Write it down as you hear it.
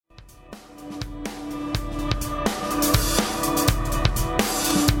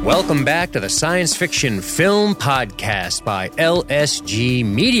Welcome back to the Science Fiction Film Podcast by LSG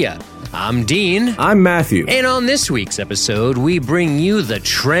Media. I'm Dean. I'm Matthew. And on this week's episode, we bring you The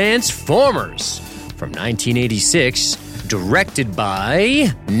Transformers from 1986, directed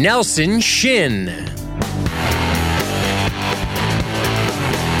by Nelson Shin.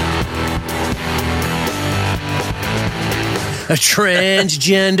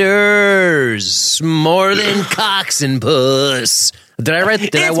 Transgenders, more than cocks and puss. Did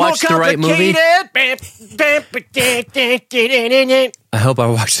I watch the right movie? I hope I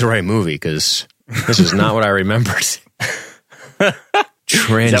watched the right movie, because this is not what I remembered.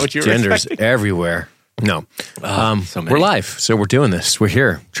 Transgenders everywhere. No. So we're live, so we're doing this. We're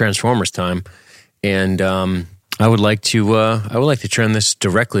here, Transformers time. And I would like to turn this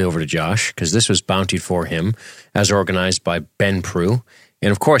directly over to Josh, because this was bountied for him, as organized by Ben Prue.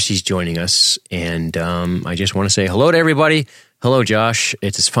 And of course, he's joining us. And I just want to say hello to everybody. Hello, Josh.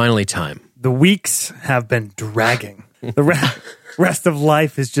 It's finally time. The weeks have been dragging. The rest of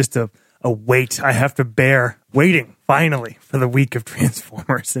life is just a weight I have to bear, waiting, finally, for the week of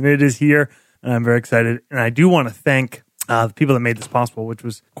Transformers. And it is here, and I'm very excited. And I do want to thank the people that made this possible, which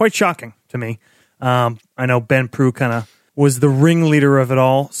was quite shocking to me. I know Ben Prue kind of was the ringleader of it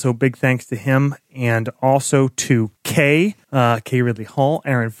all, so big thanks to him. And also to Kay Ridley Hall,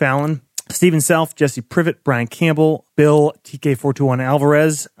 Aaron Fallon, Stephen Self, Jesse Privet, Brian Campbell, Bill, TK421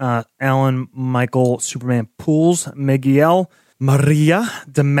 Alvarez, Alan Michael Superman Pools, Miguel, Maria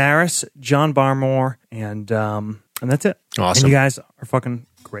Damaris, John Barmore, and that's it. Awesome. And you guys are fucking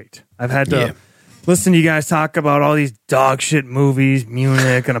great. I've had to listen to you guys talk about all these dog shit movies,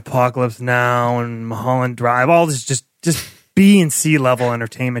 Munich and Apocalypse Now and Mulholland Drive, all this just B and C level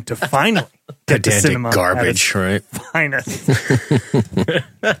entertainment to finally get to cinema garbage, right? Finest.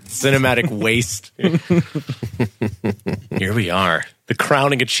 Cinematic waste. Here we are. The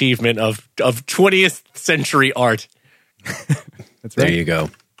crowning achievement of 20th century art. That's right. There you go.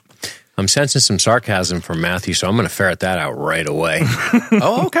 I'm sensing some sarcasm from Matthew, so I'm going to ferret that out right away.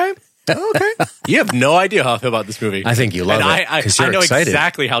 Oh, okay. Okay. You have no idea how I feel about this movie. I think you love it because you're I know excited.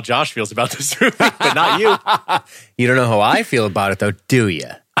 exactly how Josh feels about this movie, but not you. You don't know how I feel about it, though, do you?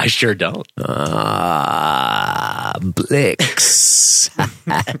 I sure don't. Blix.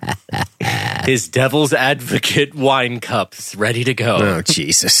 His devil's advocate wine cups ready to go. Oh,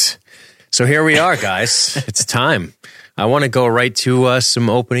 Jesus. So here we are, guys. It's time. I want to go right to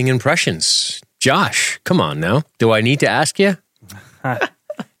some opening impressions. Josh, come on now. Do I need to ask you?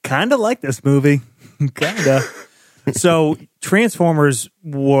 Kind of like this movie. Kind of. So Transformers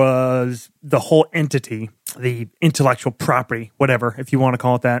was the whole entity, the intellectual property, whatever, if you want to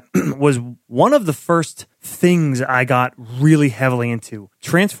call it that, was one of the first things I got really heavily into.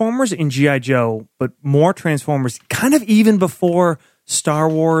 Transformers and G.I. Joe, but more Transformers kind of even before Star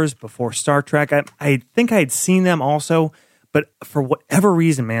Wars, before Star Trek. I think I had seen them also, but for whatever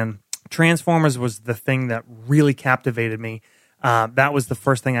reason, man, Transformers was the thing that really captivated me. That was the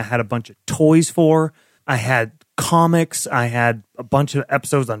first thing I had a bunch of toys for. I had comics. I had a bunch of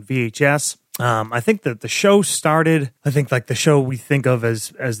episodes on VHS. I think that the show started, like the show we think of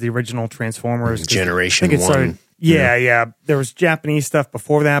as the original Transformers. Generation I think it started, One. Yeah. There was Japanese stuff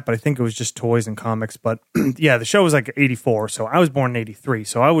before that, but I think it was just toys and comics. But yeah, the show was like 84. So I was born in 83.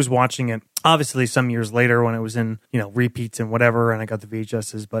 So I was watching it obviously some years later when it was in, repeats and whatever, and I got the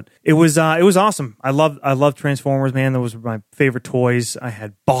VHSs, but it was awesome. I love Transformers, man. Those were my favorite toys. I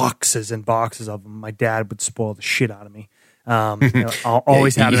had boxes and boxes of them. My dad would spoil the shit out of me. I'll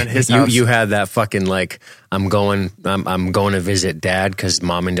always have it in his house. You had that fucking I'm going to visit dad because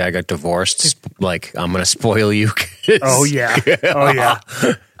mom and dad got divorced. I'm going to spoil you. Oh yeah.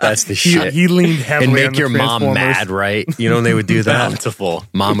 That's the shit. He leaned heavily and make on the your mom mad, right? You know when they would do that. Bountiful.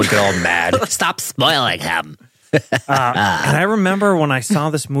 Mom would get all mad. Stop spoiling him. And I remember when I saw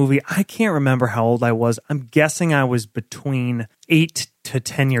this movie, I can't remember how old I was. I'm guessing I was between 8 to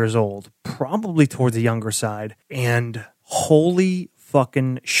 10 years old, probably towards the younger side. And holy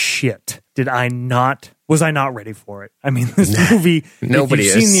fucking shit, was I not ready for it? I mean, this movie, nobody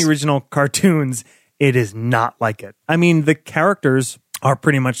if you've seen the original cartoons, it is not like it. I mean, the characters are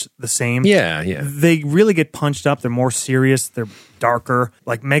pretty much the same. Yeah. They really get punched up. They're more serious. They're darker.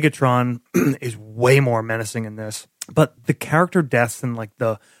 Like Megatron is way more menacing in this. But the character deaths and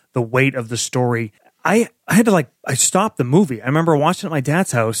the weight of the story, I had to I stopped the movie. I remember watching it at my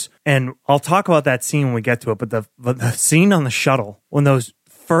dad's house, and I'll talk about that scene when we get to it. But the scene on the shuttle when those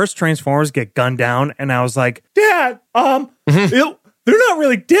first Transformers get gunned down, and I was like, Dad, they're not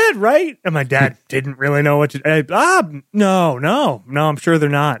really dead, right? And my dad didn't really know what to. No, I'm sure they're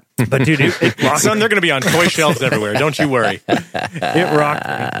not. But dude, it rocked Son, they're going to be on toy shelves everywhere. Don't you worry. It rocked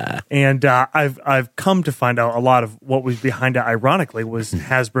me. And I've come to find out a lot of what was behind it. Ironically, was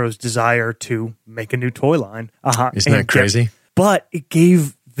Hasbro's desire to make a new toy line. Isn't that crazy? But it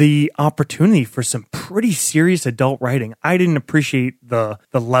gave the opportunity for some pretty serious adult writing. I didn't appreciate the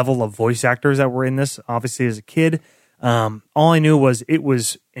level of voice actors that were in this. Obviously, as a kid. All I knew was it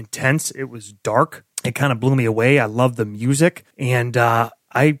was intense. It was dark. It kind of blew me away. I loved the music, and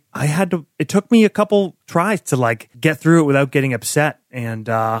I had to. It took me a couple tries to like get through it without getting upset, and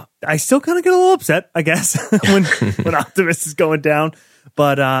I still kind of get a little upset, I guess, when Optimus is going down.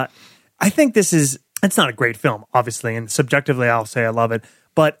 But I think it's not a great film, obviously, and subjectively, I'll say I love it.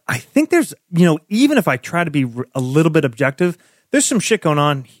 But I think there's, even if I try to be a little bit objective, there's some shit going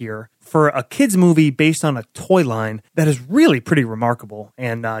on here for a kid's movie based on a toy line that is really pretty remarkable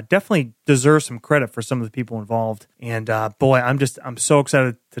and definitely deserves some credit for some of the people involved. And boy, I'm so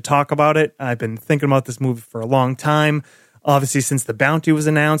excited to talk about it. I've been thinking about this movie for a long time. Obviously, since the bounty was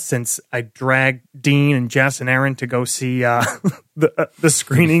announced, since I dragged Dean and Jess and Aaron to go see the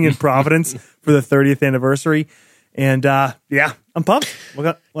screening in Providence for the 30th anniversary. And yeah, I'm pumped.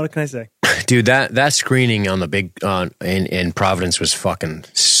 What can I say? Dude, that screening on the big in Providence was fucking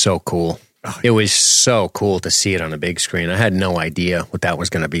so cool. It was so cool to see it on a big screen. I had no idea what that was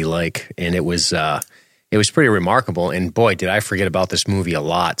going to be like, and it was pretty remarkable. And boy, did I forget about this movie a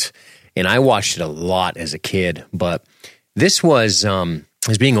lot. And I watched it a lot as a kid. But this was,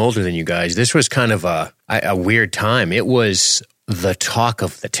 as being older than you guys, this was kind of a weird time. It was the talk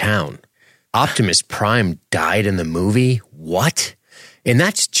of the town. Optimus Prime died in the movie. What? And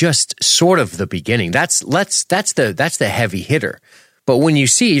that's just sort of the beginning. That's the heavy hitter. But when you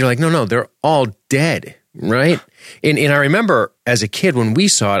see it, you're like, no, they're all dead, right? And I remember as a kid when we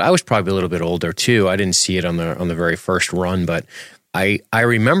saw it, I was probably a little bit older too. I didn't see it on the very first run, but I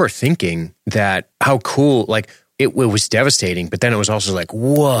remember thinking that how cool, like it was devastating, but then it was also like,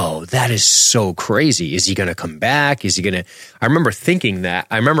 whoa, that is so crazy. Is he going to come back? I remember thinking that.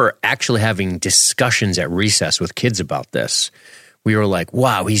 I remember actually having discussions at recess with kids about this. We were like,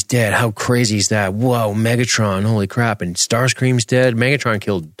 wow, he's dead. How crazy is that? Whoa, Megatron, holy crap. And Starscream's dead. Megatron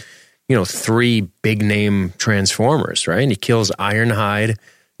killed, 3 big name Transformers, right? And he kills Ironhide.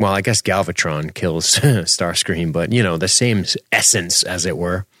 Well, I guess Galvatron kills Starscream, but, the same essence, as it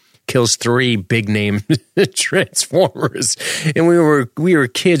were. Kills 3 big name Transformers. And we were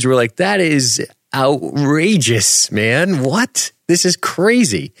kids. We were like, that is outrageous, man. What? This is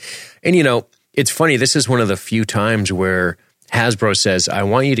crazy. And, it's funny. This is one of the few times where Hasbro says, I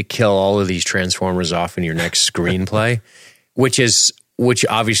want you to kill all of these Transformers off in your next screenplay, which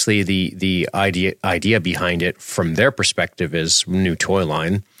obviously the idea behind it from their perspective is new toy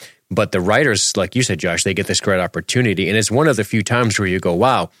line. But the writers, like you said, Josh, they get this great opportunity. And it's one of the few times where you go,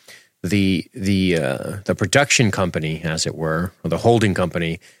 wow, the production company, as it were, or the holding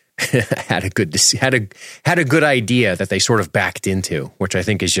company had a good idea that they sort of backed into, which I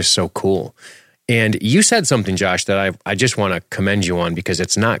think is just so cool. And you said something, Josh, that I just want to commend you on because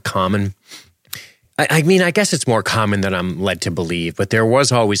it's not common. I mean, I guess it's more common than I'm led to believe, but there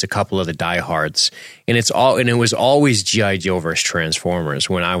was always a couple of the diehards, and it was always G.I. Joe versus Transformers.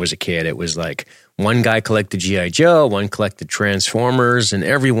 When I was a kid, it was like one guy collected G.I. Joe, one collected Transformers, and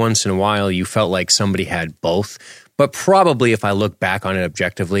every once in a while you felt like somebody had both. But probably if I look back on it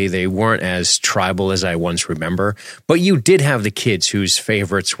objectively, they weren't as tribal as I once remember. But you did have the kids whose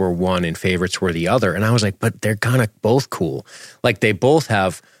favorites were one and favorites were the other. And I was like, but they're kind of both cool. Like they both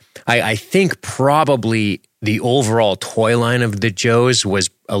have, I think probably the overall toy line of the Joes was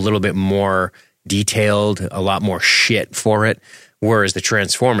a little bit more detailed, a lot more shit for it. Whereas the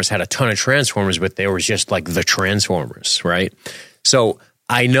Transformers had a ton of Transformers, but they were just like the Transformers, right? So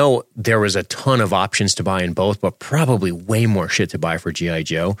I know there was a ton of options to buy in both, but probably way more shit to buy for G.I.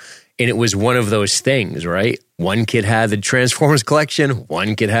 Joe. And it was one of those things, right? One kid had the Transformers collection.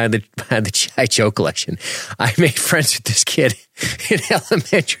 One kid had the G.I. Joe collection. I made friends with this kid in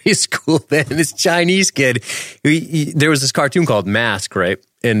elementary school then. This Chinese kid, there was this cartoon called Mask, right?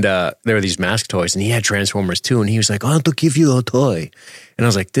 And there were these Mask toys, and he had Transformers too. And he was like, I want to give you a toy. And I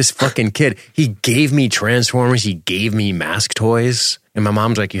was like, this fucking kid, he gave me Transformers. He gave me Mask toys. And my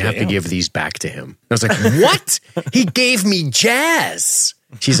mom's like, you have to give these back to him. I was like, what? He gave me Jazz.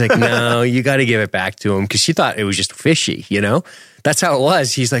 She's like, no, you got to give it back to him. Because she thought it was just fishy, That's how it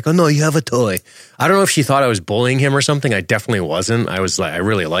was. He's like, oh, no, you have a toy. I don't know if she thought I was bullying him or something. I definitely wasn't. I was like, I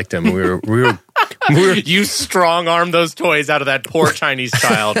really liked him. We were You strong arm those toys out of that poor Chinese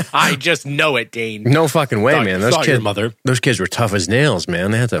child. I just know it, Dane. No fucking way, man. Those kids were tough as nails,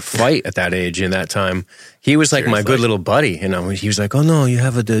 man. They had to fight at that age in that time. He was like my good little buddy. And he was like, oh, no, you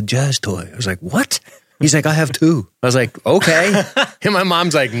have a jazz toy. I was like, what? He's like, I have 2. I was like, okay. And my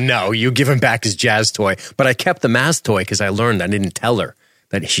mom's like, no, you give him back his jazz toy. But I kept the mask toy because I learned I didn't tell her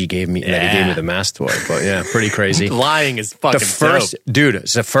that he gave me the mask toy. But yeah, pretty crazy. Lying is fucking dope. Dude,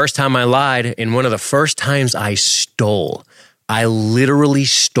 it's the first time I lied, and one of the first times I stole. I literally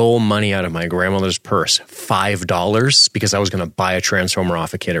stole money out of my grandmother's purse, $5, because I was going to buy a Transformer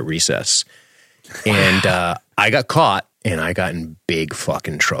off a kid at recess. And I got caught, and I got in big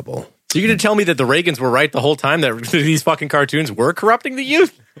fucking trouble. So you're going to tell me that the Reagans were right the whole time, that these fucking cartoons were corrupting the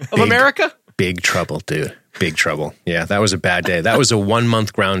youth of America? Big trouble, dude. Big trouble. Yeah, that was a bad day. That was a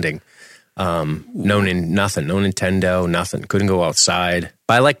 1-month grounding. No Nintendo, nothing. Couldn't go outside.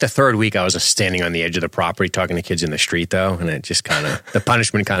 By like the 3rd week, I was just standing on the edge of the property talking to kids in the street, though, and it just the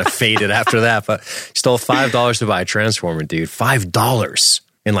punishment kind of faded after that. But stole $5 to buy a Transformer, dude. $5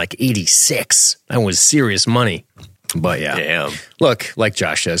 in like 86. That was serious money. But yeah. Damn. Look, like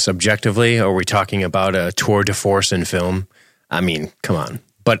Josh says, subjectively, are we talking about a tour de force in film? I mean, come on.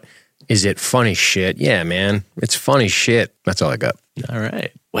 But is it funny shit? Yeah, man. It's funny shit. That's all I got. All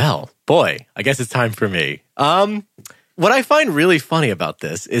right. Well, boy, I guess it's time for me. What I find really funny about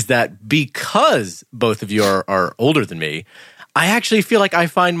this is that because both of you are older than me, I actually feel like I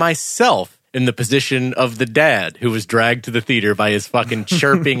find myself in the position of the dad who was dragged to the theater by his fucking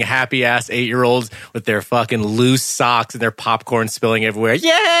chirping, happy-ass 8-year-olds with their fucking loose socks and their popcorn spilling everywhere.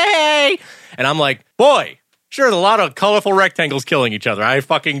 Yay! And I'm like, boy, sure, there's a lot of colorful rectangles killing each other. I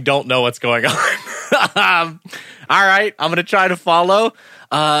fucking don't know what's going on. All right, I'm going to try to follow.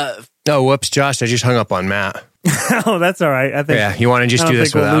 Oh, whoops, Josh, I just hung up on Matt. Oh, that's all right. I think. Yeah, you want to just do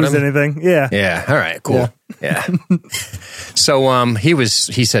this without we'll lose him? anything. Yeah. Yeah. All right. Cool. Yeah. So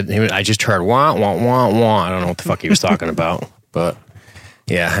he said I just heard wah wah wah wah. I don't know what the fuck he was talking about, but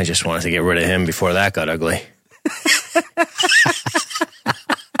yeah, I just wanted to get rid of him before that got ugly.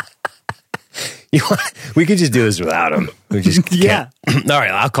 We could just do this without him. We just can't. All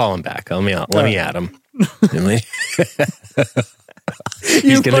right, I'll call him back. Let me add him.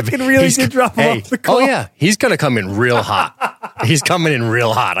 You fucking really did drop him off the call. Oh, yeah. He's going to come in real hot. He's coming in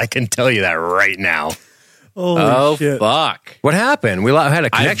real hot. I can tell you that right now. Oh, shit. Fuck. What happened? We had a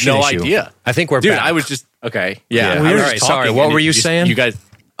connection issue. I have no idea. I think we're Dude, back. I was just... Okay. Yeah. All right. Sorry. What were you saying? You guys...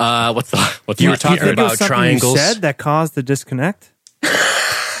 What's you were talking about triangles. You said that caused the disconnect?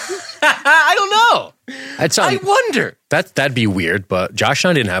 I don't know. I wonder. That'd be weird, but Josh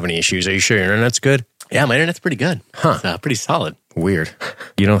and I didn't have any issues. Are you sure your internet's good? Yeah, my internet's pretty good. Huh. It's, pretty solid. Weird.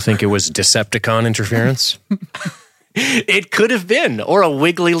 You don't think it was Decepticon interference? It could have been, or a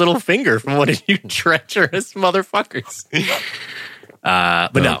wiggly little finger from one of you treacherous motherfuckers.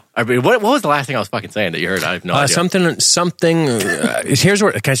 But no. I mean, what was the last thing I was fucking saying that you heard? I have no idea. Something. Here's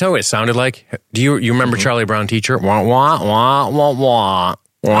what. Can I tell you what it sounded like? Do you remember Charlie Brown Teacher? Wah wah wah wah wah.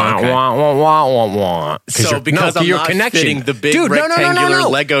 Wah, okay. wah, wah, wah, wah, wah. So because I'm not fitting the big rectangular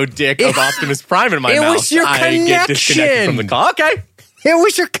Lego dick of Optimus Prime in my mouth, was your I get disconnected from the call. Okay. It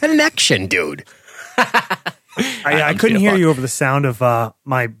was your connection, dude. I couldn't hear you over the sound of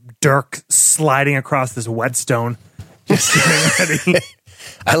my Dirk sliding across this whetstone. Just getting ready.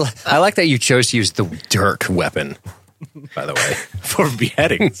 I like that you chose to use the Dirk weapon, by the way. For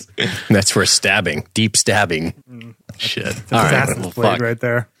beheadings. That's for stabbing. Deep stabbing. Shit. All right. Blade right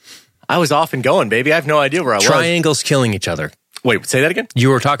there. I was off and going, baby. I have no idea where I was. Triangles killing each other. Wait, say that again? You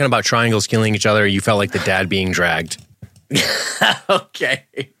were talking about triangles killing each other. You felt like the dad being dragged. Okay.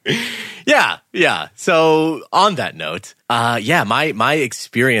 Yeah. So on that note, my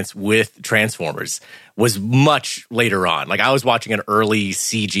experience with Transformers was much later on. Like, I was watching an early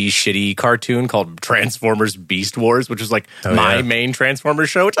CG shitty cartoon called Transformers Beast Wars, which was like my main Transformers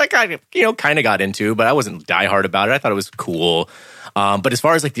show, which I kind of got into, but I wasn't diehard about it. I thought it was cool. But as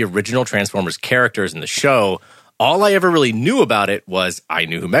far as like the original Transformers characters in the show, all I ever really knew about it was I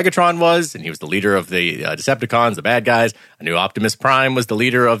knew who Megatron was, and he was the leader of the Decepticons, the bad guys. I knew Optimus Prime was the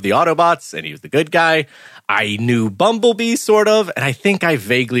leader of the Autobots, and he was the good guy. I knew Bumblebee, sort of, and I think I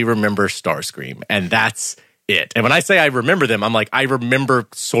vaguely remember Starscream, and that's it. And when I say I remember them, I'm like, I remember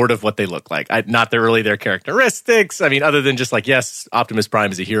sort of what they look like. Not really their characteristics. I mean, other than just like, yes, Optimus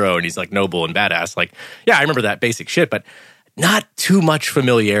Prime is a hero, and he's like noble and badass. Like, yeah, I remember that basic shit, but not too much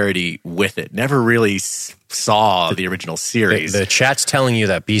familiarity with it. Never really saw the original series. The chat's telling you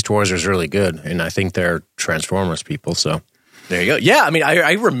that Beast Wars is really good, and I think they're Transformers people, so. There you go. Yeah, I mean,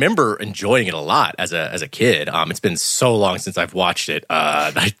 I remember enjoying it a lot as a kid. It's been so long since I've watched it.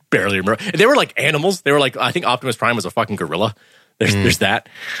 I barely remember. They were like animals. They were like, I think Optimus Prime was a fucking gorilla. There's that.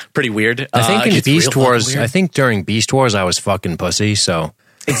 Pretty weird. I think in Beast Wars, I think during Beast Wars, I was fucking pussy, so.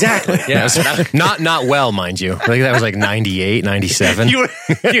 Exactly. Yeah. not well, mind you. Like that was like 98, 97. You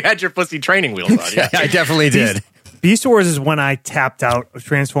had your pussy training wheels on. Yeah, I definitely did. Beast Wars is when I tapped out of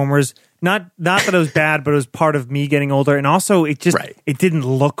Transformers. Not that it was bad, but it was part of me getting older, and also it just it didn't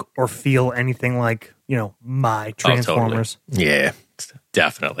look or feel anything like my Transformers. Oh, totally. Yeah,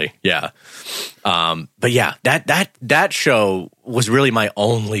 definitely. Yeah, but yeah, that show was really my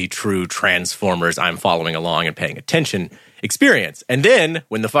only true Transformers I'm following along and paying attention experience. And then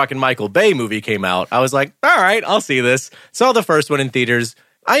when the fucking Michael Bay movie came out, I was like, all right, I'll see this. Saw the first one in theaters.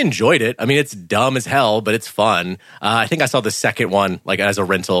 I enjoyed it. I mean, it's dumb as hell, but it's fun. I think I saw the second one like as a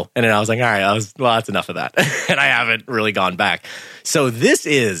rental, and then I was like, all right, that's enough of that. And I haven't really gone back. So this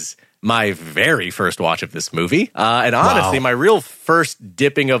is my very first watch of this movie. And honestly, my real first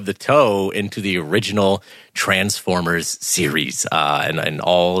dipping of the toe into the original Transformers series and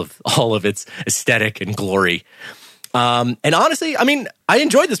all of its aesthetic and glory. And honestly, I mean, I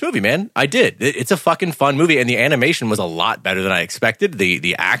enjoyed this movie, man. I did. It's a fucking fun movie, and the animation was a lot better than I expected.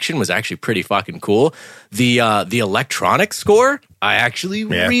 The action was actually pretty fucking cool. The electronic score, I actually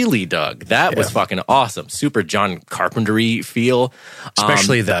really dug. That was fucking awesome. Super John Carpenter-y feel.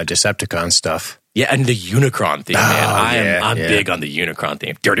 Especially the Decepticon stuff. Yeah, and the Unicron theme, man. I'm big on the Unicron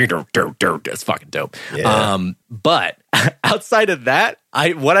theme. It's fucking dope. Yeah. But outside of that,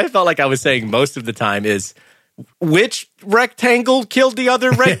 what I felt like I was saying most of the time is, which rectangle killed the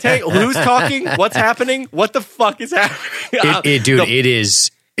other rectangle? Who's talking? What's happening? What the fuck is happening? It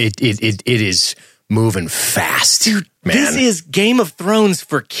is moving fast. Dude, man. This is Game of Thrones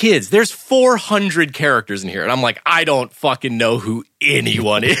for kids. There's 400 characters in here. And I'm like, I don't fucking know who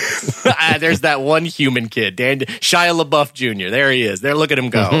anyone is. There's that one human kid, Shia LaBeouf Jr. There he is. There, look at him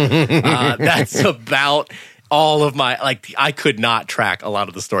go. That's about all of my, I could not track a lot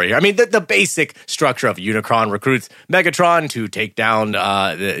of the story here. I mean, the basic structure of Unicron recruits Megatron to take down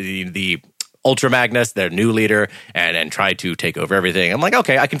the Ultra Magnus, their new leader, and try to take over everything. I'm like,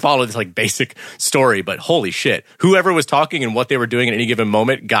 okay, I can follow this basic story, but holy shit, whoever was talking and what they were doing at any given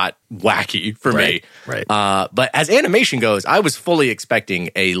moment got wacky for me. Right. But as animation goes, I was fully expecting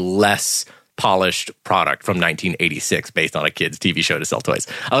a less polished product from 1986 based on a kid's TV show to sell toys.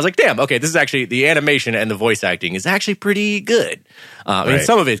 I was like, damn, okay, this is actually, the animation and the voice acting is actually pretty good. I mean,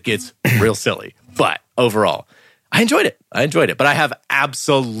 some of it gets real silly, but overall, I enjoyed it. But I have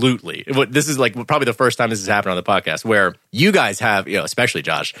absolutely, this is probably the first time this has happened on the podcast, where you guys have, especially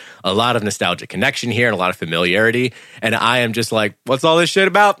Josh, a lot of nostalgic connection here and a lot of familiarity. And I am just like, what's all this shit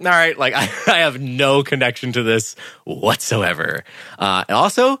about? All right. I have no connection to this whatsoever. And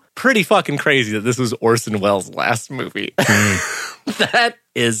also pretty fucking crazy that this was Orson Welles' last movie. That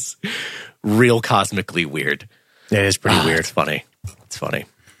is real cosmically weird. It is pretty weird. It's funny.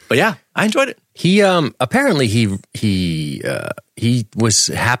 But yeah, I enjoyed it. He apparently he was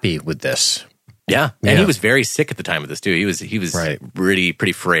happy with this. Yeah, and he was very sick at the time of this too. He was really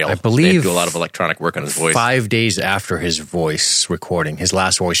pretty frail. I believe they had to do a lot of electronic work on his voice. 5 days after his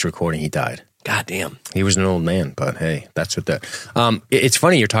last voice recording, he died. God damn, he was an old man. But hey, that's what that. It's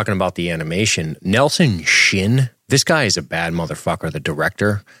funny you're talking about the animation. Nelson Shin. This guy is a bad motherfucker. The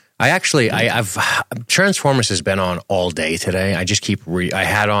director. I've Transformers has been on all day today. I just keep I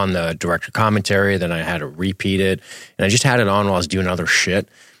had on the director commentary, then I had to repeat it, and I just had it on while I was doing other shit,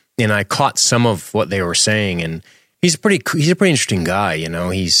 and I caught some of what they were saying. And he's a pretty interesting guy.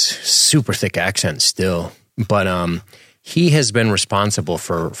 He's super thick accent still, but he has been responsible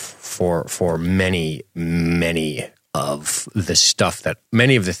for many of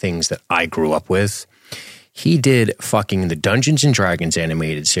the things that I grew up with. He did fucking the Dungeons & Dragons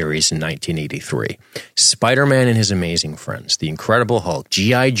animated series in 1983, Spider-Man and His Amazing Friends, The Incredible Hulk,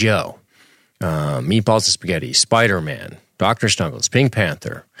 G.I. Joe, Meatballs and Spaghetti, Spider-Man, Dr. Snuggles, Pink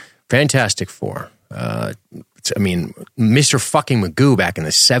Panther, Fantastic Four. Mr. fucking Magoo back in the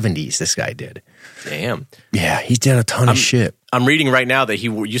 70s, this guy did. Damn. Yeah, he did a ton of shit. I'm reading right now that he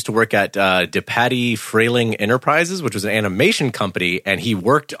used to work at DePatie Frayling Enterprises, which was an animation company, and he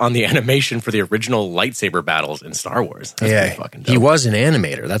worked on the animation for the original lightsaber battles in Star Wars. That's pretty fucking dope. He was an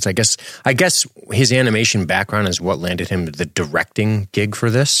animator. That's I guess his animation background is what landed him the directing gig for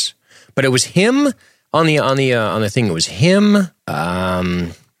this. But it was him on the thing. It was him.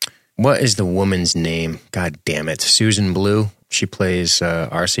 What is the woman's name? God damn it, Susan Blue. She plays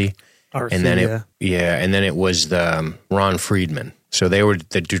Arcee. RC, and then yeah. and then it was the Ron Friedman. So they were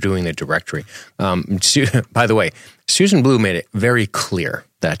doing the directory. By the way, Susan Blue made it very clear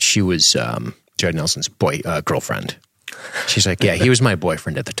that she was Judd Nelson's girlfriend. She's like, yeah, he was my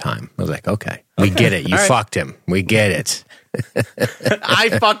boyfriend at the time. I was like, okay, we get it. You fucked him. We get it. I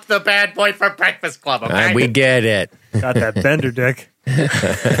fucked the bad boy for Breakfast Club. Okay, We get it. Got that Bender dick.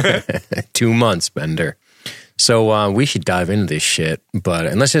 2 months, Bender. So we should dive into this shit. But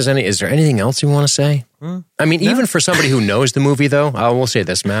unless is there anything else you want to say? I mean, even for somebody who knows the movie, though, I will say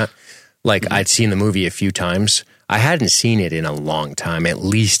this, Matt. Like, I'd seen the movie a few times. I hadn't seen it in a long time, at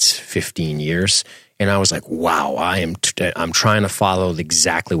least 15 years. And I was like, wow, I'm trying to follow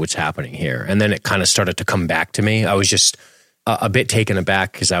exactly what's happening here. And then it kind of started to come back to me. I was just a bit taken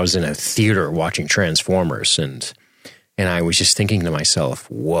aback because I was in a theater watching Transformers. And I was just thinking to myself,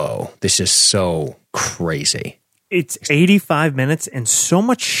 whoa, this is so crazy. It's 85 minutes and so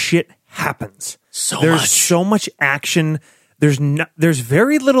much shit happens. There's so much action. There's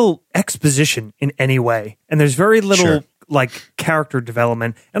very little exposition in any way. And there's very little like character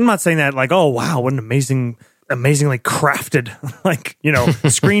development. And I'm not saying that like, oh wow, what an amazingly crafted like,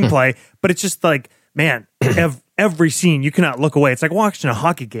 screenplay, but it's just like, man, every scene you cannot look away. It's like watching a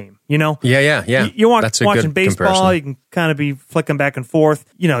hockey game, Yeah. You're That's a watching good baseball, comparison. you can kind of be flicking back and forth.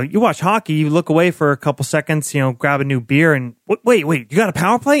 You watch hockey, you look away for a couple seconds, grab a new beer and wait, you got a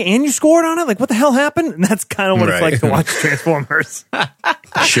power play and you scored on it? Like what the hell happened? And that's kind of what it's like to watch Transformers.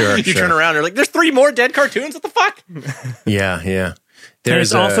 Sure. You turn around and you're like, there's 3 more dead cartoons? What the fuck? Yeah. And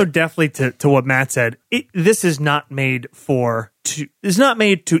it's also definitely to what Matt said. This is not made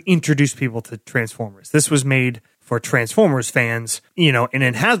to introduce people to Transformers. This was made for Transformers fans, and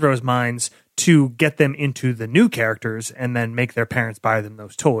in Hasbro's minds to get them into the new characters and then make their parents buy them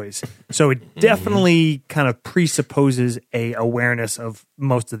those toys. So it definitely kind of presupposes a awareness of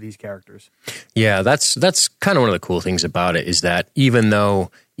most of these characters. Yeah, that's kind of one of the cool things about it is that even though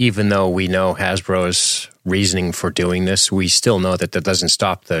we know Hasbro's reasoning for doing this, we still know that doesn't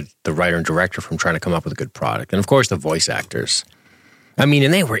stop the writer and director from trying to come up with a good product. And of course, the voice actors. I mean,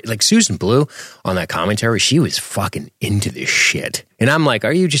 and they were like Susan Blue on that commentary. She was fucking into this shit. And I'm like,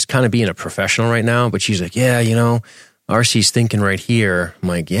 are you just kind of being a professional right now? But she's like, yeah, RC's thinking right here. I'm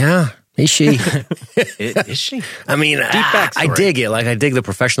like, yeah, is she? Is she? I mean, I dig it. Like, I dig the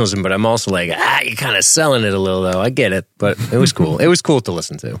professionalism, but I'm also like, you're kind of selling it a little, though. I get it. But it was cool. It was cool to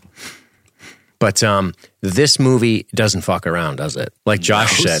listen to. But this movie doesn't fuck around, does it? Like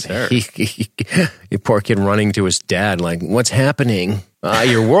Josh said, he poor kid running to his dad, like, what's happening?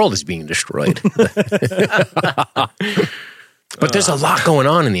 Your world is being destroyed. But there's a lot going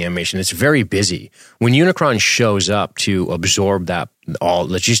on in the animation. It's very busy. When Unicron shows up to absorb that all,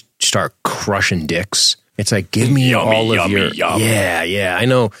 let's just start crushing dicks. It's like, give me all of your... Yeah. I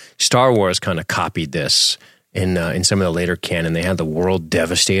know Star Wars kind of copied this. In some of the later canon, they had the World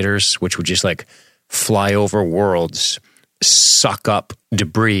Devastators, which would just like fly over worlds, suck up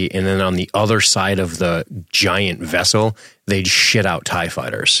debris, and then on the other side of the giant vessel, they'd shit out TIE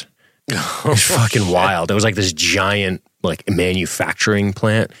fighters. It was fucking wild. It was like this giant like manufacturing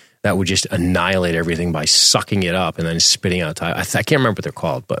plant that would just annihilate everything by sucking it up and then spitting out TIE. I can't remember what they're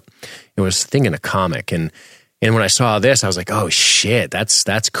called, but it was a thing in a comic. And when I saw this, I was like, oh shit,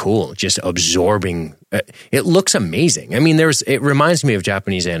 that's cool. Just absorbing. It looks amazing. I mean, it reminds me of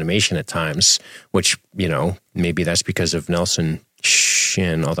Japanese animation at times, which, maybe that's because of Nelson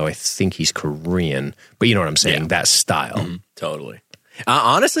Shin, although I think he's Korean. But you know what I'm saying? Yeah. That style. Mm-hmm. Totally.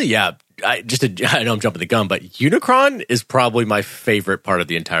 Honestly, yeah. I know I'm jumping the gun, but Unicron is probably my favorite part of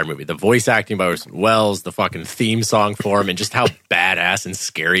the entire movie. The voice acting by Orson Welles, the fucking theme song for him, and just how badass and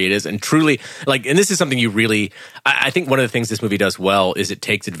scary it is. And truly, like, and this is something you really, I think one of the things this movie does well is it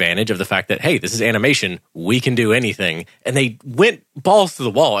takes advantage of the fact that, hey, this is animation, we can do anything. And they went balls to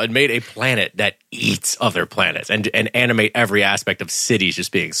the wall and made a planet that eats other planets and animate every aspect of cities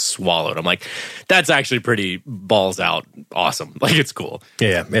just being swallowed. I'm like, that's actually pretty balls out awesome. Like, it's cool.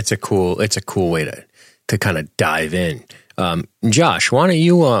 Yeah, it's a cool way to kind of dive in. Josh, why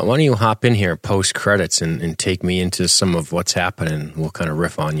don't you hop in here post credits and take me into some of what's happening? We'll kind of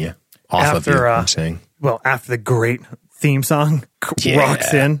riff on you I'm saying. Well, after the great theme song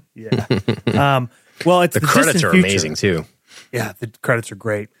rocks in, well, it's the credits are amazing too. Yeah, the credits are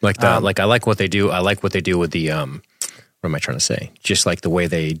great. Like I like what they do. I like what they do with the what am I trying to say? Just like the way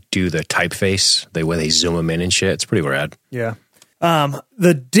they do the typeface, the way they zoom them in and shit. It's pretty rad. Yeah.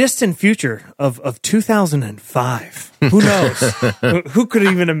 The distant future of 2005. Who knows? Who could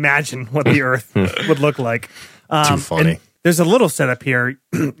even imagine what the Earth would look like? Too funny. There's a little setup here.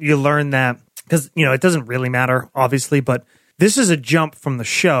 You learn that because it doesn't really matter, obviously, but this is a jump from the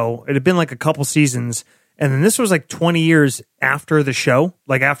show. It had been like a couple seasons, and then this was like 20 years after the show,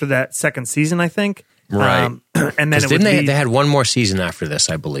 like after that second season, I think. Right. And then they had one more season after this,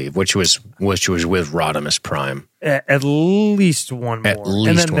 I believe, which was with Rodimus Prime. At least one more. At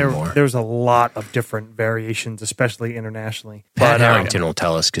least and then one more. There's a lot of different variations, especially internationally. Pat Harrington will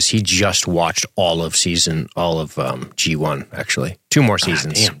tell us because he just watched all of G1, actually. 2 more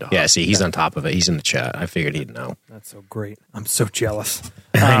seasons. Damn, dog. Yeah, see, he's on top of it. He's in the chat. I figured he'd know. That's so great. I'm so jealous.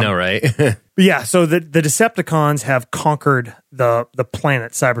 I know, right? But yeah, so the Decepticons have conquered the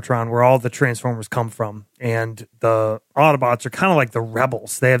planet Cybertron, where all the Transformers come from, and the Autobots are kind of like the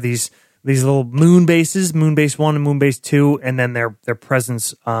rebels. They have these little moon bases, Moon Base 1 and Moon Base 2, and then their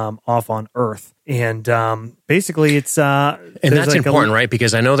presence off on Earth. And basically, it's and that's like important, right?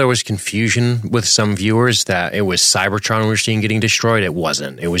 Because I know there was confusion with some viewers that it was Cybertron we were seeing getting destroyed. It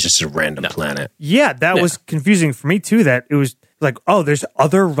wasn't. It was just a random planet. Yeah, that was confusing for me too. That it was like, oh, there's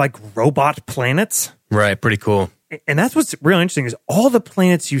other like robot planets. Right, pretty cool. And that's what's really interesting is all the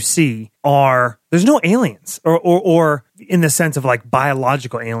planets you see there's no aliens or in the sense of like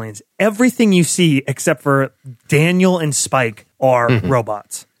biological aliens. Everything you see except for Daniel and Spike are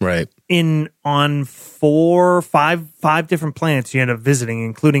robots. Right. On 5 different planets you end up visiting,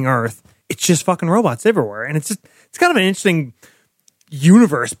 including Earth, it's just fucking robots everywhere. And it's kind of an interesting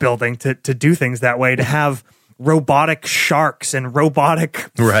universe building to do things that way, to have robotic sharks and robotic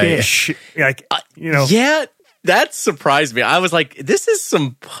fish. Like, Yeah, that surprised me. I was like, this is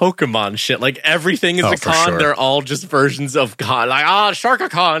some Pokemon shit. Like, everything is a con. Sure. They're all just versions of con. Like,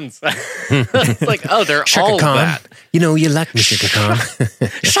 Sharkacons. It's like, oh, they're all that. You know, you like me, Shaka-Khan.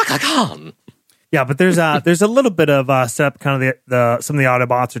 Shaka-Khan. Yeah, but there's a little bit of setup. Kind of some of the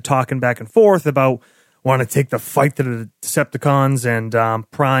Autobots are talking back and forth about want to take the fight to the Decepticons, and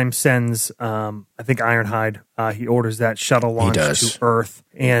Prime sends, I think Ironhide, he orders that shuttle launch to Earth,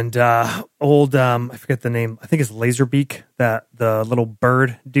 and I forget the name, I think it's Laserbeak, that the little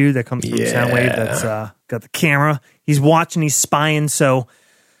bird dude that comes from Soundwave that's got the camera. He's watching, he's spying, so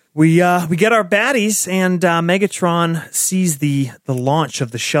we get our baddies, and Megatron sees the launch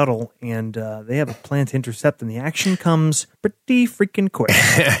of the shuttle, and they have a plan to intercept, and the action comes pretty freaking quick.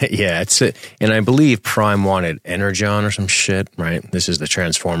 Yeah, and I believe Prime wanted Energon or some shit, right? This is the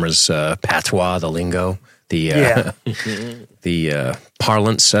Transformers patois, the lingo, the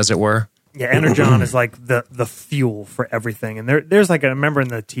parlance, as it were. Yeah, Energon is like the fuel for everything, and there's like I remember in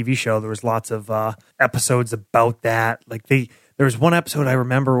the TV show there was lots of episodes about that. Like there was one episode I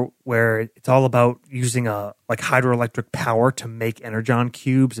remember where it's all about using like hydroelectric power to make Energon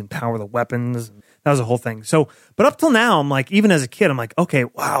cubes and power the weapons. That was a whole thing. So, but up till now, I'm like, even as a kid, I'm like, okay,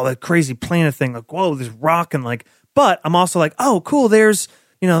 wow, that crazy planet thing, like, whoa, this rock, and like, but I'm also like, oh, cool, there's,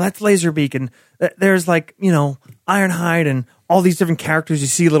 that's Laserbeak, and there's like, Ironhide, and all these different characters you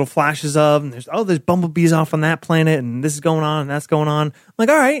see little flashes of, and there's bumblebees off on that planet, and this is going on, and that's going on. I'm like,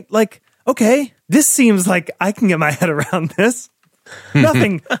 all right, like, okay, this seems like I can get my head around this.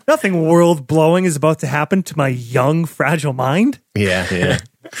 Nothing world blowing is about to happen to my young, fragile mind. Yeah.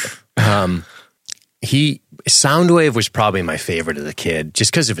 Soundwave was probably my favorite as a kid,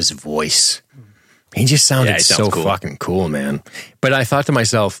 just because of his voice. He just sounded so cool. Fucking cool, man. But I thought to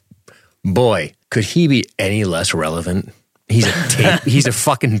myself, boy, could he be any less relevant? He's a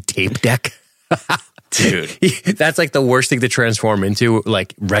fucking tape deck. Dude, that's like the worst thing to transform into,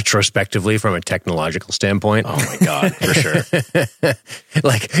 like retrospectively from a technological standpoint. Oh my God, for sure.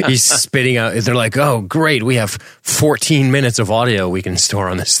 Like he's spitting out. They're like, oh, great. We have 14 minutes of audio we can store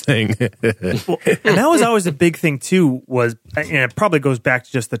on this thing. And that was always a big thing too, and it probably goes back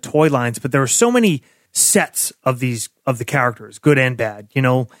to just the toy lines, but there were so many sets of the characters, good and bad,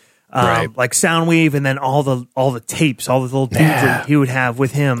 right. Like Soundwave, and then all the tapes, all the little dudes that he would have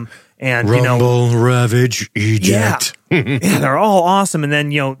with him. And Rumble, Ravage, Eject. Yeah, they're all awesome. And then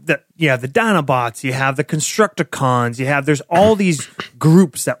the Dinobots, you have the Constructicons, there's all these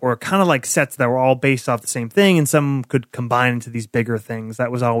groups that were kind of like sets that were all based off the same thing, and some could combine into these bigger things.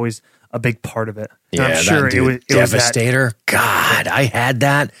 That was always a big part of it. And I'm sure it was Devastator. God, I had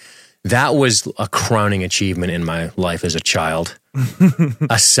that. That was a crowning achievement in my life as a child.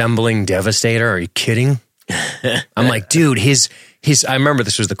 Assembling Devastator. Are you kidding? I'm like, dude, I remember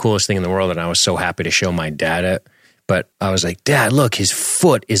this was the coolest thing in the world, and I was so happy to show my dad it. But I was like, Dad, look, his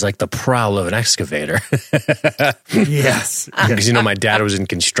foot is like the prowl of an excavator. Yes. Because, my dad was in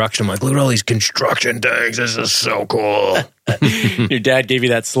construction. I'm like, look at all these construction things. This is so cool. Your dad gave you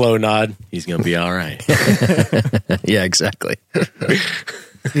that slow nod. He's going to be all right. Yeah, exactly.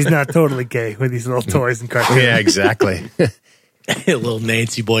 He's not totally gay with these little toys and cartoons. Yeah, exactly. Little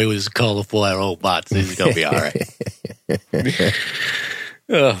Nancy boy with his colorful robots. He's going to be all right.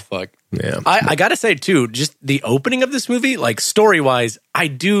 Oh, fuck. Yeah. I got to say, too, just the opening of this movie, like story-wise, I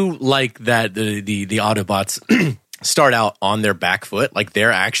do like that the Autobots start out on their back foot. Like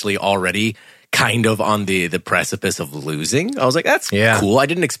they're actually already kind of on the precipice of losing. I was like, that's cool. I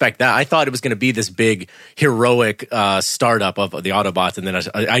didn't expect that. I thought it was going to be this big heroic startup of the Autobots, and then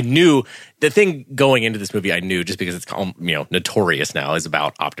I knew the thing going into this movie. I knew just because it's notorious now is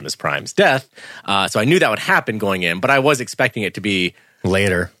about Optimus Prime's death. So I knew that would happen going in, but I was expecting it to be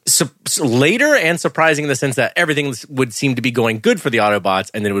later. Later and surprising in the sense that everything would seem to be going good for the Autobots,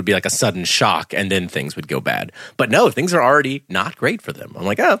 and then it would be like a sudden shock, and then things would go bad. But no, things are already not great for them. I'm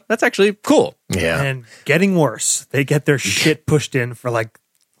like, oh, that's actually cool. Yeah. And getting worse. They get their shit pushed in for like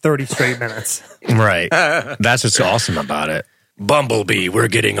 30 straight minutes. Right. That's what's awesome about it. Bumblebee, we're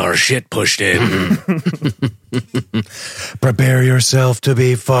getting our shit pushed in. Prepare yourself to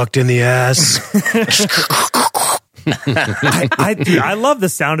be fucked in the ass. I love the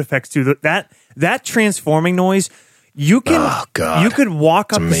sound effects too. That transforming noise, you could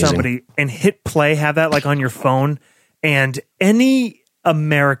walk up to somebody and hit play, have that like on your phone, and any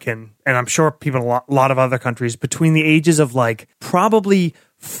American, and I'm sure people in a lot of other countries, between the ages of like probably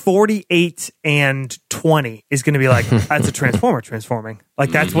 48 and 20 is going to be like, that's a transformer transforming.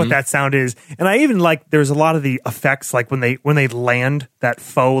 Like that's what that sound is. And I even like, there's a lot of the effects, like when they land that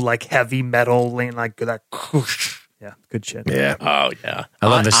faux like heavy metal land, like that. Yeah, good shit. Yeah. Oh, yeah. I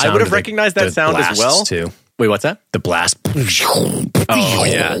love the sound. I would have recognized that sound as well. Too. Wait, what's that? The blast. Oh,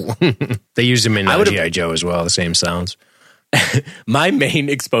 yeah. They used them in G.I. Joe as well, the same sounds. My main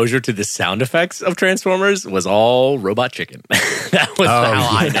exposure to the sound effects of Transformers was all Robot Chicken. That was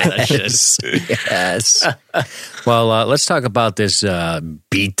how I know that shit. Yes. Well, let's talk about this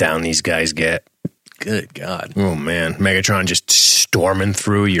beatdown these guys get. Good God. Oh, man. Megatron just storming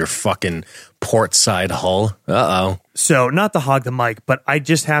through your fucking port side hull. Uh-oh. So, not to hog the mic, but I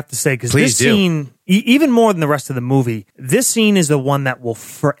just have to say, because this scene, even more than the rest of the movie, this scene is the one that will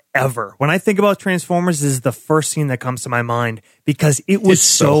forever. When I think about Transformers, this is the first scene that comes to my mind, because it was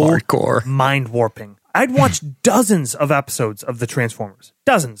so hardcore, mind-warping. I'd watched dozens of episodes of the Transformers,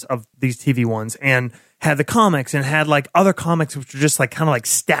 dozens of these TV ones, and had the comics and had like other comics which were just like kind of like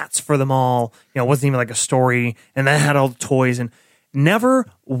stats for them all. You know, it wasn't even like a story, and then had all the toys, and never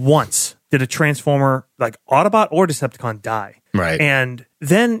once did a Transformer, like Autobot or Decepticon, die. Right. And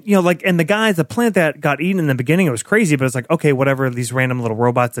then, you know, like, and the plant that got eaten in the beginning, it was crazy, but it's like, okay, whatever, these random little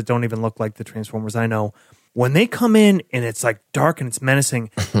robots that don't even look like the Transformers I know. When they come in and it's like dark and it's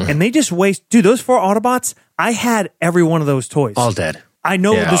menacing, and they just waste, dude, those 4 Autobots, I had every one of those toys. All dead. I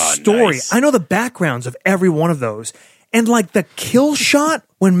know the story. Nice. I know the backgrounds of every one of those. And like the kill shot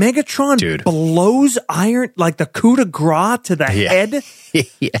when Megatron blows iron, like the coup de grace to the head.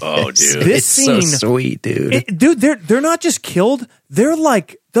 Yes. Oh, dude. This it's scene, so sweet, dude. They're not just killed. They're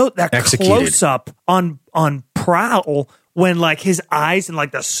like that executed. close up on Prowl when like his eyes and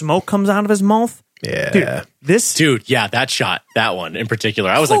like the smoke comes out of his mouth. Yeah. Dude, yeah, that shot, that one in particular.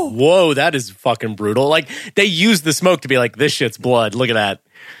 I was like, whoa, that is fucking brutal. Like, they used the smoke to be like, this shit's blood. Look at that.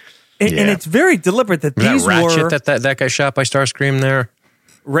 And it's very deliberate that these Ratchet were... that got shot by Starscream there?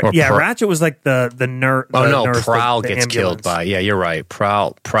 Ratchet was like the nerd. Oh, no, nurse, Prowl the gets ambulance. killed by... Yeah, you're right.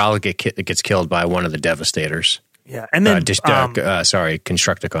 Prowl gets killed by one of the Devastators. Yeah, and then...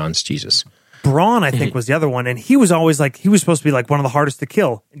 Constructicons, Jesus. Brawn, I think, was the other one, and he was always like, he was supposed to be like one of the hardest to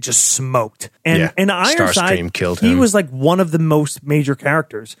kill, just smoked. And Ironside, killed he him. was like one of the most major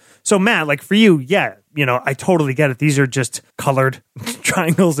characters. So Matt, like for you, yeah, you know, I totally get it. These are just colored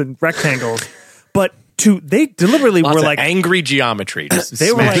triangles and rectangles, but they deliberately Lots were of like angry geometry.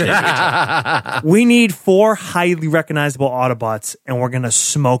 they were like, we need 4 highly recognizable Autobots, and we're gonna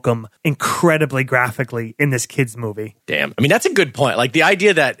smoke them incredibly graphically in this kids movie. Damn. I mean, that's a good point. Like the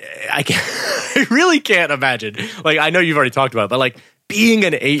idea that I really can't imagine. Like, I know you've already talked about it, but like being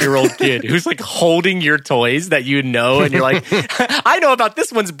an 8-year-old kid who's like holding your toys that you know, and you're like, I know about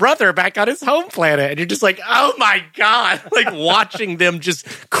this one's brother back on his home planet, and you're just like, oh my God, like watching them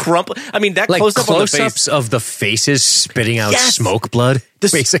just crumple. I mean, that Like close-up on the face. close-ups of the faces spitting out smoke blood,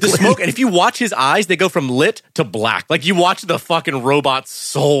 basically. The smoke, and if you watch his eyes, they go from lit to black. Like you watch the fucking robot's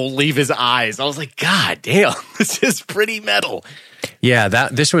soul leave his eyes. I was like, God damn, this is pretty metal. Yeah,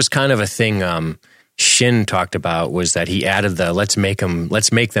 this was kind of a thing Shin talked about, was that he added the let's make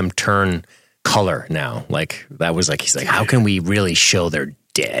them turn color now. Like that was like, he's like, how can we really show they're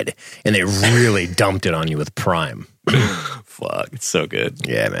dead? And they really dumped it on you with Prime. Fuck, it's so good.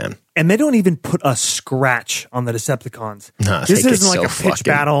 Yeah, man. And they don't even put a scratch on the Decepticons. No, this they isn't get like so a pitch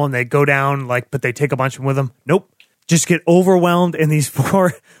fucking- battle and they go down, like, but they take a bunch of them with them. Nope. just get overwhelmed, and these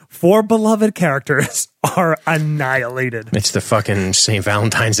four beloved characters are annihilated. It's the fucking St.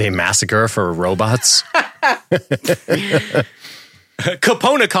 Valentine's Day massacre for robots.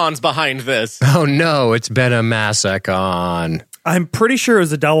 Caponecon's behind this. Oh no, it's been a massacre. I'm pretty sure it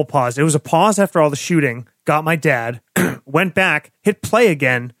was a double pause. It was a pause after all the shooting. Got my dad, went back, hit play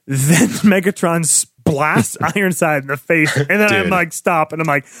again. Then Megatron blasts Ironside in the face, and then I'm like, stop, and I'm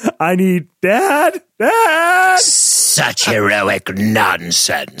like, I need Dad. Such heroic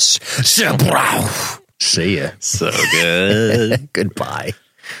nonsense. See ya. So good. Goodbye.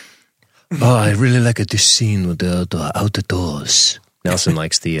 Oh, I really like this scene with the outdoors. Nelson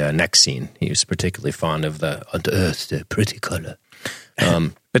likes the next scene. He was particularly fond of the Earth, the pretty color.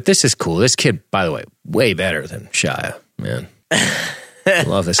 But this is cool. This kid, by the way, way better than Shia, man. I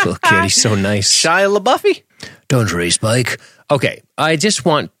love this little kid. He's so nice. Shia LaBeouf? Don't race bike. Okay, I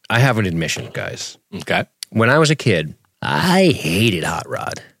have an admission, guys. Okay. When I was a kid, I hated Hot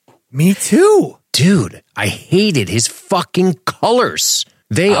Rod. Me too. Dude, I hated his fucking colors.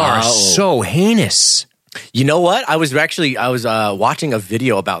 They are so heinous. You know what? I was watching a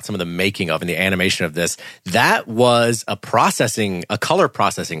video about some of the making of and the animation of this. That was a color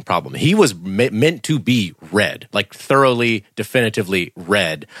processing problem. He was meant to be red, like thoroughly, definitively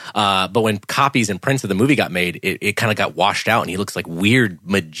red. But when copies and prints of the movie got made, it kind of got washed out, and he looks like weird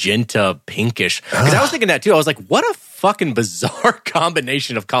magenta pinkish. Because I was thinking that too. I was like, what a fucking bizarre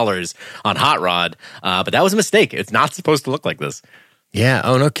combination of colors on Hot Rod. But that was a mistake. It's not supposed to look like this. Yeah.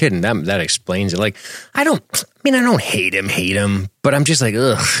 Oh, no kidding. That explains it. Like, I don't hate him, but I'm just like,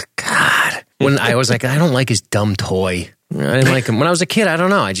 ugh, God. When I was like, I don't like his dumb toy. I didn't like him. When I was a kid, I don't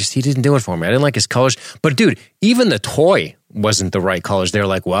know. He didn't do it for me. I didn't like his colors. But dude, even the toy wasn't the right colors. They're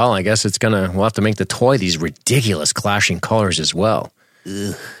like, well, I guess we'll have to make the toy these ridiculous clashing colors as well.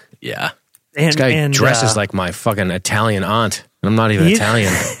 Ugh. Yeah. This guy dresses like my fucking Italian aunt. And I'm not even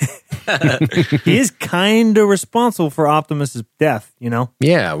Italian. He is kind of responsible for Optimus's death, you know?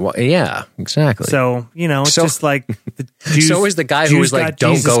 Yeah, well, yeah, exactly. So, it's just like the Jews. So is the guy who was like,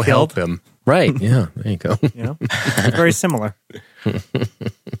 don't Jesus go killed. help him. Right, yeah, there you go. Very similar.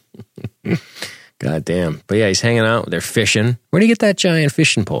 God damn. But yeah, he's hanging out. They're fishing. Where do you get that giant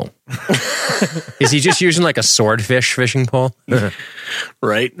fishing pole? Is he just using like a swordfish fishing pole?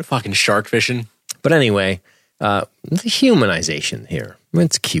 Right? Fucking shark fishing. But anyway, the humanization here.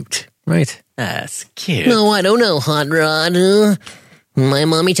 It's cute, right? That's cute. No, I don't know, Hot Rod. My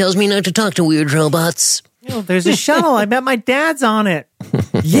mommy tells me not to talk to weird robots. There's a shuttle. I bet my dad's on it.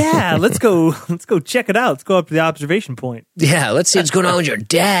 Yeah, let's go check it out. Let's go up to the observation point. Yeah, let's see what's going on with your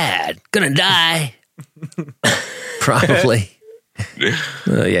dad. Gonna die. Probably.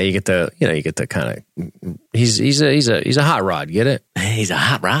 Yeah, you get the kind of he's a hot rod, get it? He's a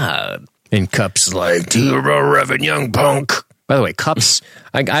hot rod. And Cup's like, Tiro Revan, young punk. By the way, Cups,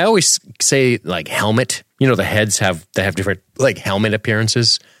 I always say like helmet. The heads have different like helmet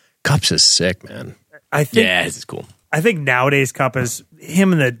appearances. Cups is sick, man. I think this is cool. I think nowadays Cup is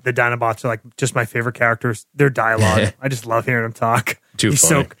him and the Dinobots are like just my favorite characters. Their dialogue, I just love hearing him talk. He's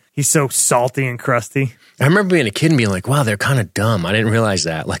funny. He's so salty and crusty. I remember being a kid and being like, wow, they're kind of dumb. I didn't realize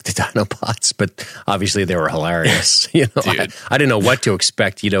that, like the Dinobots, but obviously they were hilarious. I didn't know what to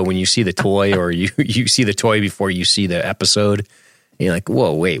expect, when you see the toy or you see the toy before you see the episode. And you're like,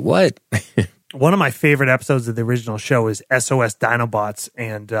 whoa, wait, what? One of my favorite episodes of the original show is SOS Dinobots,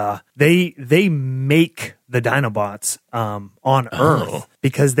 and they make the Dinobots on Earth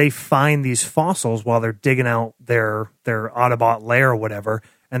because they find these fossils while they're digging out their Autobot lair or whatever,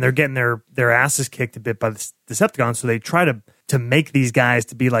 and they're getting their asses kicked a bit by the Decepticons, so they try to make these guys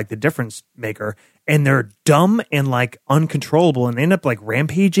to be like the difference maker, and they're dumb and like uncontrollable, and they end up like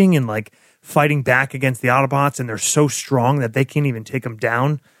rampaging and like fighting back against the Autobots, and they're so strong that they can't even take them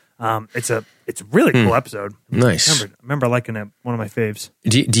down. It's a really cool episode. Nice. I remember liking it. One of my faves.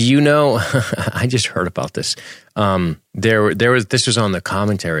 Do you know? I just heard about this. This was on the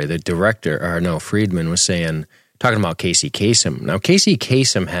commentary. The director, Friedman was talking about Casey Kasem. Now, Casey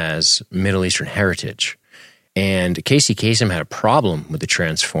Kasem has Middle Eastern heritage, and Casey Kasem had a problem with the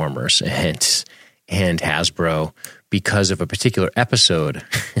Transformers and Hasbro because of a particular episode.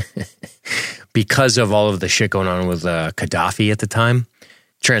 Because of all of the shit going on with Gaddafi at the time.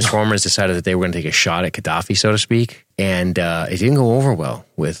 Transformers decided that they were going to take a shot at Gaddafi, so to speak, and it didn't go over well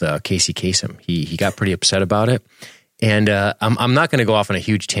with Casey Kasem. He got pretty upset about it, and I'm not going to go off on a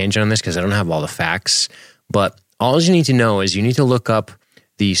huge tangent on this because I don't have all the facts, but all you need to know is you need to look up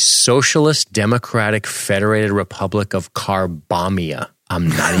the Socialist Democratic Federated Republic of Carbamia. I'm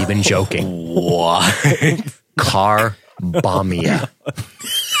not even joking. What? Carbamia.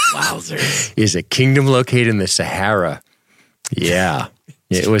 Wowzers. is a kingdom located in the Sahara. Yeah.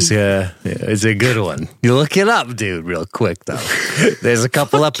 It's a good one. You look it up, dude, real quick, though. There's a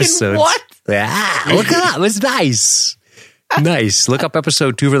couple episodes. What? Yeah, look it up. It's nice. Nice. Look up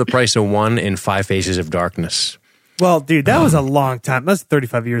episode 2 for the price of 1 in 5 Faces of Darkness. Well, dude, that was a long time. That's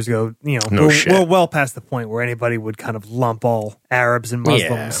 35 years ago. You know, No shit. we're well past the point where anybody would kind of lump all Arabs and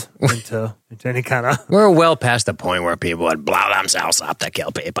Muslims into any kind of. We're well past the point where people would blow themselves up to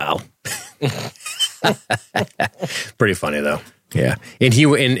kill people. Pretty funny, though. Yeah. And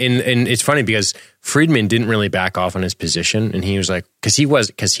it's funny because Friedman didn't really back off on his position. And he was like, because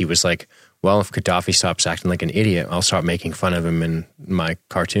he was like, well, if Gaddafi stops acting like an idiot, I'll start making fun of him in my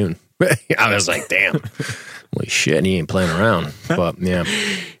cartoon. I was like, damn, holy shit, he ain't playing around. But yeah.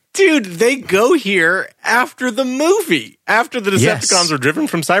 Dude, they go here after the movie. After the Decepticons were driven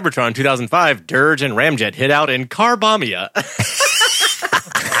from Cybertron in 2005, Dirge and Ramjet hit out in Carbomia.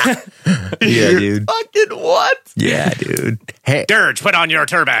 Yeah, dude. Fucking what? Yeah, dude. Hey. Dirge, put on your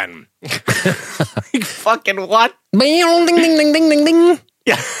turban. Fucking what? Ding, ding, ding, ding, ding, ding.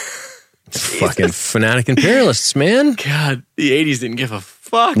 Yeah. Fucking fanatic imperialists, man. God, the 80s didn't give a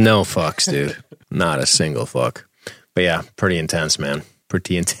fuck. No fucks, dude. Not a single fuck. But yeah, pretty intense, man.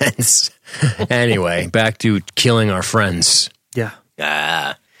 Pretty intense. Anyway, back to killing our friends. Yeah.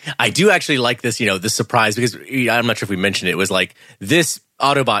 I do actually like this, the surprise, because I'm not sure if we mentioned it. It was like this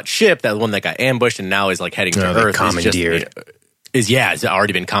Autobot ship, that one that got ambushed and now is like heading to Earth. Commandeered. It's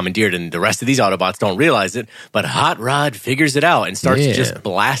already been commandeered, and the rest of these Autobots don't realize it, but Hot Rod figures it out and starts just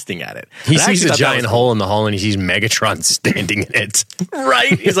blasting at it. He sees a giant hole in the hull and he sees Megatron standing in it.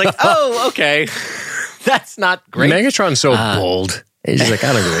 Right? He's like, oh, okay. That's not great. Megatron's so bold. He's just like,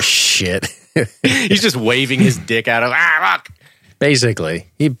 I don't give a shit. He's just waving his dick at him. Look. Basically.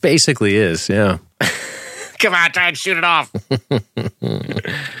 He basically is, yeah. Come on, try and shoot it off.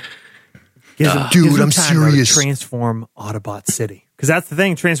 Dude, I'm serious. Transform Autobot City. Because that's the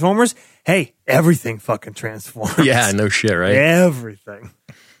thing. Transformers, hey, everything fucking transforms. Yeah, no shit, right? Everything.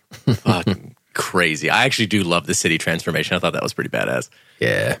 Fucking crazy. I actually do love the city transformation. I thought that was pretty badass.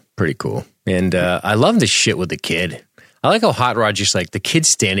 Yeah, pretty cool. And I love the shit with the kid. I like how Hot Rod just like the kid's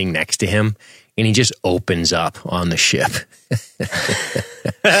standing next to him and he just opens up on the ship.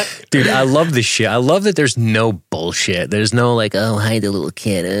 Dude, I love this shit. I love that there's no bullshit. There's no like, oh, hi, the little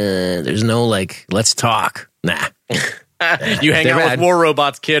kid. There's no like, let's talk. Nah. You hang out with war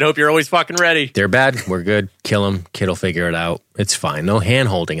robots, kid. Hope you're always fucking ready. They're bad. We're good. Kill them. Kid will figure it out. It's fine. No hand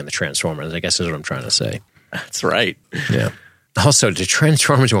holding in the Transformers, I guess is what I'm trying to say. That's right. Yeah. Also, to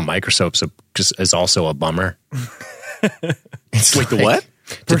transform into a microscope is also a bummer. It's Wait, the what?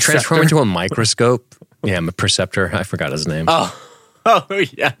 To transform into a microscope. Yeah, I'm a Perceptor. I forgot his name. Oh,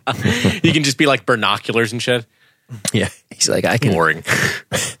 yeah. You can just be like binoculars and shit. Yeah. He's like, I can. Boring.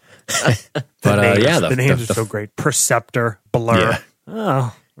 But yeah, the names are so great. Perceptor, Blur. Yeah.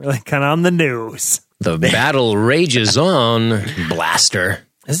 Oh, really kind of on the news. The battle rages on. Blaster.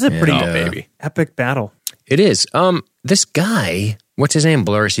 This is a pretty baby. epic battle. It is. This guy, what's his name?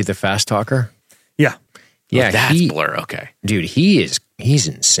 Blur? Is he the fast talker? Yeah. Yeah, That's Blur. Okay. Dude, he's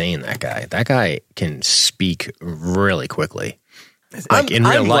insane, that guy. That guy can speak really quickly. Like in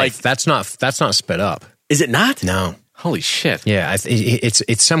real life, that's not sped up. Is it not? No. Holy shit. Yeah,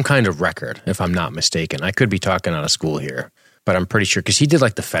 it's some kind of record, if I'm not mistaken. I could be talking out of school here, but I'm pretty sure because he did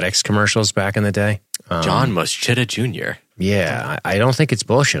like the FedEx commercials back in the day. John Moschetta Jr. Yeah, I don't think it's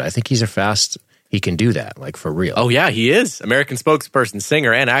bullshit. I think he's a fast. He can do that, like for real. Oh yeah, he is American spokesperson,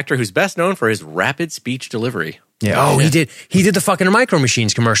 singer, and actor who's best known for his rapid speech delivery. Yeah. Oh, he did the fucking Micro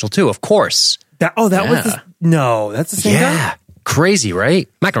Machines commercial too. Of course. That was that's the same guy. Crazy, right?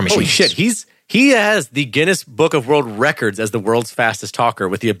 Micro Machines. Holy shit, he has the Guinness Book of World Records as the world's fastest talker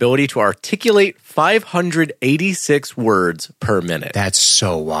with the ability to articulate 586 words per minute. That's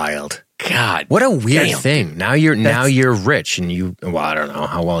so wild. God, what a weird thing. Now you're rich, and I don't know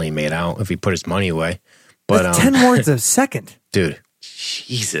how well he made out if he put his money away. But 10 words a second, dude.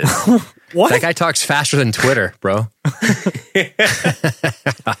 Jesus, what? That guy talks faster than Twitter, bro.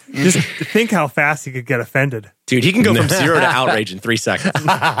 Just think how fast he could get offended. Dude, he can go from 0 to outrage in 3 seconds.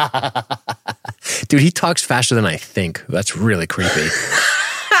 Dude, he talks faster than I think. That's really creepy.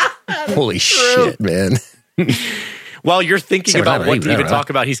 Holy shit, man. While you're thinking about what to even talk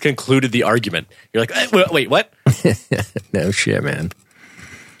about, he's concluded the argument. You're like, wait, what? No shit, man.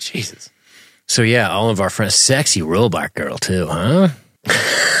 Jesus. So yeah, all of our friends, sexy robot girl too, huh?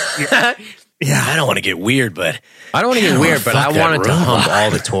 I don't want to get weird, but I don't want to get weird, but fuck I that wanted to robot. hump all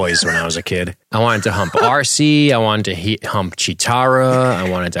the toys when I was a kid. I wanted to hump RC. I wanted to hump Chitara. I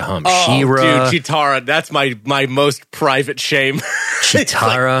wanted to hump She-Ra. Dude, Chitara, that's my most private shame.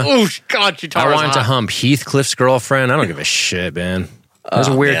 Chitara. Oh, God, Chitara. I wanted to hump Heathcliff's girlfriend. I don't give a shit, man. It was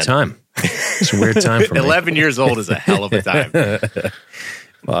a weird man. time. It's a weird time for me. 11 years old is a hell of a time.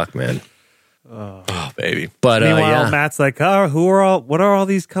 Fuck, man. Oh, baby. But Meanwhile, yeah. Matt's like, "Oh, what are all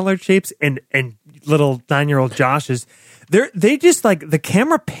these colored shapes?" And little 9-year-old Josh is they just like the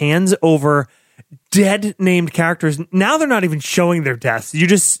camera pans over dead named characters. Now they're not even showing their deaths. You're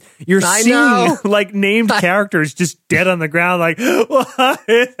I seeing know. like named characters just dead on the ground. Like, what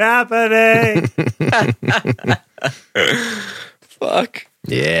is happening? Fuck.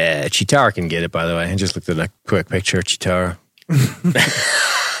 Yeah, Chitara can get it, by the way. I just looked at a quick picture of Chitara.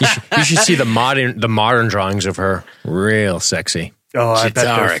 you should see the modern drawings of her. Real sexy. Oh, I bet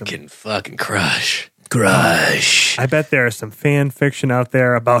Chitara there's some, can fucking crush. I bet there is some fan fiction out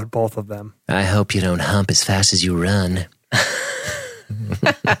there about both of them. I hope you don't hump as fast as you run.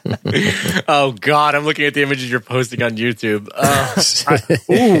 Oh, God. I'm looking at the images you're posting on YouTube.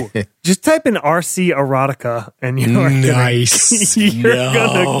 Ooh, just type in RC erotica and you're Nice.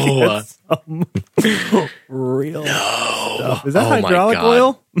 gonna get some real stuff. Is that Oh my hydraulic God.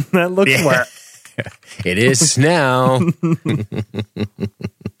 oil? That looks wet. It is now.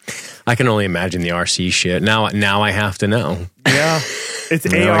 I can only imagine the RC shit. Now I have to know. Yeah, it's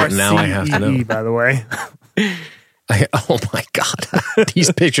Now I have to know. ARCE, by the way. Oh my God.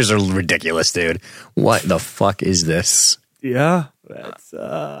 These pictures are ridiculous, dude. What the fuck is this? Yeah, that's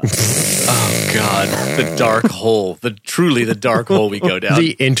Oh, God. The dark hole. Truly the dark hole we go down.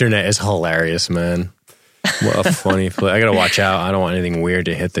 The internet is hilarious, man. What a funny flip. I gotta watch out. I don't want anything weird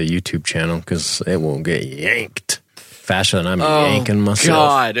to hit the YouTube channel because it will get yanked faster than I'm yanking myself.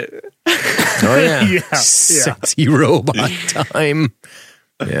 God. Oh yeah. Yeah. Sexy robot time.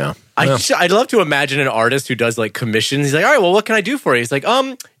 Yeah. I'd love to imagine an artist who does like commissions. He's like, all right, well, what can I do for you? He's like,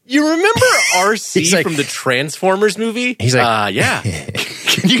 you remember RC He's like- from the Transformers movie? He's like- yeah.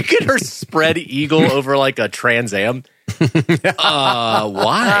 Can you get her spread eagle over like a Trans Am?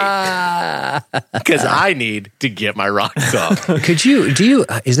 Why? Because I need to get my rocks off.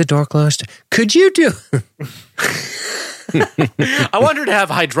 Is the door closed? Could you do I want her to have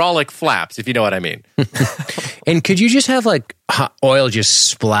hydraulic flaps, if you know what I mean. and could you just have like hot oil just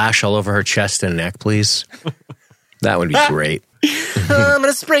splash all over her chest and neck, please? That would be great. I'm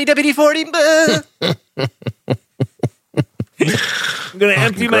gonna spray WD-40. I'm gonna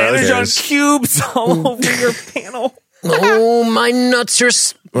empty my gross. energy on cubes all over your panel. Oh, my nuts are...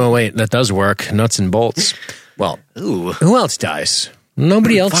 Well, wait, that does work. Nuts and bolts. Well, Ooh. who else dies?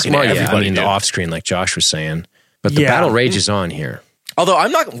 Nobody else. Fucking Well, yeah, I everybody, mean, the dude. off screen, like Josh was saying. But the Yeah. battle rages on here. Although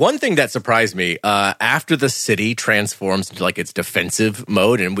one thing that surprised me, after the city transforms into like its defensive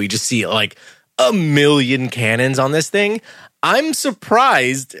mode and we just see like a million cannons on this thing, I'm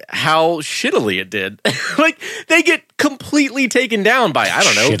surprised how shittily it did. Like they get completely taken down by, I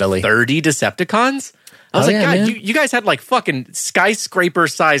don't know, Shittily. 30 Decepticons. I was Oh, like, yeah, God, man. you guys had like fucking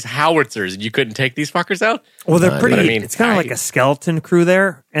skyscraper-sized howitzers and you couldn't take these fuckers out? Well, they're pretty. but I mean, it's kind of like a skeleton crew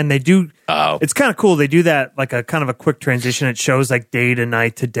there, and they do. Oh. It's kind of cool. They do that like a kind of a quick transition. It shows like day to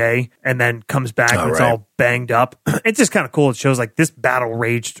night to day, and then comes back and it's right. all banged up. It's just kind of cool. It shows like this battle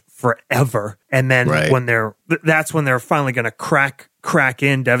raged forever, and then Right. when that's when they're finally going to crack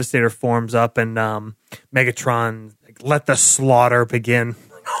in. Devastator forms up, and Megatron like, let the slaughter begin.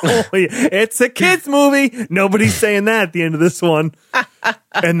 Holy, it's a kids movie. Nobody's saying that at the end of this one,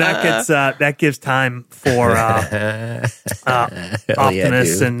 and that gives time for Optimus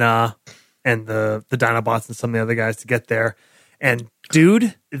dude. and the Dinobots and some of the other guys to get there. And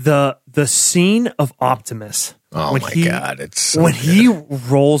dude, the scene of Optimus. Oh when my he- God, it's so when good. he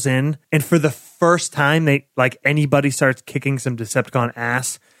rolls in, and for the first time, they like anybody starts kicking some Decepticon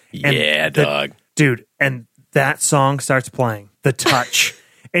ass. And Yeah, dog. dude, and that song starts playing, The Touch,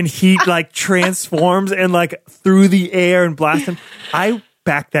 and he like transforms and like through the air and blasts him. I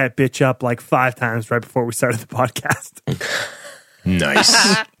backed that bitch up like 5 times right before we started the podcast. nice.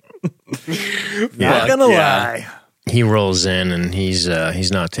 Not gonna yeah. lie. He rolls in and he's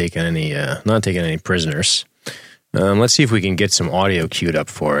not taking any prisoners. Let's see if we can get some audio queued up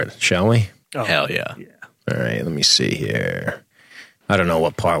for it, shall we? Oh, Hell yeah. All right, let me see here. I don't know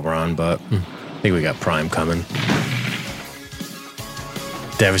what part we're on, but I think we got Prime coming.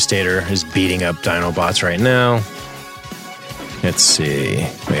 Devastator is beating up Dinobots right now. Let's see.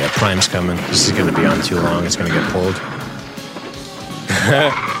 Oh, yeah, Prime's coming. This is going to be on too long. It's going to get pulled.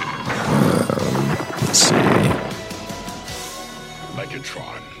 Let's see.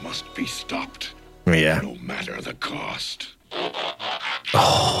 Megatron must be stopped, Yeah. no matter the cost.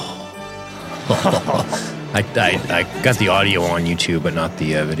 I got the audio on YouTube, but not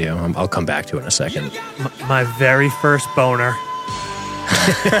the video. I'll come back to it in a second. My very first boner.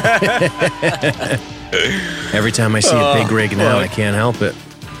 Every time I see a big rig now, I can't help it.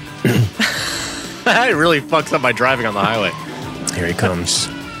 It really fucks up my driving on the highway. Here he comes.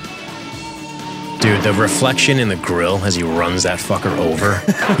 Dude, the reflection in the grill as he runs that fucker over.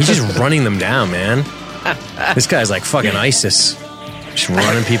 He's just running them down, man. This guy's like fucking ISIS. Just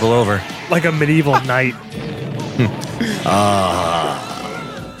running people over. Like a medieval knight.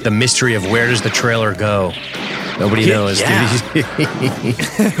 The mystery of where does the trailer go? Nobody knows, yeah. dude.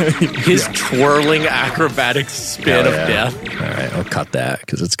 His twirling acrobatic spin of Yeah. death. All right, I'll cut that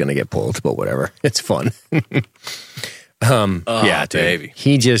because it's going to get pulled, but whatever. It's fun. Yeah, dude. baby.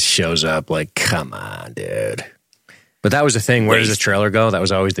 He just shows up like, come on, dude. But that was the thing. Where does the trailer go? That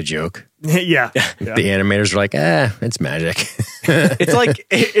was always the joke. Yeah. The animators were like, it's magic.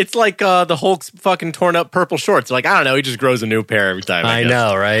 It's like the Hulk's fucking torn up purple shorts. Like, I don't know, he just grows a new pair every time. I guess.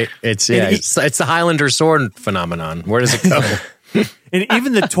 know, right? It's the Highlander sword phenomenon. Where does it go? And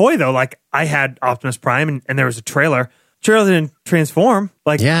even the toy, though, like I had Optimus Prime and there was a trailer. Trailer didn't transform.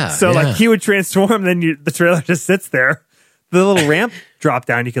 Like, so like he would transform, then the trailer just sits there. The little ramp drop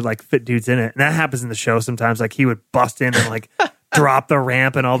down, you could like fit dudes in it. And that happens in the show sometimes. Like he would bust in and like drop the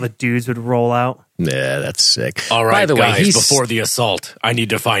ramp and all the dudes would roll out. Yeah, that's sick. All right, By the guys, way, he's before the assault, I need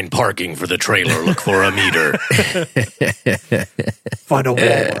to find parking for the trailer. Look for a meter. Find a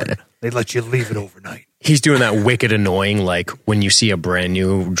Walmart. They let you leave it overnight. He's doing that wicked annoying, like when you see a brand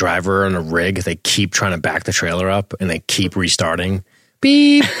new driver on a rig, they keep trying to back the trailer up and they keep restarting.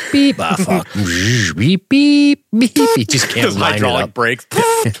 Beep, beep, fuck. Beep, beep, beep. He just can't line it Hydraulic up. brakes.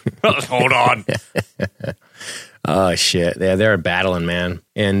 Hold on. Oh, shit. Yeah, they're battling, man.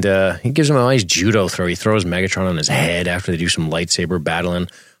 And he gives him a nice judo throw. He throws Megatron on his head after they do some lightsaber battling.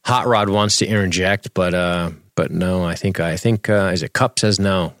 Hot Rod wants to interject, but no, I think is it Cup says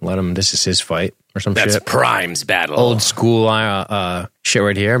no. Let him, this is his fight or some That's shit. Prime's battle. Old school shit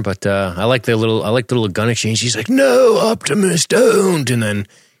right here, but I like the little gun exchange. He's like, "No, Optimus, don't," and then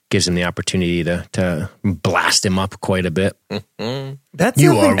gives him the opportunity to blast him up quite a bit. That's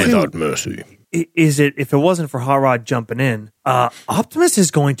You the are thing, too. without mercy. Is it if it wasn't for Hot Rod jumping in, Optimus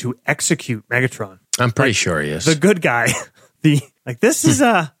is going to execute Megatron, I'm pretty sure he is. the good guy. This is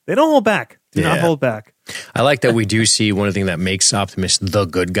they don't hold back. Do not Yeah. hold back. I like that we do see one of the things that makes Optimus the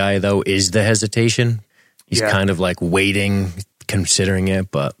good guy, though, is the hesitation. He's kind of like waiting, considering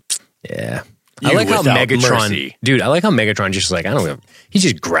it, but yeah. I You like how without Megatron, mercy. dude, I like how Megatron just like, I don't know, he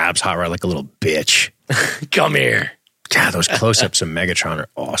just grabs Hot Rod like a little bitch. Come here. God, those close-ups of Megatron are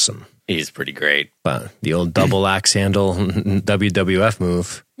awesome. He's pretty great. But the old double axe handle WWF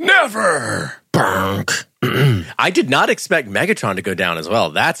move. Never. Bonk. I did not expect Megatron to go down as well.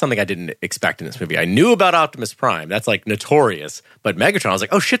 That's something I didn't expect in this movie. I knew about Optimus Prime. That's like notorious. But Megatron, I was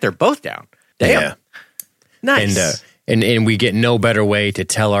like, oh shit, they're both down. Damn. Yeah. Nice. And we get no better way to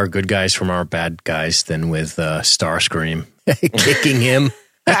tell our good guys from our bad guys than with Starscream kicking him.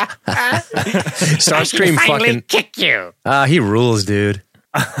 Starscream fucking kick you. he rules, dude.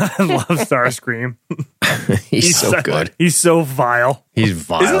 I love Starscream. He's so good. He's so vile. He's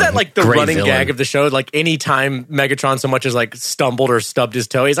vile. Isn't that like the Great running villain. gag of the show? Like anytime Megatron so much as like stumbled or stubbed his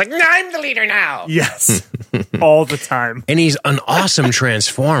toe, he's like, I'm the leader now. Yes, all the time. And he's an awesome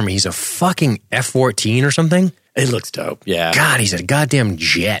transform. He's a fucking F-14 or something. It looks dope. Yeah. God, he's a goddamn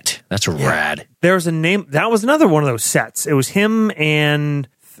jet. That's rad. There was a name that was another one of those sets. It was him and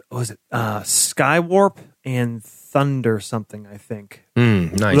what was it Skywarp and Thunder something, I think.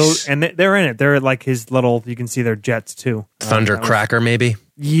 Nice. And they're in it. They're like his little. You can see their jets too. Thundercracker, maybe.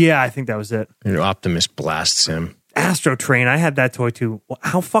 Yeah, I think that was it. You know, Optimus blasts him. Astro Train. I had that toy too.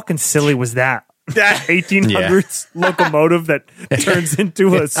 How fucking silly was that? That 1800s locomotive that turns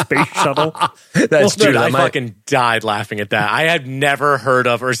into a space shuttle. That's Dude, true. I That might- fucking died laughing at that. I had never heard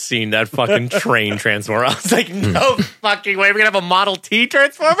of or seen that fucking train transformer. I was like, no fucking way. We're going to have a Model T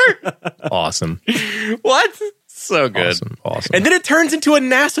transformer? awesome. What? So good. Awesome. And then it turns into a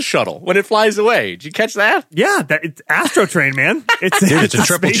NASA shuttle when it flies away. Did you catch that? Yeah, it's Astro Train, man. It's a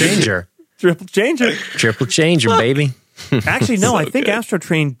triple space- changer. Triple changer. Triple changer, baby. Actually, no. I think Astro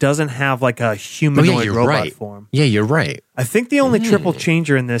Train doesn't have like a humanoid you're robot right. form. Yeah, you're right. I think the only triple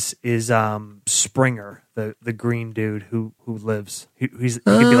changer in this is Springer, the green dude who lives. He could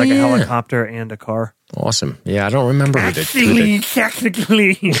be like a helicopter and a car. Awesome. Yeah, I don't remember who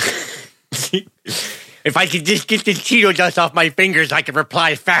Technically. If I could just get the Cheeto dust off my fingers, I could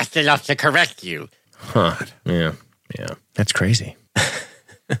reply fast enough to correct you. Huh. Yeah. That's crazy.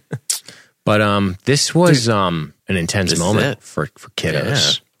 But this was an intense moment for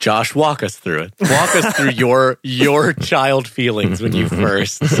kiddos. Yeah. Josh, walk us through it. Walk us through your child feelings when you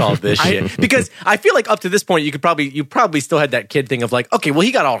first saw this shit. Because I feel like up to this point, you probably still had that kid thing of like, okay, well,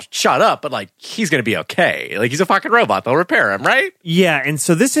 he got all shot up, but like he's gonna be okay. Like he's a fucking robot; they'll repair him, right? Yeah, and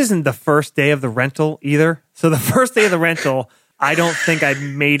so this isn't the first day of the rental either. So the first day of the rental, I don't think I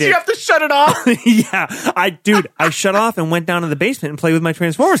made it. You have to shut it off. Yeah, I shut off and went down to the basement and played with my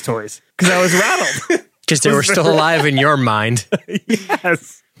Transformers toys because I was rattled. Because they were still alive in your mind.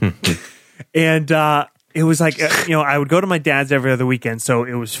 Yes. And it was like, I would go to my dad's every other weekend. So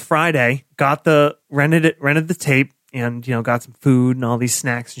it was Friday, rented the tape and, got some food and all these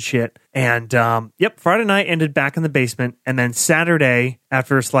snacks and shit. And, Friday night ended back in the basement. And then Saturday,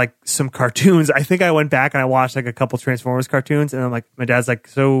 after like some cartoons, I think I went back and I watched like a couple Transformers cartoons. And I'm like, my dad's like,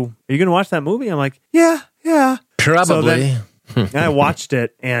 so are you going to watch that movie? I'm like, yeah. Probably. So then I watched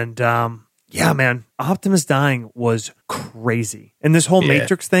it and, yeah, man, Optimus dying was crazy. And this whole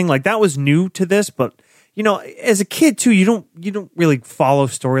Matrix thing, like that was new to this, but as a kid too, you don't really follow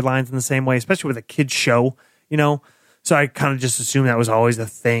storylines in the same way, especially with a kid's show, So I kind of just assumed that was always a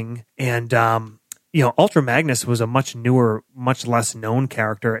thing. And Ultra Magnus was a much newer, much less known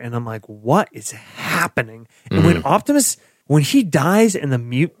character, and I'm like, what is happening? And when Optimus, when he dies and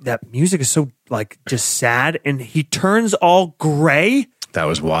that music is so like just sad and he turns all gray. That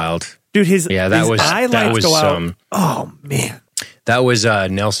was wild. Dude, his highlights go out. Oh man, that was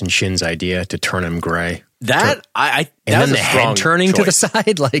Nelson Shin's idea to turn him gray. And then the head turning to the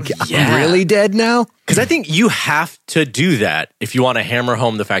side, like I'm really dead now. Because I think you have to do that if you want to hammer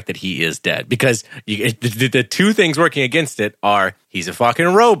home the fact that he is dead. Because the two things working against it are he's a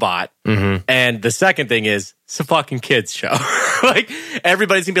fucking robot, and the second thing is it's a fucking kids show. Like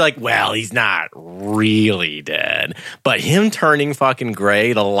everybody's gonna be like, well, he's not really dead, but him turning fucking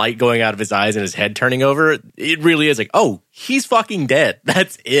gray, the light going out of his eyes and his head turning over, it really is like, oh, he's fucking dead.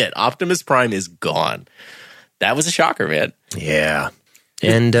 That's it. Optimus Prime is gone. That was a shocker, man. Yeah.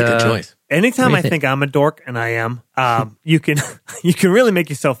 And good choice. Anytime I think I'm a dork, and I am, you can really make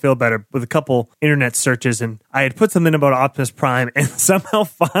yourself feel better with a couple internet searches. And I had put something about Optimus Prime and somehow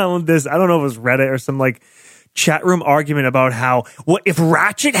found this, I don't know if it was Reddit or some like chat room argument about how, if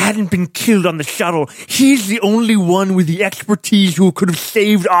Ratchet hadn't been killed on the shuttle, he's the only one with the expertise who could have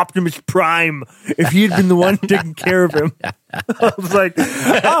saved Optimus Prime if he had been the one taking care of him. I was like,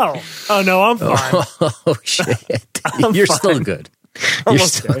 oh no, I'm fine. Oh shit. You're fine. Still good. You're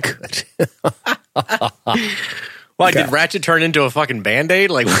still good. Why, did Ratchet turn into a fucking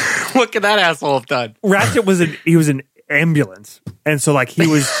Band-Aid? Like, what could that asshole have done? Ratchet was an ambulance. And so like he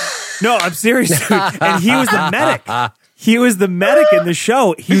was, no, I'm serious, dude. And he was the medic. He was the medic in the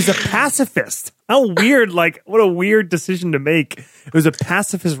show. He was a pacifist. How weird, like, what a weird decision to make. It was a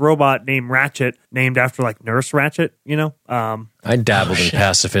pacifist robot named Ratchet, named after, like, Nurse Ratchet, I dabbled in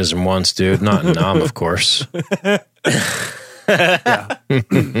pacifism once, dude. Not in Nam, of course. Yeah.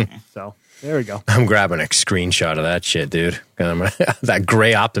 So, there we go. I'm grabbing a screenshot of that shit, dude. That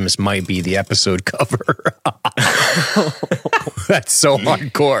gray Optimus might be the episode cover. That's so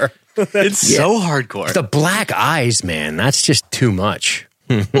hardcore. It's so hardcore. The black eyes, man. That's just too much.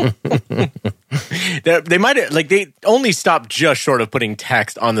 They might like they only stopped just short of putting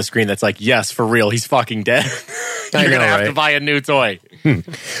text on the screen that's like, yes, for real, he's fucking dead. You're gonna have to buy a new toy.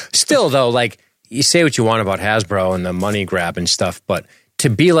 Still though, like you say what you want about Hasbro and the money grab and stuff, but to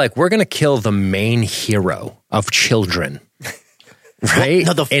be like, we're gonna kill the main hero of children, right?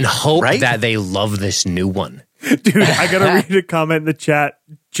 Well, no, in hope that they love this new one. Dude, I gotta read a comment in the chat.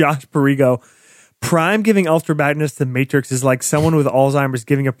 Josh Perigo. Prime giving Ultra Magnus to Matrix is like someone with Alzheimer's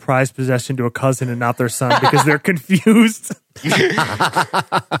giving a prized possession to a cousin and not their son because they're confused.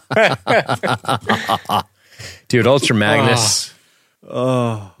 Dude, Ultra Magnus.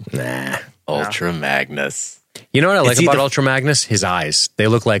 Ultra Magnus. You know what I like about Ultra Magnus? His eyes. They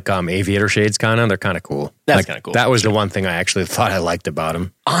look like aviator shades, kind of. They're kind of cool. That's kind of cool. That was the one thing I actually thought I liked about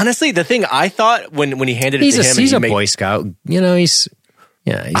him. Honestly, the thing I thought when he handed it to him, he's a Boy Scout. He's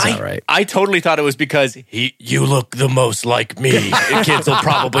all right. I totally thought it was because you look the most like me. Kids will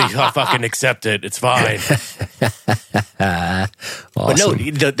probably fucking accept it. It's fine. Awesome. But no,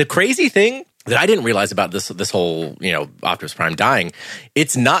 the crazy thing that I didn't realize about this whole, Optimus Prime dying,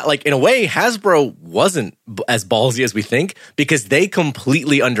 it's not like, in a way, Hasbro wasn't as ballsy as we think because they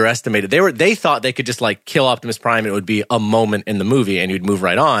completely underestimated. They thought they could just like kill Optimus Prime and it would be a moment in the movie and you'd move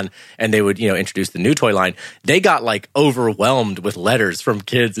right on and they would, introduce the new toy line. They got like overwhelmed with letters from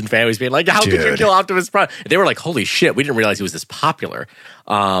kids and families being like, how could you kill Optimus Prime? They were like, holy shit, we didn't realize he was this popular.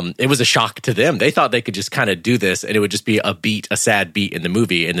 it was a shock to them. They thought they could just kind of do this and it would just be a sad beat in the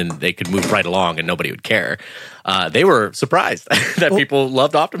movie, and then they could move right along and nobody would care. They were surprised that people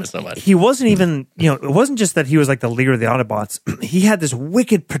loved Optimus so much. He wasn't even, it wasn't just that he was like the leader of the Autobots. He had this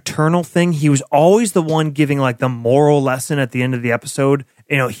wicked paternal thing. He was always the one giving like the moral lesson at the end of the episode.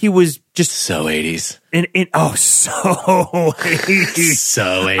 He was just So 80s. So 80s. So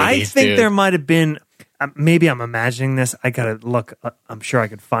 80s, I think dude. there might have been, maybe I'm imagining this. I gotta look. I'm sure I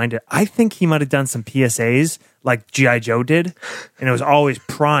could find it. I think he might have done some PSAs like G.I. Joe did, and it was always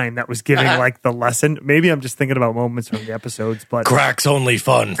Prime that was giving like the lesson. Maybe I'm just thinking about moments from the episodes, but Crack's only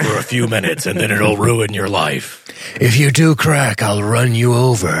fun for a few minutes and then it'll ruin your life. If you do crack, I'll run you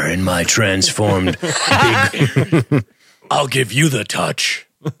over in my transformed big... I'll give you the touch.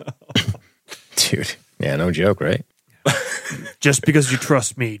 Dude, yeah, no joke, right? just because you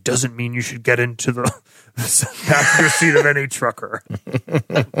trust me doesn't mean you should get into the passenger seat of any trucker.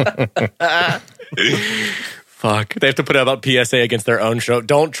 Fuck. They have to put out a PSA against their own show.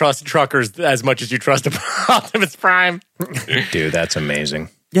 Don't trust truckers as much as you trust Optimus Prime. Dude, that's amazing.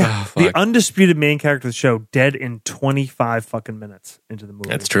 Yeah, the undisputed main character of the show dead in 25 fucking minutes into the movie.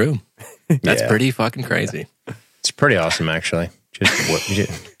 That's true. That's Yeah. pretty fucking crazy. It's pretty awesome, actually.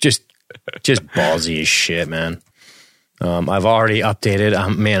 Just ballsy as shit, man. I've already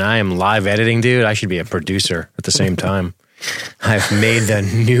updated. Man, I am live editing, dude. I should be a producer at the same time. I've made the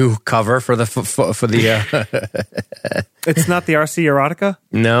new cover for the It's not the RC erotica?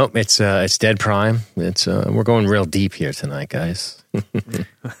 No, it's Dead Prime. It's we're going real deep here tonight, guys.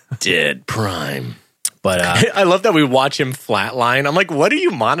 Dead Prime. But I love that we watch him flatline. I'm like, what are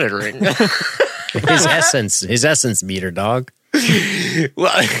you monitoring? his essence meter, dog.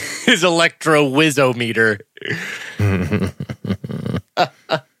 Well, his electro whizometer.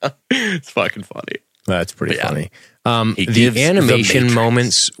 It's fucking funny. That's pretty Yeah. funny. He gives The the animation Matrix.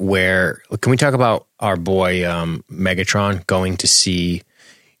 moments where, can we talk about our boy Megatron going to see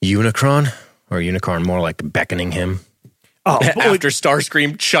Unicron, or Unicorn, more like beckoning him? Oh, boy. After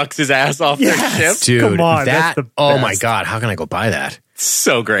Starscream chucks his ass off their ship. Dude, Come on, that, that's the oh my best. God, how can I go by that?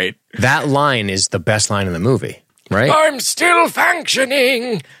 So great. That line is the best line in the movie, right? I'm still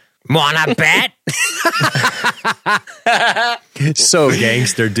functioning. Wanna bet? So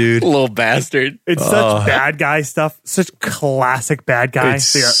gangster, dude. Little bastard. It's such bad guy stuff. Such classic bad guy. It's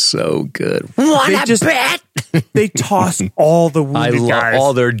so good. Wanna just- bet? They toss all the I wounded love guys.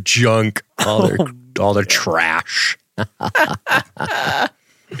 all their junk, all their trash.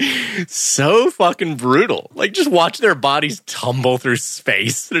 So fucking brutal. Like, just watch their bodies tumble through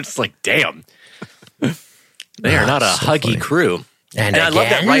space. They're just like, damn. They are not a so huggy funny. crew. And I love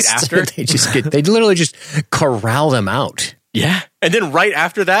that right against, after. they literally just corral them out. Yeah. And then right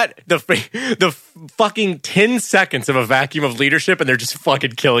after that, the fucking 10 seconds of a vacuum of leadership, and they're just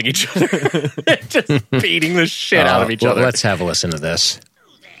fucking killing each other. Just beating the shit out of each Well, other. let's have a listen to this.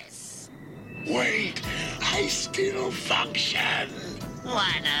 Wait, I still function.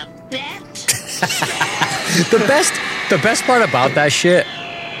 Wanna bet? The best part about that shit.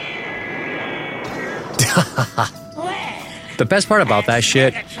 The best part about that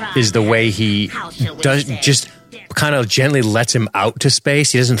shit is the way he does just kind of gently lets him out to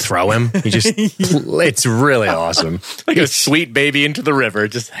space. He doesn't throw him. He just it's really awesome. like a sweet baby into the river.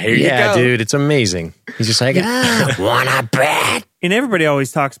 Just, here you Yeah, go. dude, it's amazing. He's just like, wanna bet? And everybody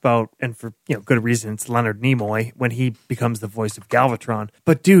always talks about, and for good reason, it's Leonard Nimoy when he becomes the voice of Galvatron.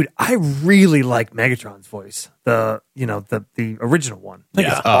 But dude, I really like Megatron's voice. The original one. I think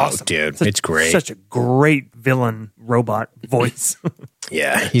Yeah. it's Oh, awesome. dude, it's great. Such a great villain robot voice.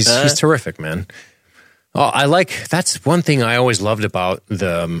 Yeah, he's terrific, man. Oh, that's one thing I always loved about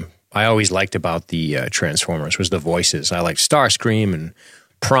I always liked about the Transformers was the voices. I like Starscream and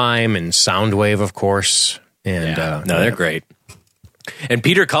Prime and Soundwave, of course. And No, they're great. And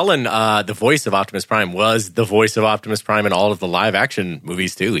Peter Cullen, the voice of Optimus Prime, was the voice of Optimus Prime in all of the live action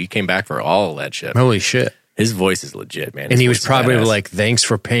movies too. He came back for all that shit. holy shit. His voice is legit, man. And His he was voice is probably badass. like, thanks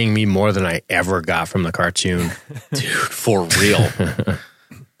for paying me more than I ever got from the cartoon. dude, for real.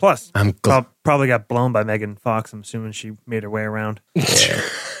 Plus, I'm gl- probably got blown by Megan Fox. I'm assuming she made her way around.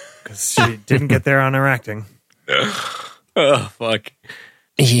 Because she didn't get there on her acting. Oh, fuck.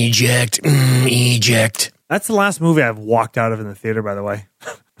 Eject. Eject. That's the last movie I've walked out of in the theater, by the way.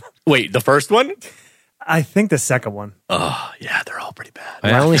 Wait, the first one? I think the second one. Oh, yeah, they're all pretty bad.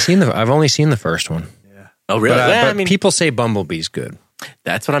 I've only seen the first one. Oh, really? But, Yeah, but I mean, people say Bumblebee's good.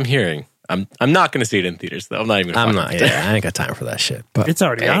 that's what I'm hearing. I'm not going to see it in theaters, though. I'm not even. I'm fucking- not. Yeah, I ain't got time for that shit. But It's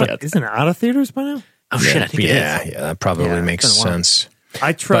already Yeah, out. yeah. Isn't it out of theaters by now? Oh shit! I think it yeah, is. that probably Yeah, makes it's been a while. sense.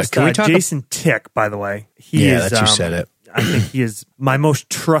 I trust can we talk Jason Tick, by the way. He Yeah, is, that you said it. I think he is my most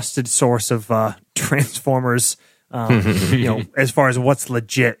trusted source of Transformers. As far as what's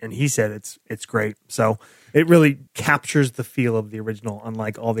legit, and he said it's great. So it really captures the feel of the original,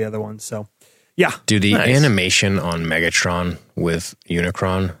 unlike all the other ones. So. Yeah. Dude, the animation on Megatron with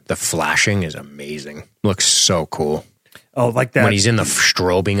Unicron, the flashing is amazing. Looks so cool. Oh, like that. When he's in the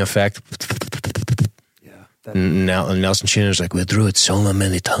strobing effect. Yeah. Nelson Chinner's like, we threw it so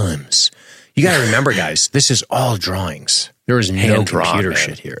many times. You got to remember, guys, this is all drawings. There is no computer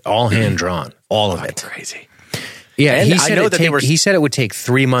shit here. All hand drawn. All of it. Crazy. Yeah, And he I said, know that he said it would take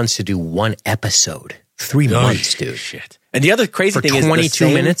 3 months to do one episode. 3 months, dude. Shit. And the other crazy For thing is 22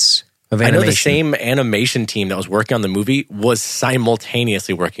 minutes of animation. I know the same animation team that was working on the movie was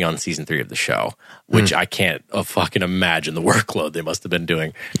simultaneously working on season 3 of the show, which I can't fucking imagine the workload they must have been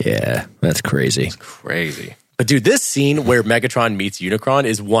doing. Yeah, that's crazy. Crazy. But dude, this scene where Megatron meets Unicron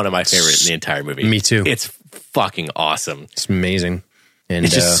is one of my favorite in the entire movie. Me too. It's fucking awesome. It's amazing. And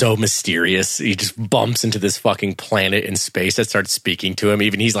It's just so mysterious. He just bumps into this fucking planet in space that starts speaking to him.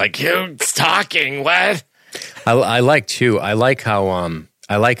 Even he's like, "Who's talking? What?" I like too. I like how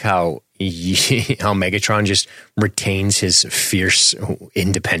Megatron just retains his fierce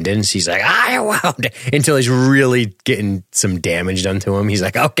independence. He's like, until he's really getting some damage done to him. He's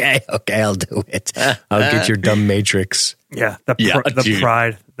like, okay, I'll do it. I'll get your dumb Matrix. Yeah, the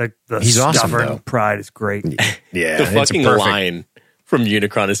pride, the He's awesome, stubborn though. pride is great. Yeah, The fucking line from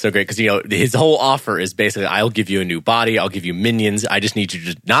Unicron is so great because, his whole offer is basically, I'll give you a new body, I'll give you minions, I just need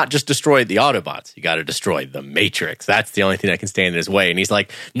you to not just destroy the Autobots, you got to destroy the Matrix. That's the only thing that can stand in his way. And he's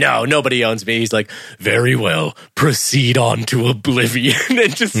like, no, nobody owns me. He's like, very well, proceed on to oblivion,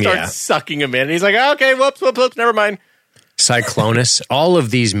 and just starts sucking him in. And he's like, okay, whoops, never mind. Cyclonus. All of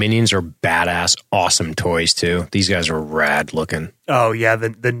these minions are badass, awesome toys too. These guys are rad looking. Oh yeah,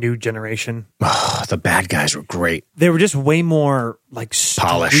 the new generation. Oh, the bad guys were great. They were just way more like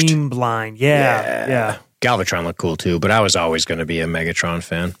Polished. streamlined. Yeah. Galvatron looked cool too, but I was always going to be a Megatron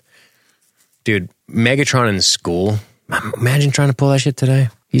fan. Dude, Megatron in school. Imagine trying to pull that shit today.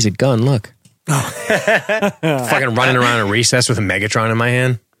 He's a gun, look. Fucking running around a recess with a Megatron in my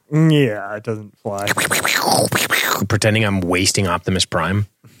hand. Yeah, it doesn't fly. Pretending I'm wasting Optimus Prime.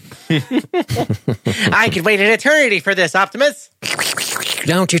 I could wait an eternity for this, Optimus.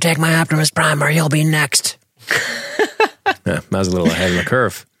 Don't you take my Optimus Prime or you'll be next. I was a little ahead of the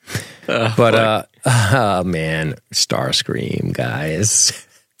curve. But, man, Starscream, guys.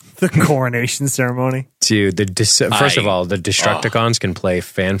 The coronation ceremony. Dude, first of all, the Destructicons can play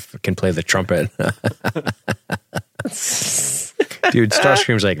the trumpet. Dude,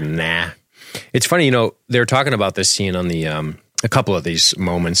 Starscream's like, nah. It's funny, they're talking about this scene on the a couple of these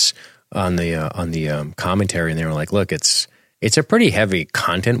moments on the commentary, and they were like, look, it's a pretty heavy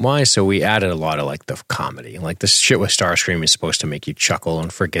content-wise, so we added a lot of like the comedy. Like this shit with Starscream is supposed to make you chuckle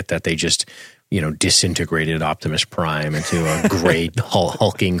and forget that they just, disintegrated Optimus Prime into a great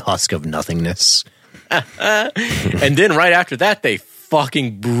hulking husk of nothingness. And then right after that, they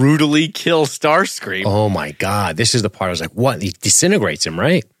fucking brutally kill Starscream. Oh my God. This is the part I was like, what? He disintegrates him,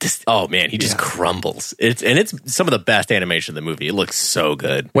 right? Oh man, he just crumbles. It's some of the best animation in the movie. It looks so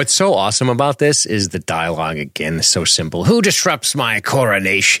good. What's so awesome about this is the dialogue, again, is so simple. Who disrupts my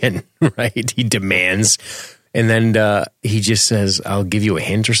coronation? Right? He demands. And then he just says, I'll give you a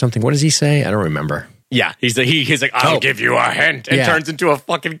hint or something. What does he say? I don't remember. Yeah, he's like, I'll give you a hint. And turns into a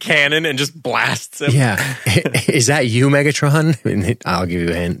fucking cannon and just blasts him. Yeah. Is that you, Megatron? And I'll give you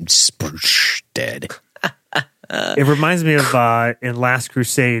a hint. Spoosh, dead. It reminds me of in Last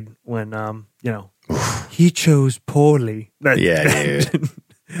Crusade when, he chose poorly. Dude.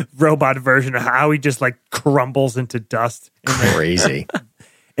 Robot version of how he just like crumbles into dust. Crazy.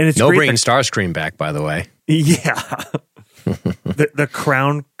 And it's no great bringing that- Starscream back, by the way. Yeah. the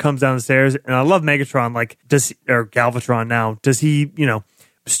crown comes down the stairs, and I love Megatron. Like, or Galvatron now? Does he,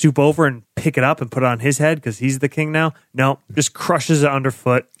 stoop over and pick it up and put it on his head because he's the king now? No, just crushes it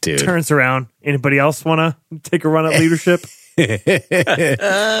underfoot. Dude. Turns around. Anybody else want to take a run at leadership?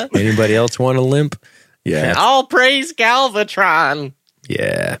 Anybody else want a limp? Yeah. All praise Galvatron.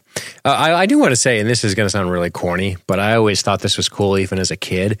 Yeah. I do want to say, and this is going to sound really corny, but I always thought this was cool even as a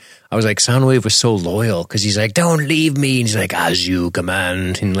kid. I was like, Soundwave was so loyal because he's like, don't leave me. And he's like, as you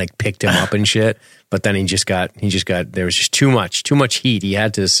command, and like picked him up and shit. But then he just got, there was just too much heat. He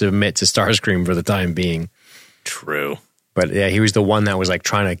had to submit to Starscream for the time being. True. But yeah, he was the one that was like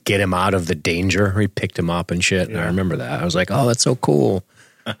trying to get him out of the danger. He picked him up and shit. And I remember that. I was like, oh, that's so cool.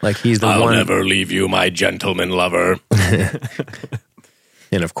 Like he's the I'll one. never leave you, my gentleman lover.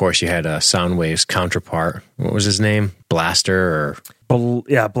 And of course, you had Soundwave's counterpart. What was his name? Blaster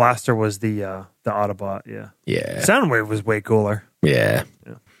or Blaster was the Autobot. yeah, Soundwave was way cooler. yeah.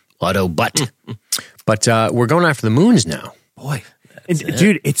 Autobot. But we're going after the moons now. Boy,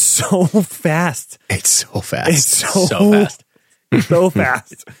 dude, it's so fast. It's so fast. It's So fast. so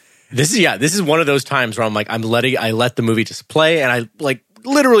fast. This is one of those times where I'm like, I let the movie just play, and I like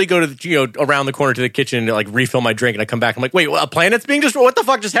literally go to the, around the corner to the kitchen to like refill my drink, and I come back, I'm like, wait, a planet's being destroyed? What the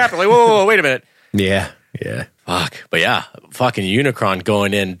fuck just happened? Like, whoa, wait a minute. Yeah. Fuck. But yeah, fucking Unicron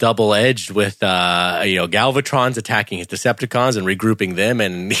going in double-edged with, Galvatrons attacking his Decepticons and regrouping them,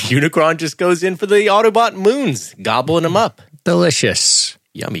 and Unicron just goes in for the Autobot moons, gobbling them up. Delicious.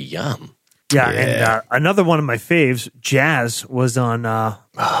 Yummy, yum. Yeah, and another one of my faves, Jazz, was on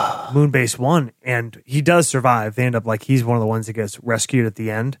Moonbase 1, and he does survive. They end up like he's one of the ones that gets rescued at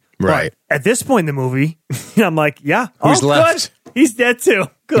the end. Right. But at this point in the movie, I'm like, yeah. Who's left? Good. He's dead too.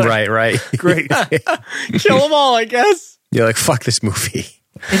 Good. Right. Great. Kill them all, I guess. You're like, fuck this movie.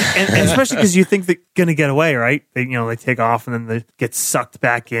 and especially because you think they're going to get away, right? They take off and then they get sucked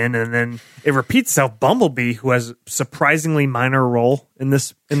back in, and then it repeats itself. Bumblebee, who has a surprisingly minor role in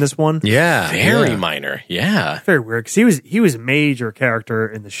this one. Yeah. Very minor. Yeah. Very weird because he was a major character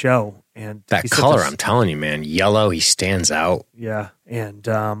in the show, and That he's color, such a- I'm telling you, man. Yellow, he stands out. Yeah, and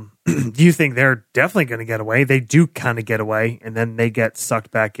do you think they're definitely going to get away? They do kind of get away, and then they get sucked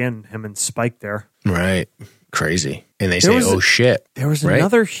back in. Him and Spike there. Right. Crazy. And they There say, was- oh shit. There was Right?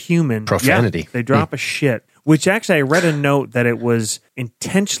 another human Profanity. Yeah, they drop a shit, which actually I read a note that it was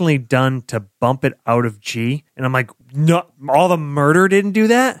intentionally done to bump it out of G, and I'm like, no, all the murder didn't do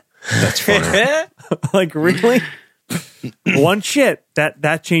that. That's funny. Like really. One shit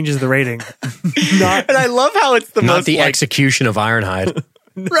that changes the rating. Not And I love how it's the Not most the like, execution of Ironhide.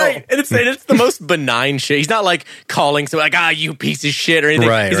 right, and it's the most benign shit. He's not like calling somebody like you piece of shit or anything.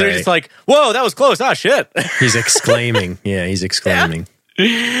 Right, He's right. just like, whoa, that was close. Ah, shit. He's exclaiming. Yeah, he's exclaiming.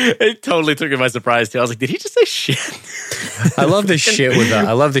 It totally took me by surprise too. I was like, did he just say shit? I love this shit with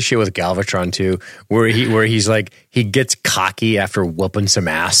Galvatron too, where he's like he gets cocky after whooping some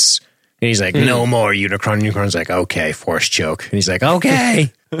ass, and he's like, "No more Unicron." Unicron's like, "Okay," force choke, and he's like,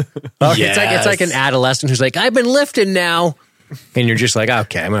 "Okay." It's like an adolescent who's like, "I've been lifting now," and you're just like,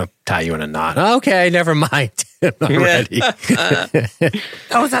 "Okay, I'm gonna tie you in a knot." Okay, never mind. I'm not ready.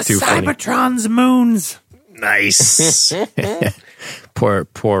 those are Too funny. Cybertron's moons. Nice.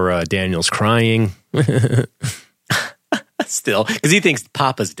 Poor Daniel's crying. Still, because he thinks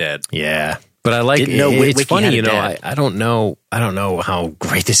Papa's dead. Yeah. But I like Didn't know it's Wiki funny, had a you know. dad. I don't know how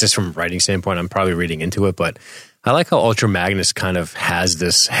great this is from a writing standpoint. I'm probably reading into it, but I like how Ultra Magnus kind of has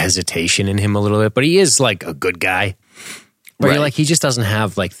this hesitation in him a little bit. But he is like a good guy. But Right. you're like, he just doesn't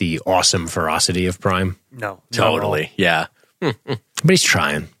have like the awesome ferocity of Prime. No, Totally, yeah. But he's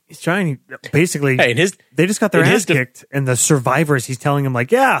trying. He's trying. Basically, Hey, and they just got their in ass his def- kicked, and the survivors. He's telling them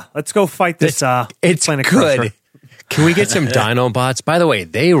like, "Yeah, let's go fight this." It's Planet good. Crusher. Can we get some Dinobots? By the way,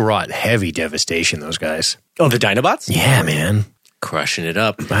 they wrought heavy devastation. Those guys. Oh, the Dinobots? Yeah, man. Crushing it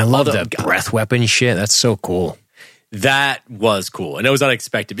up. I love Although, the breath weapon shit. That's so cool. That was cool. And it was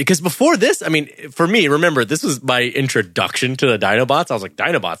unexpected because before this, I mean, for me, remember, this was my introduction to the Dinobots. I was like,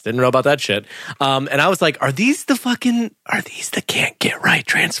 Dinobots, didn't know about that shit. And I was like, are these the can't get right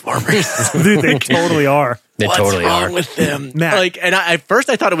Transformers? Dude, they totally are. They What's totally wrong are. with them? Matt. Like, and at first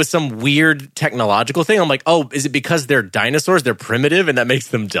I thought it was some weird technological thing. I'm like, oh, is it because they're dinosaurs? They're primitive and that makes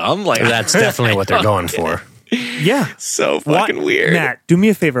them dumb? Like, That's definitely what they're going for. Yeah, so fucking weird. Matt, do me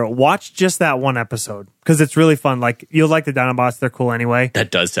a favor. Watch just that one episode because it's really fun. Like you'll like the Dinobots; they're cool anyway. That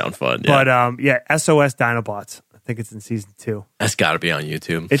does sound fun. Yeah. But SOS Dinobots. I think it's in season 2. That's got to be on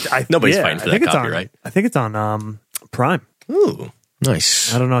YouTube. Nobody's Nobody's fighting for that copyright. I think it's on Prime. Ooh.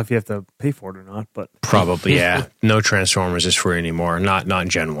 Nice. I don't know if you have to pay for it or not, but Probably, yeah. No Transformers is free anymore. Not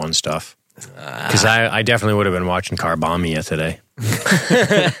Gen 1 stuff. Because I definitely would have been watching Carbomia today.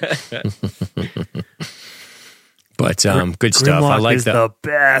 But good stuff. I Grimlock like is that. the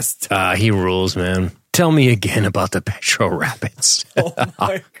best. He rules, man. Tell me again about the Petro Rapids. Oh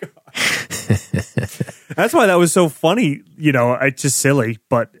my god. That's why that was so funny. You know, it's just silly,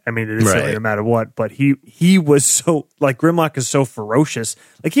 but I mean, it is silly Right. no matter what. But he was so like Grimlock is so ferocious.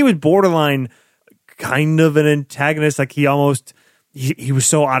 Like he was borderline kind of an antagonist. Like he almost he was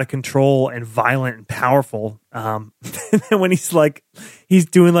so out of control and violent and powerful. And then when he's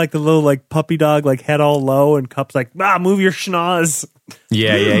doing like the little like puppy dog like head all low and Cup's like move your schnoz.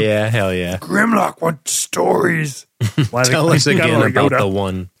 Yeah. Hell yeah. Grimlock wants stories. Why they- Tell us they got again all about Yoda. the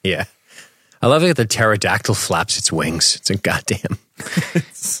one. Yeah. I love it that the pterodactyl flaps its wings. It's a goddamn.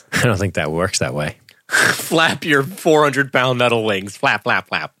 I don't think that works that way. Flap your 400-pound metal wings. Flap, flap,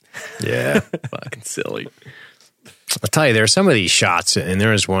 flap. Yeah. Fucking silly. I'll tell you, there are some of these shots, and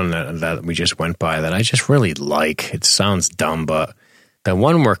there is one that we just went by that I just really like. It sounds dumb, but the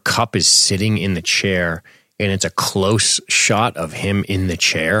one where Cup is sitting in the chair, and it's a close shot of him in the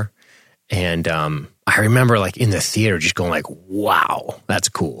chair. And I remember, like, in the theater just going like, wow, that's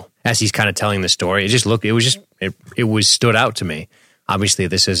cool. As he's kind of telling the story, it was stood out to me. Obviously,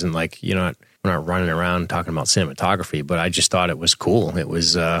 this isn't like, we're not running around talking about cinematography, but I just thought it was cool. It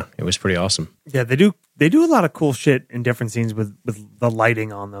was pretty awesome. Yeah, they do a lot of cool shit in different scenes with the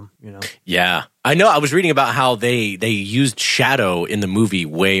lighting on them, Yeah. I know I was reading about how they used shadow in the movie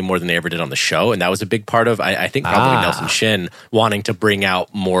way more than they ever did on the show. And that was a big part of, I think, probably Nelson Shin wanting to bring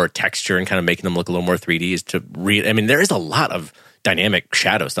out more texture and kind of making them look a little more 3D is to there is a lot of dynamic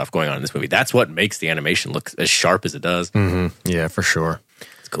shadow stuff going on in this movie. That's what makes the animation look as sharp as it does. Mm-hmm. Yeah, for sure.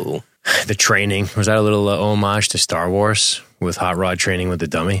 It's cool. The training, was that a little homage to Star Wars with Hot Rod training with the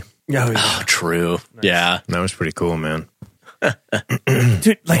dummy? Oh, true. Nice. Yeah. That was pretty cool, man.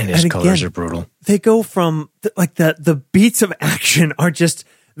 Dude, and his colors are brutal. They go from the beats of action are just,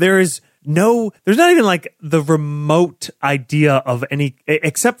 there's not even like the remote idea of any,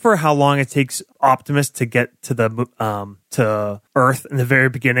 except for how long it takes Optimus to get to to Earth in the very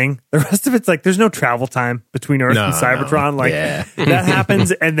beginning. The rest of it's like there's no travel time between Earth and Cybertron. That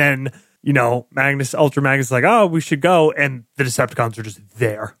happens, and then Ultra Magnus is like, oh, we should go, and the Decepticons are just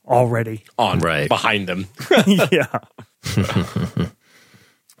there already behind them. Yeah.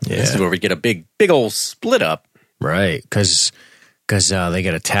 This is where we get a big old split up, right? Because they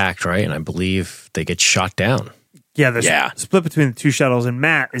get attacked, right? And I believe they get shot down. Yeah, there's split between the two shuttles. And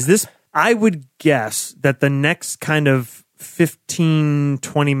Matt, I would guess that the next kind of 15,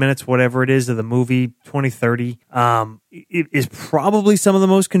 20 minutes, whatever it is, of the movie, 20, 30, it is probably some of the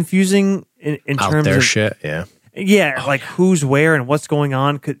most confusing in terms of shit, yeah. Yeah, like who's where and what's going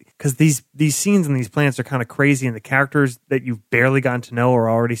on, because these scenes and these planets are kind of crazy, and the characters that you've barely gotten to know are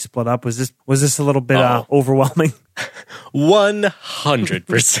already split up. Was this a little bit overwhelming?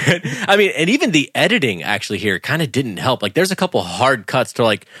 100%. And even the editing actually here kind of didn't help. Like, there's a couple hard cuts to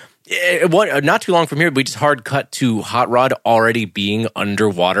not too long from here, we just hard cut to Hot Rod already being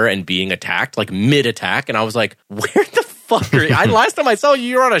underwater and being attacked, like mid attack, and I was like, where the fuck are you? Last time I saw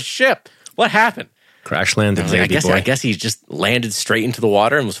you were on a ship. What happened? Crash landed. I guess he just landed straight into the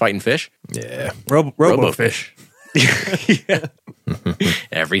water and was fighting fish. Yeah, Robofish. Yeah.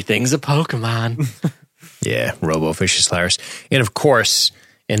 Everything's a Pokemon. Yeah, Robofish is hilarious, and of course,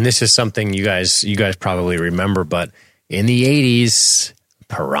 and this is something you guys probably remember, but in the 80s,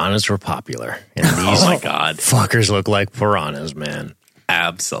 piranhas were popular, and these my god, fuckers look like piranhas, man.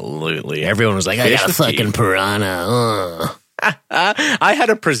 Absolutely. Everyone was like, I got a fucking piranha. I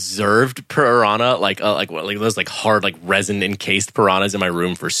had a preserved piranha, like those like hard like resin encased piranhas in my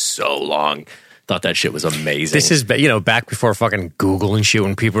room for so long. Thought that shit was amazing. This is back before fucking Google and shit,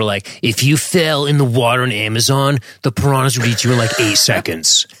 when people were like, if you fell in the water in Amazon, the piranhas would eat you in like 8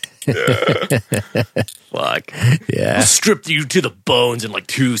 seconds. Fuck. Yeah. I'll strip you to the bones in like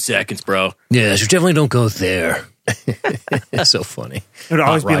 2 seconds, bro. Yeah, so definitely don't go there. It's so funny. It would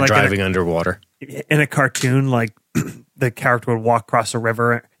always be like driving underwater. In a cartoon, like the character would walk across a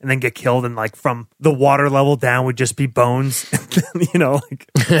river and then get killed, and like from the water level down would just be bones.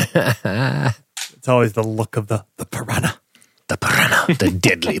 It's always the look of the piranha. The piranha, the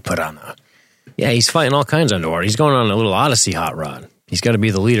deadly piranha. Yeah, he's fighting all kinds underwater. He's going on a little odyssey, Hot Rod. He's got to be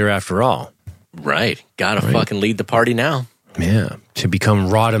the leader after all. Right. Gotta fucking lead the party now. Yeah. To become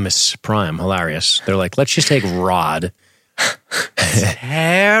Rodimus Prime. Hilarious. They're like, let's just take Rod.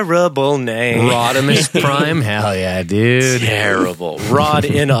 Terrible name. Rodimus Prime? Hell yeah, dude. Terrible. Rod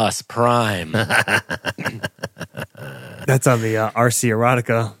in us Prime. That's on the RC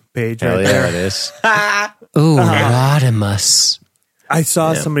Erotica page. Hell right yeah, there. it is. Ooh, Rodimus. I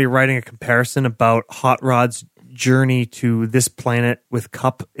saw somebody writing a comparison about Hot Rod's journey to this planet with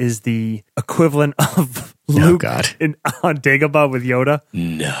Cup is the equivalent of Luke on Dagobah with Yoda.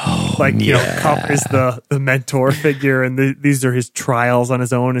 No. Like, Cup is the mentor figure, and these are his trials on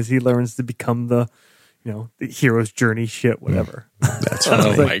his own as he learns to become the hero's journey shit, whatever. That's funny.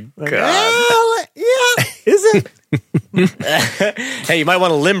 Oh my God. Yeah, is it? Hey, you might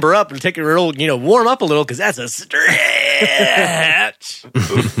want to limber up and take a real, warm up a little, because that's a stretch.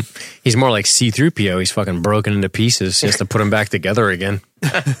 He's more like C-3PO. He's fucking broken into pieces. He has to put him back together again.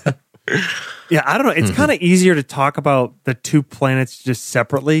 Yeah, I don't know. It's kind of easier to talk about the two planets just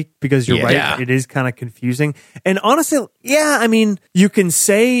separately because you're Yeah. right. It is kind of confusing. And honestly, yeah, I mean, you can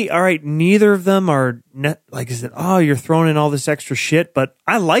say, all right, neither of them are is it, oh, you're throwing in all this extra shit, but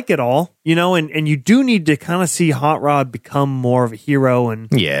I like it all, and you do need to kind of see Hot Rod become more of a hero and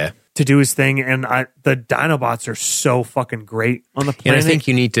Yeah. to do his thing. And the Dinobots are so fucking great on the And planet. I think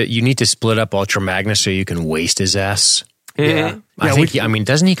you need to split up Ultra Magnus so you can waste his ass. yeah. I think. I mean,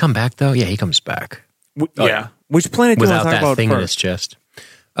 doesn't he come back though? Yeah, he comes back Yeah. Which planet do you without want to talk that about thing in first? his chest.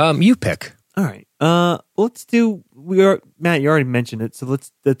 You pick. All right. Let's do. Matt. You already mentioned it, so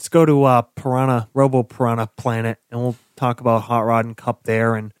let's go to Robo Piranha planet, and we'll talk about Hot Rod and Cup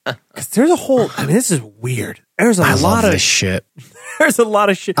there. And because there's a whole. I mean, this is weird. There's a I lot love of this shit. There's a lot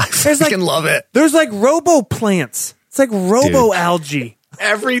of shit. There's Fucking love it. There's like robo plants. It's like robo algae.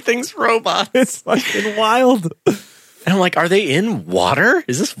 Everything's robot. It's fucking wild. And I'm like, are they in water?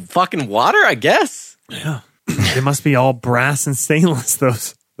 Is this fucking water? I guess. They must be all brass and stainless.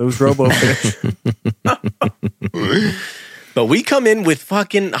 Those robo fish. But we come in with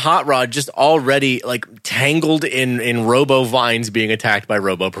fucking Hot Rod just already like tangled in robo vines being attacked by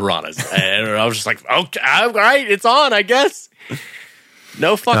robo piranhas. And I was just like, okay, all right, it's on, I guess.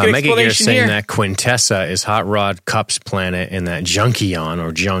 No fucking Megan, you're explanation saying here. that Quintessa is Hot Rod Cup's planet and that Junkion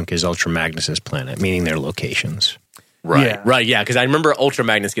or Junk is Ultra Magnus's planet, meaning their locations. Right, yeah, because I remember Ultra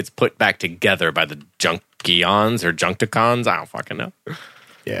Magnus gets put back together by the Junkions or Junkticons. I don't fucking know.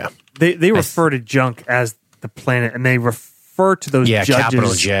 Yeah. They refer to Junk as the planet, and they refer to those judges.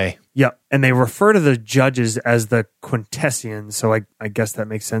 Capital J. Yep, and they refer to the judges as the Quintessians. So I guess that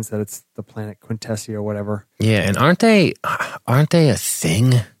makes sense that it's the planet Quintessia or whatever. Yeah, and aren't they a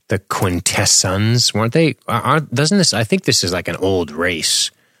thing? The Quintessons, weren't they? Doesn't this? I think this is like an old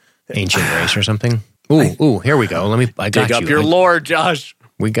race, ancient race or something. Ooh, here we go. I got Dig up you. your lore, Josh.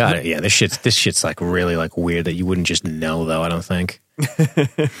 We got it. Yeah, this shit's like really like weird that you wouldn't just know though. I don't think.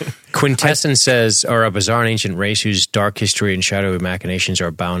 Quintesson says, are a bizarre and ancient race whose dark history and shadowy machinations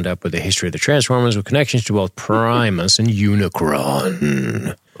are bound up with the history of the Transformers, with connections to both Primus and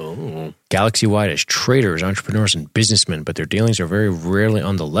Unicron. Oh. Galaxy-wide as traders, entrepreneurs, and businessmen, but their dealings are very rarely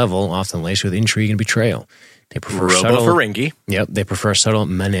on the level, often laced with intrigue and betrayal. They prefer Robo-Ferengi. Yep, they prefer subtle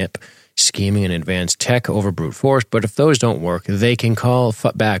manip, scheming and advanced tech over brute force, but if those don't work, they can call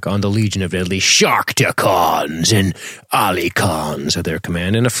back on the legion of deadly Sharkticons and Alicons at their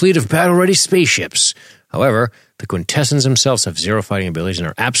command and a fleet of battle-ready spaceships. However, the Quintessons themselves have zero fighting abilities and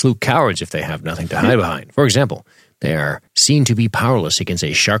are absolute cowards if they have nothing to hide behind. For example, they are seen to be powerless against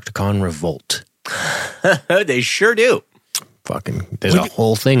a Sharkticon revolt. They sure do. Fucking, there's a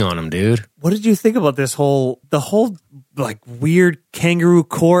whole thing on them, dude. What did you think about the whole like weird kangaroo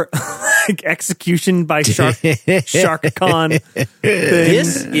court like execution by Sharkcon thing?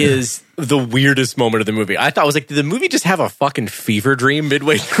 This is the weirdest moment of the movie. I thought, I was like, did the movie just have a fucking fever dream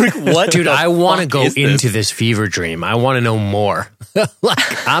midway through? What? Dude, I want to go into this. this fever dream. I want to know more.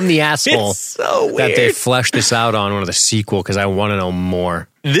 Like, I'm the asshole It's so weird. that they fleshed this out on one of the sequel because I want to know more.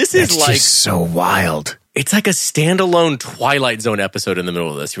 This is It's like just so wild. it's like a standalone Twilight Zone episode in the middle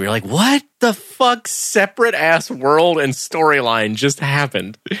of this. Where you're like, what the fuck? Separate ass world and storyline just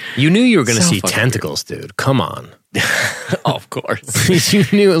happened. You knew you were going to So see fucking tentacles, dude. Come on. Oh, of course. You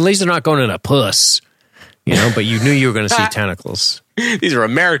knew, at least they're not going in a puss, but you knew you were going to see tentacles. These are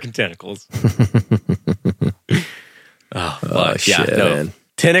American tentacles. Oh, fuck. shit, man.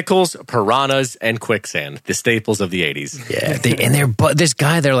 Tentacles, piranhas, and quicksand, the staples of the 80s. Yeah, this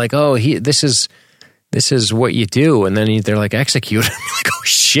guy, they're like, oh, this is what you do, and then they're like, execute. Like, oh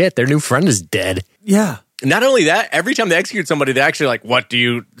shit, their new friend is dead. Yeah. Not only that, every time they execute somebody, they actually like, what do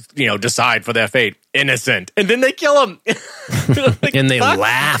you decide for their fate? Innocent. And then they kill them. Like, And they fuck.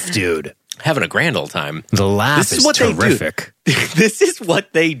 laugh, dude. Having a grand old time. The laugh This is is what they do. terrific. This is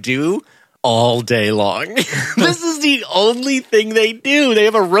what they do all day long. This is the only thing they do. They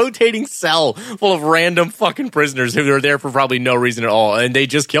have a rotating cell full of random fucking prisoners who are there for probably no reason at all, and they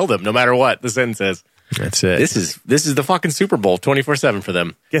just kill them no matter what the sentence says. That's it. This is the fucking Super Bowl 24/7 for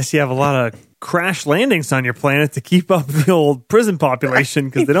them. Guess you have a lot of crash landings on your planet to keep up the old prison population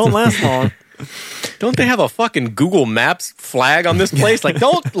because they don't last long. Don't they have a fucking Google Maps flag on this place? Like,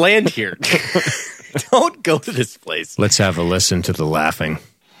 don't land here. Don't go to this place. Let's have a listen to the laughing.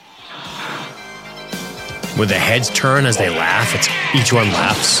 With the heads turn as they laugh, each one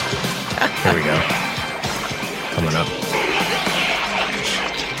laughs. Here we go. Coming up.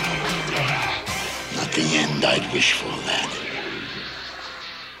 Not the end I'd wish for, lad.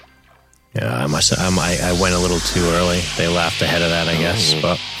 Yeah, I went a little too early. They laughed ahead of that, I guess.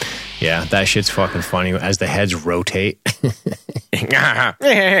 But yeah, that shit's fucking funny as the heads rotate.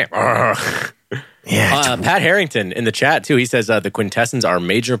 Yeah. Pat Harrington in the chat, too, he says the Quintessons are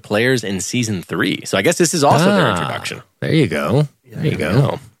major players in season 3. So I guess this is also their introduction. There you go. There you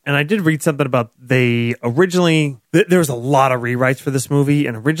go. And I did read something about they originally, there was a lot of rewrites for this movie,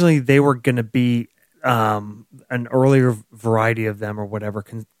 and originally they were going to be an earlier variety of them or whatever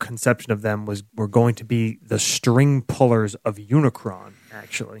conception of them were going to be the string pullers of Unicron,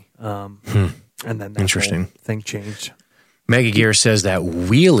 actually. And then that Interesting. whole thing changed. Mega Gear says that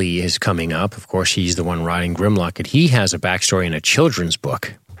Wheelie is coming up. Of course, he's the one riding Grimlock, and he has a backstory in a children's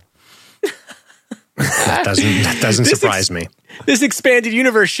book. That doesn't surprise me. This expanded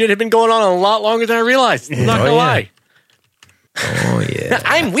universe shit had been going on a lot longer than I realized. I'm not going to lie. Oh, yeah.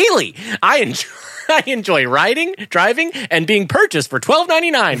 I'm Wheelie. I enjoy riding, driving, and being purchased for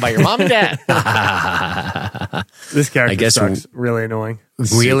 $12.99 by your mom and dad. This character guess sucks. Really annoying.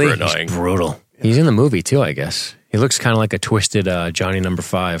 Wheelie, Super annoying. he's brutal. He's in the movie, too, I guess. He looks kind of like a twisted Johnny Number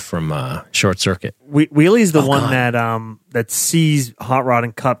 5 from Short Circuit. Wheelie's the one that sees Hot Rod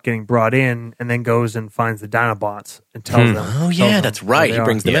and Cup getting brought in, and then goes and finds the Dinobots and tells them. Oh, yeah, that's right. He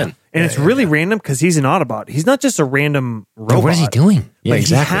brings them in. And it's really random because he's an Autobot. He's not just a random robot. What is he doing? Yeah,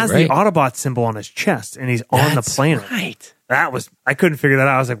 exactly. He has right? the Autobot symbol on his chest, and he's on the That's planet. right. I couldn't figure that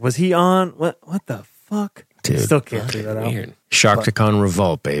out. I was like, was he on? What the fuck? Dude. Still can't figure that out. Weird. Sharkticon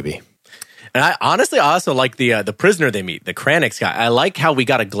Revolt, baby. And I also like the prisoner they meet, the Kranix guy. I like how we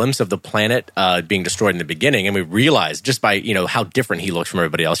got a glimpse of the planet being destroyed in the beginning, and we realized just by how different he looks from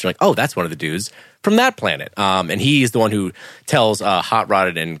everybody else, you're like, oh, that's one of the dudes from that planet. And he is the one who tells Hot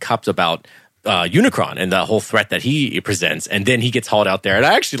Rod and Cups about Unicron and the whole threat that he presents. And then he gets hauled out there, and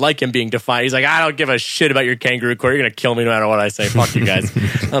I actually like him being defiant. He's like, I don't give a shit about your kangaroo court. You're gonna kill me no matter what I say. Fuck you guys.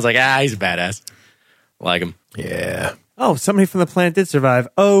 I was like, he's a badass. I like him. Yeah. Oh, somebody from the planet did survive.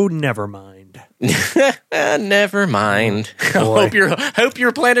 Oh, never mind. Never mind. Hope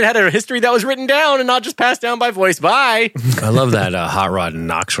your planet had a history that was written down and not just passed down by voice. Bye. I love that Hot Rod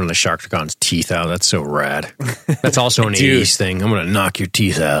knocks one of the Sharkticon's teeth out. That's so rad. That's also an 80s thing. I'm going to knock your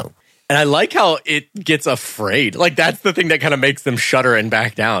teeth out. And I like how it gets afraid. Like, that's the thing that kind of makes them shudder and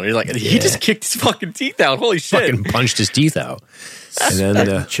back down. You're like, he just kicked his fucking teeth out. Holy shit. Fucking punched his teeth out. And then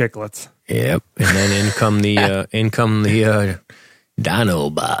Chiclets. Yep. And then in come the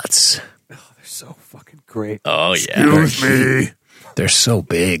Dinobots. So fucking great. Oh, yeah. Excuse me. They're so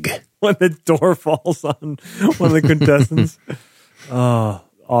big. When the door falls on one of the contestants. Oh,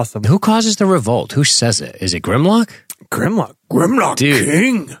 awesome. Who causes the revolt? Who says it? Is it Grimlock? Grimlock Dude.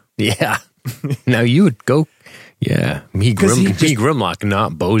 King. Yeah. Now you would go. Yeah. Me Grimlock,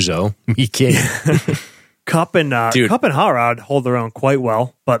 not Bozo. Me King. Cup and Hot Rod hold their own quite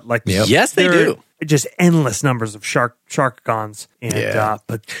well, but Yes, they do. Just endless numbers of Sharkticons. And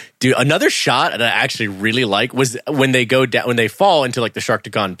but Dude, another shot that I actually really like was when they go down, when they fall into like the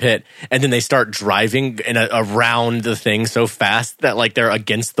Sharkticon pit, and then they start driving around the thing so fast that like they're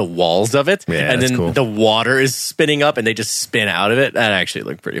against the walls of it, Yeah, and that's then cool. the water is spinning up, and they just spin out of it. That actually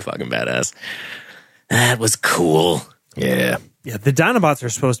looked pretty fucking badass. That was cool. Yeah. yeah, the Dinobots are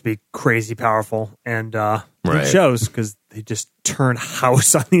supposed to be crazy powerful, and Right. it shows because they just turn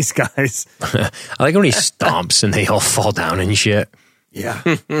house on these guys. I like when he stomps and they all fall down and shit. Yeah.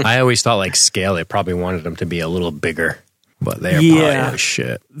 I always thought like scale, they probably wanted them to be a little bigger, but they're Yeah. probably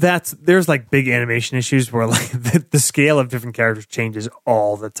shit. There's like big animation issues where like the scale of different characters changes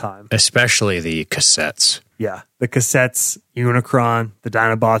all the time. Especially the cassettes. Yeah, the cassettes, Unicron, the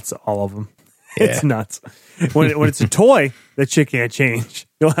Dinobots, all of them. It's Yeah. nuts. When it's a toy, that shit can't change.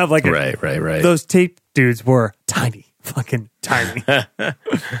 You'll have like Right. those tape dudes were tiny, fucking tiny.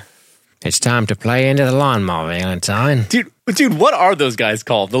 It's time to play into the lawnmower, Valentine. Dude, what are those guys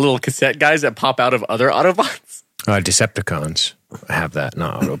called? The little cassette guys that pop out of other Autobots? Decepticons have that,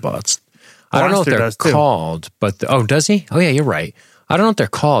 not Autobots. I don't know what Blaster they're does, too. called, but does he? Oh yeah, you're right. I don't know what they're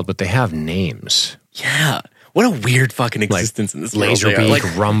called, but they have names. Yeah. What a weird fucking existence in this world they are. Laserbeak,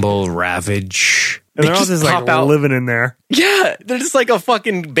 Like, Rumble, Ravage. And they're all just just like pop out. living in there. yeah, they're just like a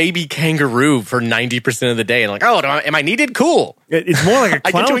fucking baby kangaroo for 90% of the day. And like, am I needed? Cool. It's more like a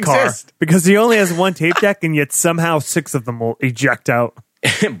I get to clown car exist. because he only has one tape deck, and yet somehow 6 of them will eject out.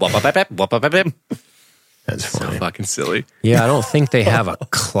 That's So funny. fucking silly. Yeah, I don't think they have a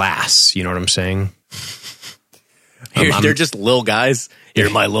class. You know what I'm saying? They're just little guys. Here,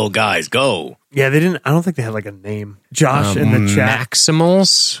 my little guys, go. Yeah, they didn't. I don't think they had like a name. Josh in the chat.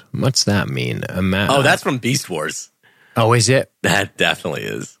 Maximals? What's that mean? Oh, that's from Beast Wars. Oh, is it? That definitely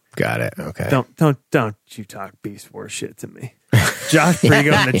is. Got it. Okay. Don't you talk Beast Wars shit to me. Josh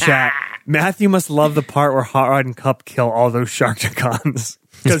Brigo in the chat. Matthew must love the part where Hot Rod and Cup kill all those Sharkticons.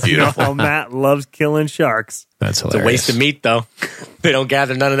 Because you know how Matt loves killing sharks. That's It's a hilarious. waste of meat, though. They don't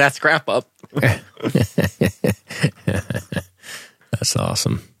gather none of that scrap up. That's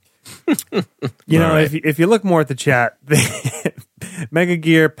awesome. You know, All right. if you look more at the chat, Mega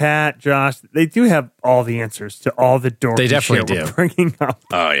Gear, Pat, Josh, they do have all the answers to all the dorky They definitely shit we're do. bringing up.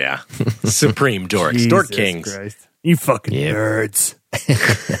 Oh, yeah. Supreme dorks. Dork Jesus kings. Christ. You fucking Yep. nerds.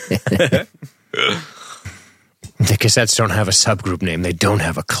 The cassettes don't have a subgroup name. They don't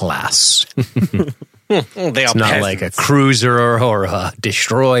have a class. They It's not like a cruiser or a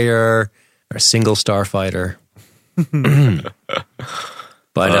destroyer or a single starfighter.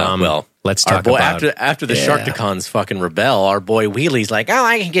 But well, let's our talk boy, about after the Yeah. Sharkticons fucking rebel, our boy Wheelie's like, oh,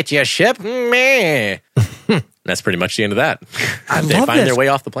 I can get you a ship. Meh. That's pretty much the end of that. I They love find this their way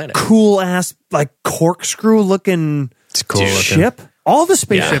off the planet. cool ass, like corkscrew looking It's cool looking. ship. All the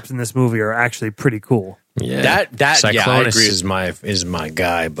spaceships in this movie are actually pretty cool. Yeah. That yeah, I Cyclonus agree. is my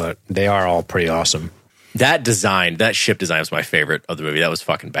guy, but they are all pretty awesome. That ship design was my favorite of the movie. That was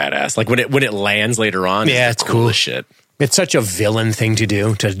fucking badass. Like when it lands later on, Yeah, it's it's cool cool. as shit. It's such a villain thing to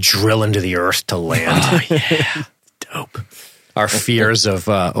do, to drill into the earth to land. Dope. Our fears of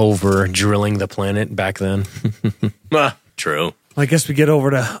over drilling the planet back then. True. I guess we get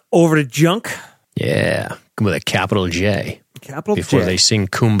over to junk. Yeah, with a capital J. Capital Before J. they sing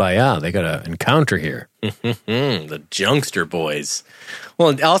Kumbaya, they got an encounter here. The Junkster boys. Well,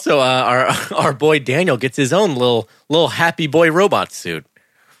 and also our boy Daniel gets his own little happy boy robot suit.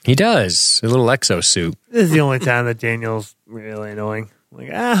 He does. A little exosuit. This is the only time that Daniel's really annoying. Like,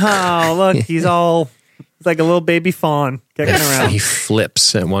 oh, look, he's like a little baby fawn kicking around. He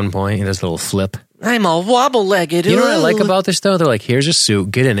flips at one point. He does a little flip. I'm all wobble-legged. You know what I like about this, though? They're like, here's a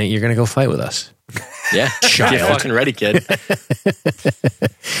suit. Get in it. You're going to go fight with us. Yeah, Child. get fucking ready, kid.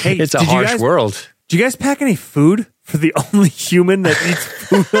 Hey, It's a did you harsh guys- world. Do you guys pack any food for the only human that eats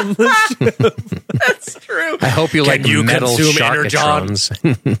food on the ship? That's true. I hope you like you metal consume Energon?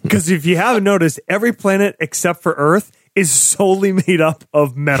 sharkatrons. Because if you haven't noticed, every planet except for Earth is solely made up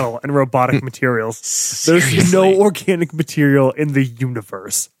of metal and robotic materials. There's no Seriously? organic material in the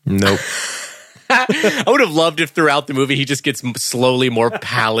universe. Nope. I would have loved if throughout the movie he just gets slowly more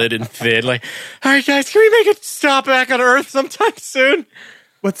pallid and thin. Like, all right, guys, can we make a stop back on Earth sometime soon?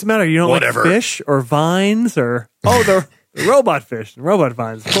 What's the matter? You don't Whatever. like fish or vines or the robot fish and robot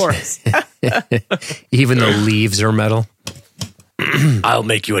vines, of course. Even the leaves are metal. I'll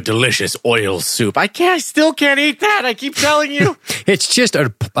make you a delicious oil soup. I still can't eat that. I keep telling you. It's just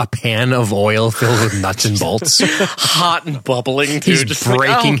a pan of oil filled with nuts and bolts. Hot and bubbling, too. He's Just like,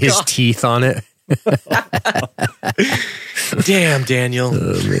 breaking oh, his God. teeth on it. Damn, Daniel.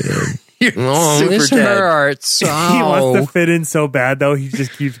 Oh, Super this dead. hurts. He wants to Oh. fit in so bad, though. He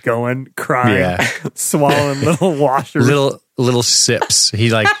just keeps going, crying, Yeah. swallowing little washers. Little sips.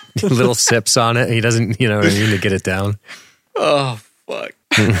 He like little sips on it. He doesn't, you know what I mean, to get it down. Oh, fuck.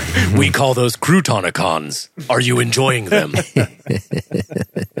 We call those croutonicons. Are you enjoying them?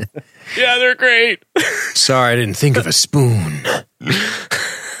 Yeah, they're great. Sorry, I didn't think of a spoon.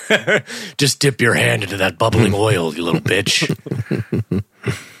 Just dip your hand into that bubbling oil, you little bitch.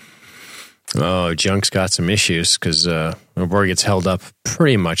 Oh, Junk's got some issues because Roborg gets held up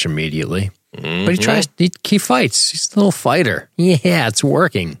pretty much immediately. But he fights. He's a little fighter. Yeah, it's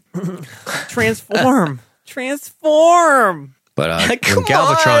working. Transform. Transform. But Come when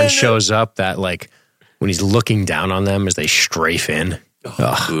Galvatron on! shows up, that like when he's looking down on them as they strafe in,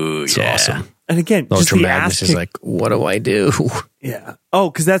 Ooh, it's yeah. awesome. And again, just Ultra the Magnus ass is kick. like, what do I do? Yeah. Oh,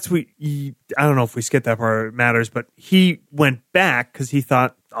 because I don't know if we skip that part. It matters, but he went back because he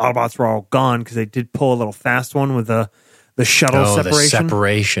thought Autobots were all gone because they did pull a little fast one with the shuttle Oh, the separation.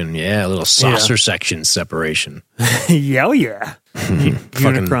 separation. Yeah, a little saucer section separation. Yeah, oh yeah.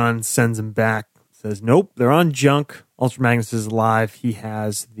 Unicron sends him back. Says, nope, they're on junk. Ultra Magnus is alive. He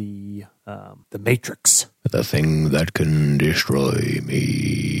has the Matrix. The thing that can destroy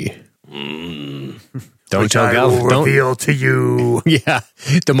me. Don't Which tell I Gal. will Don't. reveal to you. Yeah,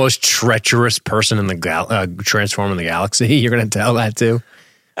 the most treacherous person in the Transform in the galaxy. You're going to tell that too,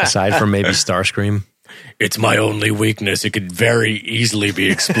 aside from maybe Starscream. It's my only weakness. It could very easily be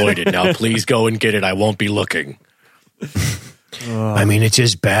exploited. Now, please go and get it. I won't be looking. I mean, it's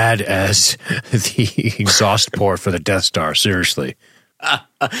as bad as the exhaust port for the Death Star. Seriously, but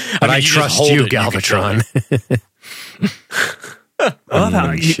I you just trust hold you, it, you can kill Galvatron. I love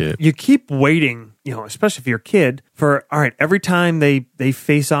how shit. you keep waiting, especially if you're a kid, for all right, every time they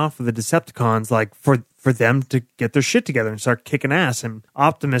face off with the Decepticons, like for them to get their shit together and start kicking ass. And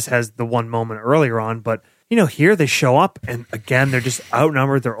Optimus has the one moment earlier on, but here they show up and again they're just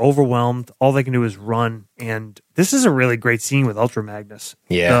outnumbered, they're overwhelmed. All they can do is run. And this is a really great scene with Ultra Magnus.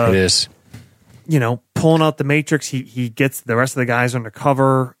 Yeah, it is. pulling out the Matrix, he gets the rest of the guys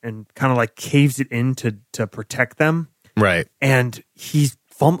undercover and kind of like caves it in to protect them. Right. And he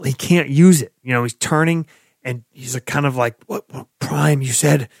can't use it. You know, he's turning and he's like, kind of like, what Prime, you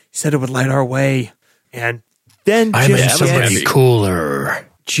said it would light our way. And then cooler.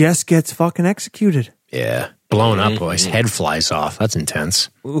 Just gets fucking executed. Yeah. Blown up, boys. Head flies off. That's intense.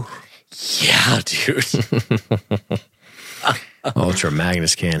 Ooh. Yeah, dude. Ultra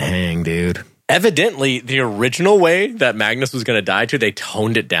Magnus can't hang, dude. Evidently, the original way that Magnus was going to die, they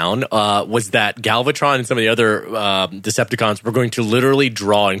toned it down, was that Galvatron and some of the other Decepticons were going to literally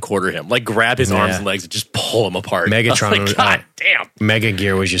draw and quarter him, like grab his arms and legs and just pull him apart. Megatron, like, God damn. Mega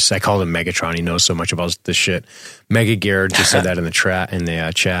Gear was just, I called him Megatron. He knows so much about this shit. Mega Gear just said that in the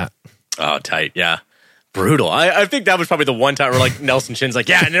chat. Oh, tight, yeah. Brutal. I think that was probably the one time where like Nelson Shin's like,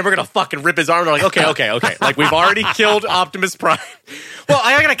 yeah, and then we're gonna fucking rip his arm. They're like, okay. Like we've already killed Optimus Prime. Well,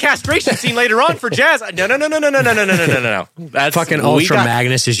 I got a castration scene later on for Jazz. No. That's fucking Ultra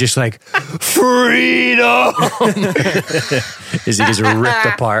Magnus is just like freedom. As he gets ripped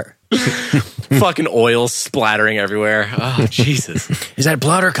apart. Fucking oil splattering everywhere. Oh, Jesus. Is that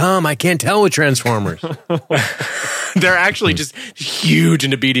blood or cum? I can't tell with Transformers. They're actually just huge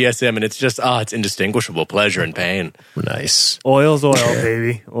into BDSM, and it's just, it's indistinguishable pleasure and pain. Nice. Oil's oil,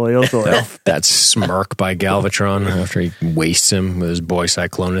 baby. Oil's oil. That smirk by Galvatron after he wastes him with his boy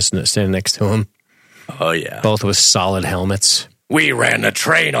Cyclonus standing next to him. Oh, yeah. Both with solid helmets. We ran a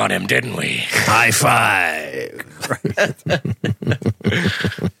train on him, didn't we? High five.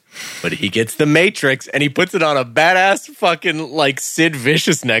 But he gets the Matrix and he puts it on a badass fucking like Sid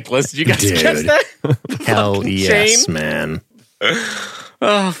Vicious necklace. Did you guys catch that? Hell yes, chain? Man.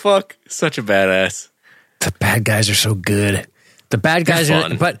 Oh, fuck. Such a badass. The bad guys are so good. The bad guys are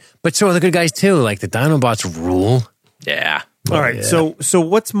fun. but so are the good guys too. Like the Dinobots rule. Yeah. All right, so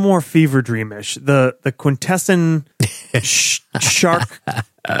what's more fever dreamish? The quintessent Sharkicon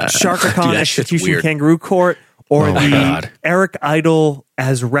Execution Kangaroo Court, or Eric Idle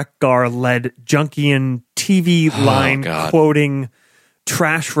as Wreck-Gar-led Junkian TV line quoting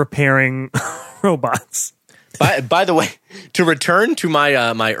trash repairing robots? By the way, to return to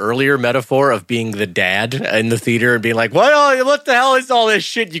my my earlier metaphor of being the dad in the theater and being like, what the hell is all this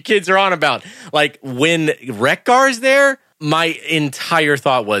shit you kids are on about? Like, when Wreck-Gar's there, my entire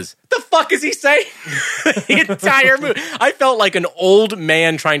thought was, the fuck is he saying? The entire movie. I felt like an old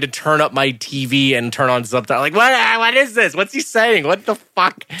man trying to turn up my TV and turn on subtitles. Like, what is this? What's he saying? What the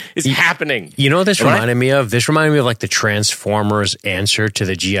fuck is happening? You know what this reminded me of? This reminded me of like the Transformers answer to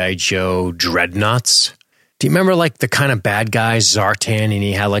the G.I. Joe Dreadnoughts. Do you remember like the kind of bad guys, Zartan, and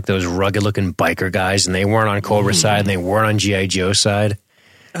he had like those rugged looking biker guys, and they weren't on Cobra side and they weren't on G.I. Joe side?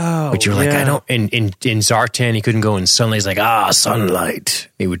 Oh, but you're like, I don't. In Zartan, he couldn't go in sunlight. He's like, sunlight.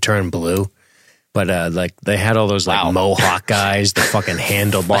 He would turn blue. But like they had all those like Mohawk guys, the fucking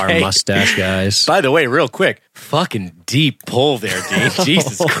handlebar mustache guys. By the way, real quick, fucking deep pull there, Dean.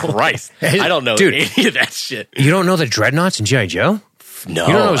 Jesus Christ, I don't know any of that shit. You don't know the Dreadnoughts and G.I. Joe? No,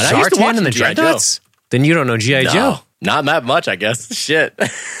 you don't know Zartan and the Dreadnoughts? Then you don't know G.I. Joe. Not that much, I guess. Shit.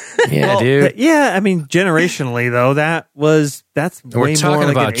 Yeah, dude. Yeah, I mean, generationally though, that's we're way talking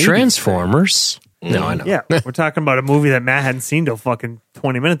more about like Transformers. No, I know. Yeah, we're talking about a movie that Matt hadn't seen till fucking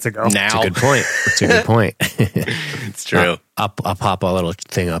 20 minutes ago. That's a good point. It's a good point. It's true. I'll pop a little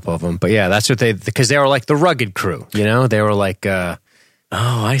thing up of them. But yeah, that's what because they were like the rugged crew, you know? They were like... oh,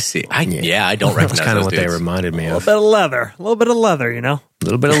 I see. I don't recognize That's kind of what dudes. They reminded me of. A little bit of leather, you know? A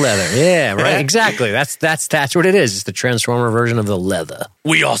little bit of leather. Yeah, right. Exactly. That's what it is. It's the Transformer version of the leather.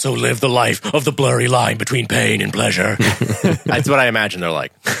 We also live the life of the blurry line between pain and pleasure. That's what I imagine they're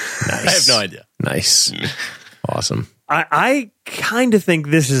like. Nice. I have no idea. Nice. Awesome. I kind of think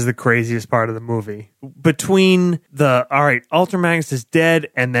this is the craziest part of the movie. Between Ultra Magnus is dead,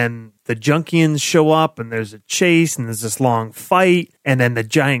 and then the Junkians show up, and there's a chase, and there's this long fight, and then the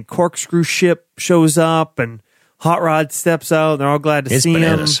giant corkscrew ship shows up, and Hot Rod steps out, and they're all glad to see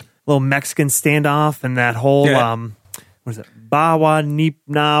him. Little Mexican standoff, and that whole, what is it? Bawa Neep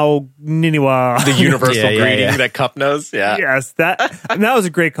Now Niniwa. The universal greeting that Cup knows. Yeah. Yes, that was a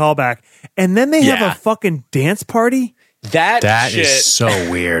great callback. And then they have a fucking dance party. That shit is so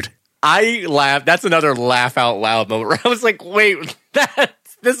weird. I laughed. That's another laugh out loud moment where I was like, wait,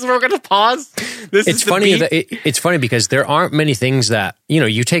 this is where we're going to pause? It's funny. It's funny because there aren't many things that,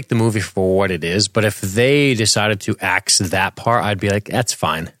 you take the movie for what it is, but if they decided to axe that part, I'd be like, that's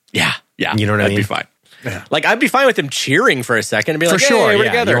fine. Yeah. You know what I mean? That'd be fine. Yeah. Like, I'd be fine with him cheering for a second and be like, for sure, hey, we're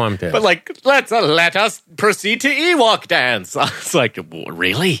together. But like, let us proceed to Ewok dance. It's like,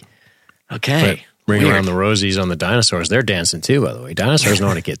 really? Okay. Ring around the rosies on the dinosaurs. They're dancing too, by the way. Dinosaurs know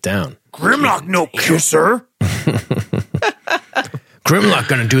how to get down. Grimlock, no kisser. Grimlock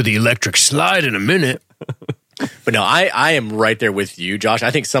gonna do the electric slide in a minute. But no, I am right there with you, Josh.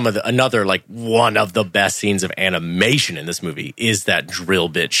 I think another one of the best scenes of animation in this movie is that drill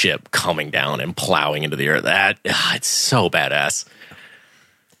bit ship coming down and plowing into the earth. It's so badass.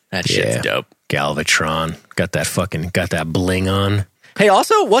 That shit's dope. Galvatron got that bling on. Hey,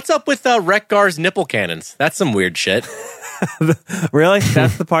 also, what's up with Wreck-Gar's nipple cannons? That's some weird shit. Really?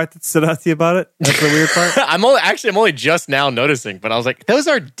 That's the part that stood out to you about it? That's the weird part? I'm only just now noticing, but I was like, those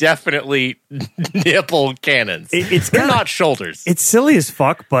are definitely nipple cannons. They're not shoulders. It's silly as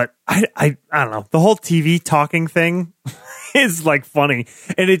fuck, but I don't know. The whole TV talking thing is funny.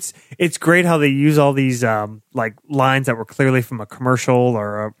 And it's great how they use all these lines that were clearly from a commercial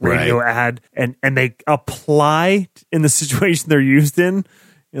or a radio ad and they apply in the situation they're used in.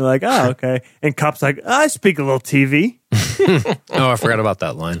 You're like, oh, okay. And Cop's like, I speak a little TV. Oh, I forgot about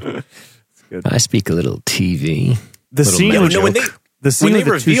that line. I speak a little TV. The scene when they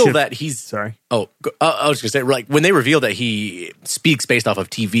reveal that he's sorry. Oh, I was going to say, when they reveal that he speaks based off of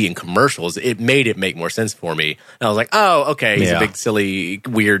TV and commercials, it made it make more sense for me. And I was like, oh, okay, he's a big, silly,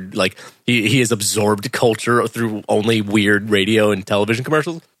 weird, he has absorbed culture through only weird radio and television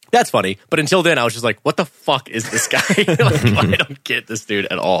commercials. That's funny. But until then, I was just like, what the fuck is this guy? I don't get this dude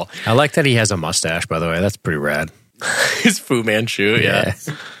at all. I like that he has a mustache, by the way. That's pretty rad. His Fu Manchu, yeah.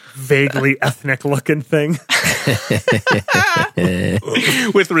 Vaguely ethnic looking thing.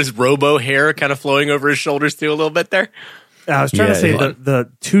 With his robo hair kind of flowing over his shoulders too a little bit there. I was trying to say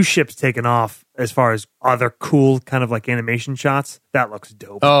the two ships taken off as far as other cool kind of animation shots. That looks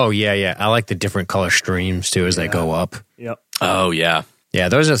dope. Oh, yeah. I like the different color streams too as they go up. Yep. Oh, yeah. Yeah,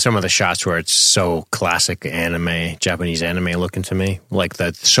 those are some of the shots where it's so classic anime, Japanese anime looking to me.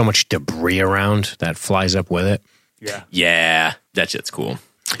 So much debris around that flies up with it. Yeah. Yeah, that shit's cool.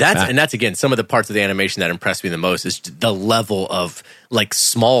 That's again, some of the parts of the animation that impressed me the most is the level of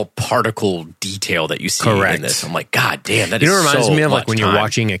small particle detail that you see in this. I'm like, God damn, that is so much. It reminds me of when time. you're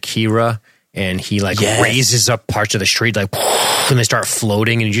watching Akira and he raises up parts of the street and they start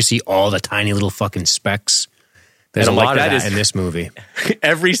floating and you just see all the tiny little fucking specks. There's a lot of that in this movie.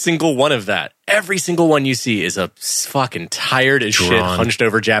 Every single one of that. Every single one you see is a fucking tired as shit, hunched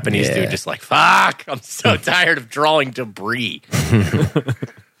over Japanese dude just fuck, I'm so tired of drawing debris.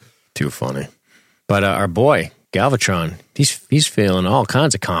 Too funny. But our boy, Galvatron, he's feeling all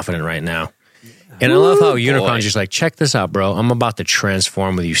kinds of confident right now. And I love how Unicron's just check this out, bro. I'm about to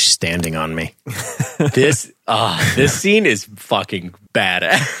transform with you standing on me. This scene is fucking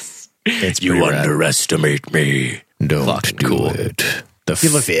badass. You underestimate me. Don't fucking do cool. it. The He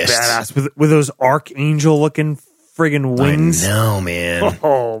looks fist. badass with those archangel looking friggin' wings. I know, man.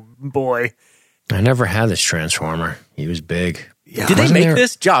 Oh boy. I never had this Transformer. He was big. Yeah. Did they make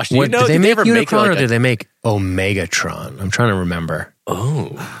this? Josh, do you know? Did they make ever Unicron make or did they make Omegatron? I'm trying to remember. Oh.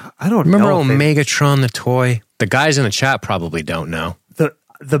 I don't Remember know. Omegatron, the toy? The guys in the chat probably don't know.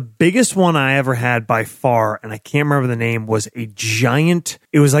 The biggest one I ever had by far, and I can't remember the name, was a giant,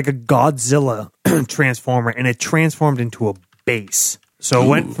 it was like a Godzilla transformer, and it transformed into a base. So it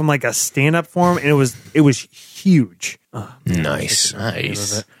went from a stand-up form, and it was huge. Nice.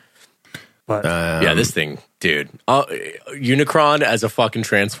 But Yeah, this thing, dude. Unicron as a fucking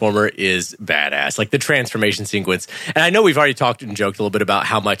transformer is badass. The transformation sequence. And I know we've already talked and joked a little bit about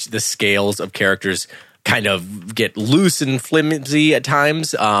how much the scales of characters kind of get loose and flimsy at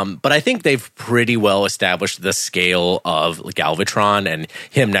times. But I think they've pretty well established the scale of Galvatron and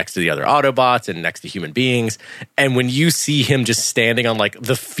him next to the other Autobots and next to human beings. And when you see him just standing on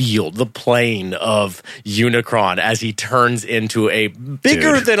the field, the plane of Unicron as he turns into a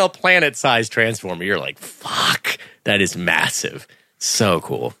bigger than a planet-sized transformer, you're like, fuck, that is massive. So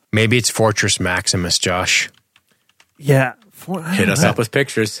cool. Maybe it's Fortress Maximus, Josh. yeah. Hit us up with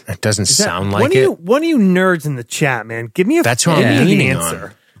pictures. It doesn't sound like it. One of you nerds in the chat, man, give me That's what I'm an leaning answer.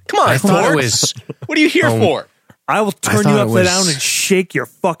 on. Come on, I thought it Forks. was... What are you here for? I will turn thought you it upside was- down and shake your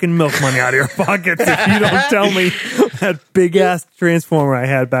fucking milk money out of your pockets if you don't tell me that big ass transformer I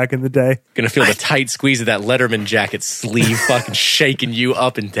had back in the day. Gonna feel the tight squeeze of that Letterman jacket sleeve fucking shaking you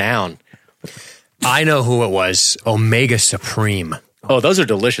up and down. I know who it was. Omega Supreme. Oh, those are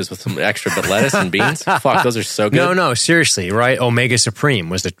delicious with some extra lettuce and beans. Fuck, those are so good. No, seriously, right? Omega Supreme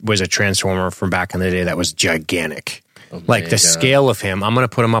was a transformer from back in the day that was gigantic. The scale of him, I'm going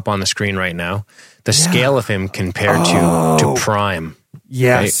to put him up on the screen right now. The scale of him compared to Prime.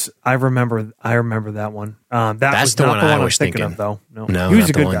 Yes, right? I remember that one. That's was the one I was thinking of, though. No, he was not a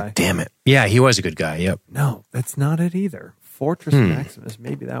the good one. guy. Damn it. Yeah, he was a good guy. Yep. No, that's not it either. Fortress Maximus.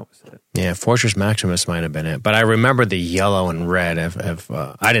 Maybe that was it. Yeah, Fortress Maximus might have been it. But I remember the yellow and red.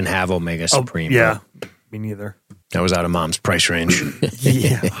 I didn't have Omega Supreme. Yeah, me neither. That was out of Mom's price range.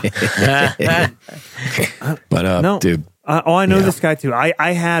 Yeah. But, No. dude. I know this guy too.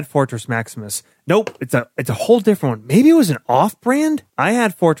 I had Fortress Maximus. Nope, it's a whole different one. Maybe it was an off-brand. I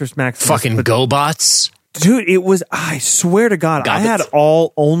had Fortress Maximus. Fucking GoBots. Dude, it was, I swear to God, I had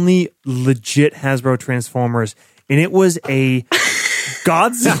only legit Hasbro Transformers, and it was a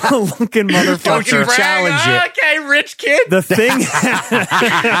Godzilla-looking motherfucker. Don't you challenge it. Okay, rich kid. The thing, Me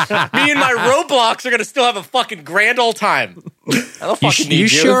and my Roblox are going to still have a fucking grand old time. I don't fucking need You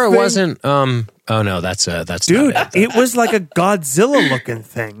sure it thing- wasn't? Oh no, that's dude, not it. it was like a Godzilla-looking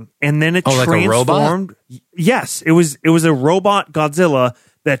thing, and then it like a transformed. Yes, it was a robot Godzilla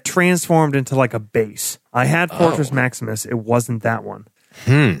that transformed into like a base. I had Fortress Maximus. It wasn't that one.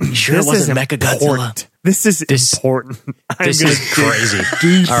 Sure, it wasn't Mechagodzilla. important. This is important. This is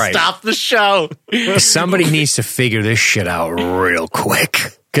crazy. All right, Stop the show. somebody needs to figure this shit out real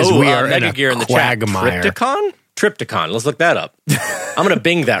quick because we are in Mega a Gear in the chat. quagmire. Trypticon. Let's look that up. I'm going to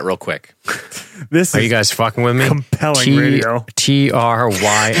Bing that real quick. This Are is you guys fucking with me? compelling radio.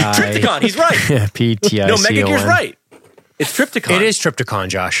 TRYI. Trypticon. He's right. PTICON. No, Mega Gear's right. It's Trypticon. It is Trypticon,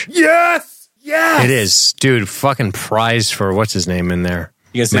 Josh. Yes. It is, dude. Fucking prize for what's his name in there.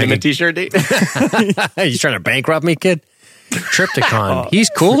 You gonna send him a t-shirt, D? You trying to bankrupt me, kid? Trypticon. He's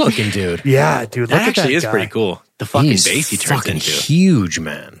cool looking, dude. Yeah, dude. Look That at actually that is guy. pretty cool. The fucking He's base he turns fucking into. huge,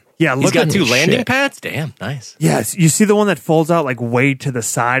 man. Yeah, He's look got at two landing shit. pads? Damn, nice. Yes, you see the one that folds out like way to the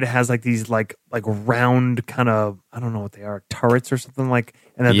side. It has like these like round kind of, I don't know what they are, turrets or something like,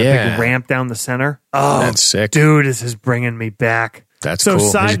 and then the Yeah. big ramp down the center. Oh, That's sick. dude, this is bringing me back. That's so cool.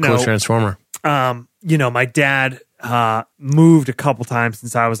 Side He's a cool note, transformer. my dad moved a couple times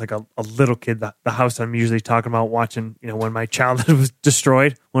since I was like a little kid. The house I'm usually talking about watching, when my childhood was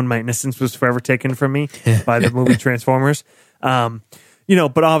destroyed, when my innocence was forever taken from me by the movie Transformers.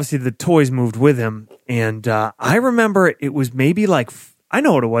 But obviously the toys moved with him. And I remember it was maybe like, I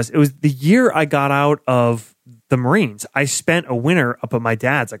know what it was. It was the year I got out of the Marines. I spent a winter up at my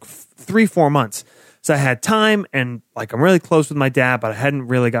dad's, like 3-4 months. So I had time and like I'm really close with my dad, but I hadn't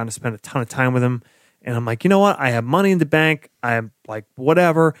really gotten to spend a ton of time with him. And I'm like, you know what? I have money in the bank. I'm like,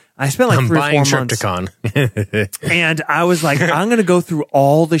 whatever. I spent like I'm 3 or 4 buying months. Trypticon. And I was like, I'm going to go through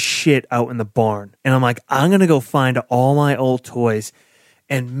all the shit out in the barn. And I'm like, I'm going to go find all my old toys.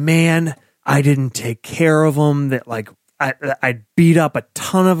 And man, I didn't take care of them. That like, I beat up a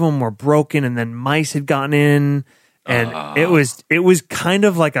ton of them, were broken, and then mice had gotten in. And it was kind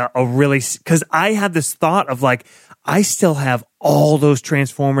of like a really, because I had this thought of like, I still have all those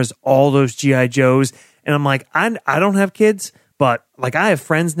Transformers, all those G.I. Joes. And I'm like, I don't have kids, but like I have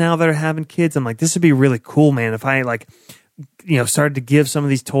friends now that are having kids. I'm like, this would be really cool, man. If I like, started to give some of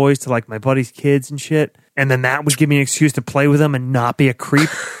these toys to like my buddy's kids and shit. And then that would give me an excuse to play with them and not be a creep.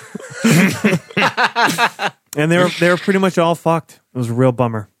 And they were pretty much all fucked. It was a real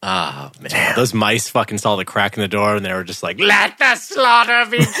bummer. Oh, man. Those mice fucking saw the crack in the door and they were just like, let the slaughter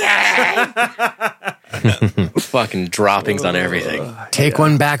begin. Fucking droppings on everything. Take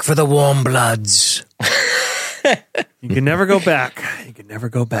one back for the warm bloods. You can never go back. You can never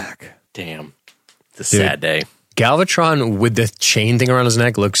go back. Damn. It's a sad day. Galvatron with the chain thing around his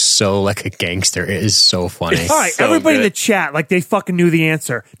neck looks so like a gangster. It is so funny. All right, So everybody in good. the chat, like they fucking knew the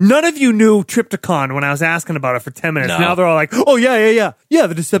answer. None of you knew Trypticon when I was asking about it for 10 minutes. No. Now they're all like, oh, yeah,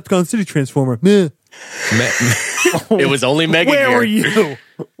 the Decepticon City Transformer. Meh. It was only Mega Where Gear. were you?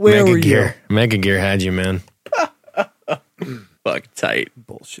 Where Mega were Gear. Mega Gear had you, man. Fuck tight. you?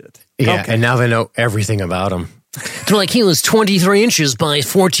 Bullshit. Yeah, Okay. and now they know everything about him. They're like, he was 23 inches by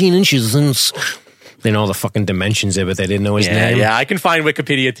 14 inches. And They know all the fucking dimensions of it. They didn't know his Yeah, name. yeah. I can find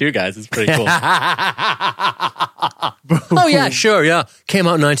Wikipedia too, guys. It's pretty cool. Oh, yeah, sure, yeah. Came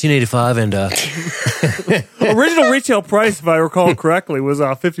out in 1985, and Original retail price, if I recall correctly, was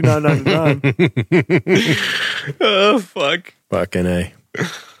 $59.99. Oh, fuck. fucking A.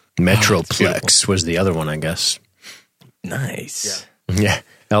 Metroplex was the other one, I guess. Nice. Yeah.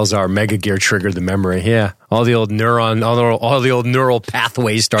 Elzar Mega Gear triggered the memory. Yeah. All the old neural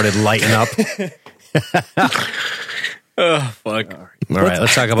pathways started lighting up. Oh, fuck. All right,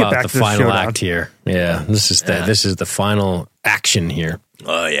 let's talk about back the to the final showdown. act here. Yeah, this is the final action here,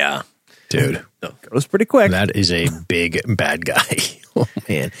 Oh, yeah. dude. Goes pretty quick. That is a big bad guy. Oh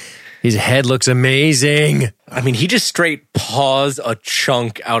man, his head looks amazing. I mean, he just straight paws a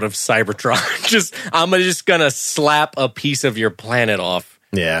chunk out of Cybertron. I'm just gonna slap a piece of your planet off.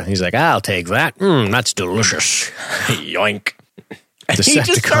 Yeah, he's like, I'll take that. That's delicious. Yoink. And he just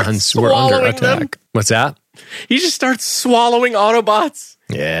starts Decepticons were under swallowing them. attack. What's that? He just starts swallowing Autobots.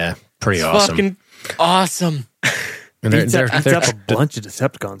 Yeah, pretty It's awesome. fucking awesome. And Beats up a bunch of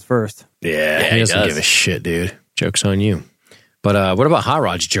Decepticons first. yeah, he he doesn't does. give a shit, dude. Joke's on you. But what about Hot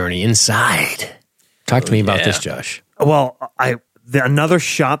Rod's journey inside? Talk to me about this, Josh. Well, another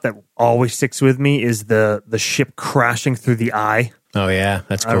shot that always sticks with me is the ship crashing through the eye. Oh, yeah,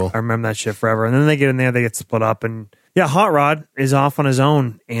 that's cool. I remember that shit forever. And then they get in there, they get split up, and yeah, Hot Rod is off on his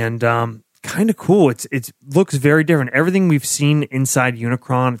own, and kind of cool. It looks very different. Everything we've seen inside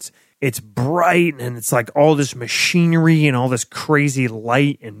Unicron, it's bright, and it's like all this machinery and all this crazy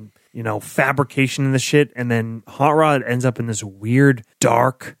light and fabrication in the shit. And then Hot Rod ends up in this weird,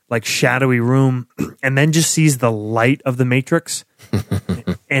 dark, like shadowy room, and then just sees the light of the Matrix.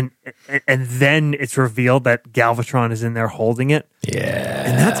 and then it's revealed that Galvatron is in there holding it. Yeah.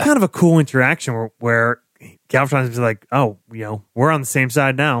 And that's kind of a cool interaction where Galvatron is like, oh, we're on the same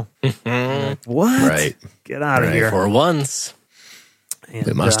side now. Like, what? Right. Get out of Right. here. For once. And,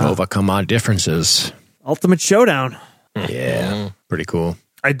 We must overcome our differences. Ultimate Showdown. Yeah. Pretty cool.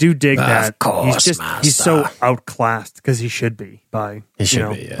 I do dig that. course, He's so master. outclassed because he should be by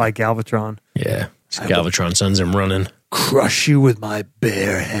by Galvatron. Yeah. So Galvatron sends him running. Crush you with my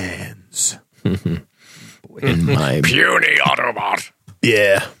bare hands. In my Puny Autobot.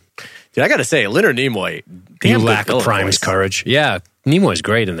 yeah. Dude, I gotta say, Leonard Nimoy, You damn good lack villain Prime's voice. courage. Yeah. Nimoy's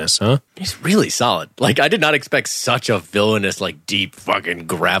great in this, huh? He's really solid. Like, I did not expect such a villainous, like, deep, fucking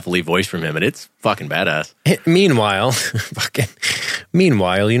gravelly voice from him, and it's fucking badass. Meanwhile,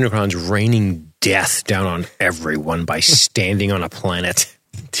 Unicron's raining death down on everyone by standing on a planet.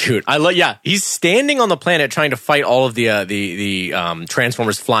 Dude, he's standing on the planet trying to fight all of the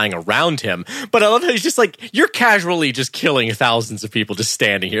Transformers flying around him. But I love how he's just like, you're casually just killing thousands of people just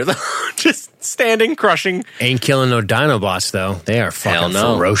standing here. Just standing, crushing, Ain't killing no Dinobots, though. They are Hell fucking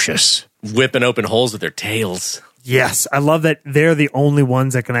no. ferocious. whipping open holes with their tails. Yes, I love that they're the only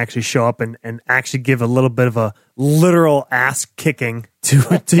ones that can actually show up and actually give a little bit of a literal ass kicking to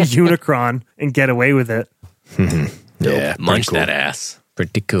Unicron and get away with it. Yeah, Munch cool. that ass.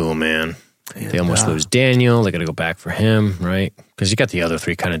 Pretty cool, man. They almost lose Daniel. They got to go back for him, right? Because you got the other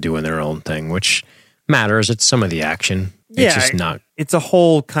three kind of doing their own thing, which matters. It's some of the action. It's just not. It's a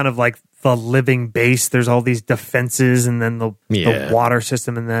whole kind of like the living base. There's all these defenses, and then the water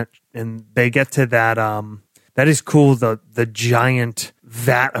system, and they get to that. That is cool. The giant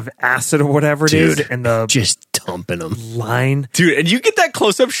vat of acid or whatever it is, and the just dumping them. line. Dude, and you get that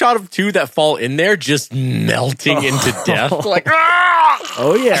close-up shot of two that fall in there just melting into death. Like, ah!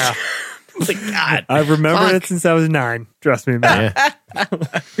 Oh yeah. Like, God. I've remembered Fuck. it since I was 9. Trust me, man.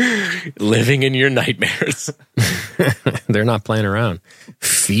 Living in your nightmares. They're not playing around.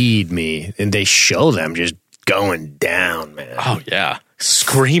 Feed me. And they show them just going down, man. Oh, yeah.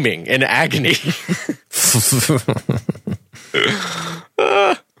 Screaming in agony.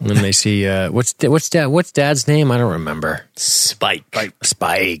 When they see, what's Dad's name? I don't remember. Spike.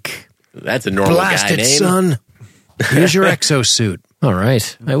 Spike. That's a normal guy Blasted name. son. Here's your exosuit. All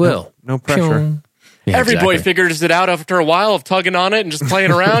right, I will. No pressure. Yeah, Every boy exactly. figures it out after a while of tugging on it and just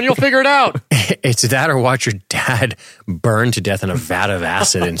playing around. You'll figure it out. It's that or watch your dad burn to death in a vat of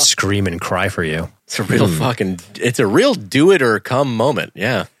acid and scream and cry for you. It's a real it's a real do it or come moment.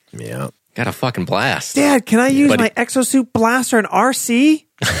 Yeah. Yeah. Got a fucking blast. Dad, can I use But- my exosuit blaster in RC?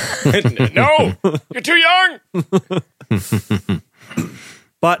 No, you're too young.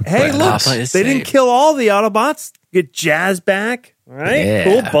 But hey, But look, Papa is they didn't saved. kill all the Autobots. Get Jazz back. All right, Yeah,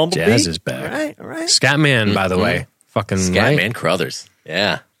 cool. Bumblebee. Jazz is back. All right. Scatman, by the way. Fucking right? Scatman Crothers.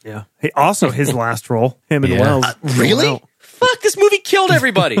 Yeah. Yeah. Hey, also his last role, him and Yeah. Wells. Really? Fuck, this movie killed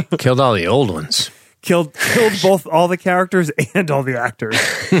everybody. Killed all the old ones. Killed both all the characters and all the actors.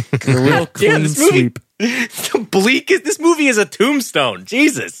 A real clean this movie- sweep. This movie is a tombstone.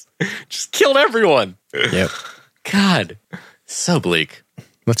 Jesus. Just killed everyone. Yep. God. So bleak.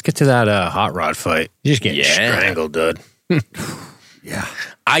 Let's get to that hot rod fight. You're just getting Yeah. strangled, dude. Yeah.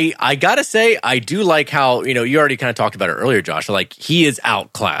 I gotta say, I do like how, you already kind of talked about it earlier, Josh. Like, he is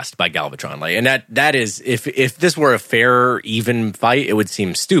outclassed by Galvatron. Like, and that is, if this were a fair, even fight, it would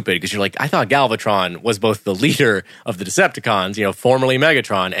seem stupid because you're like, I thought Galvatron was both the leader of the Decepticons, formerly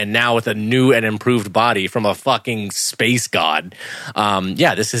Megatron, and now with a new and improved body from a fucking space god.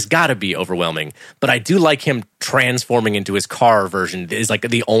 This has got to be overwhelming. But I do like him transforming into his car version is like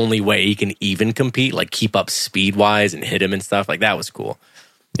the only way he can even compete, like keep up speed wise and hit him and stuff. Like, that was cool.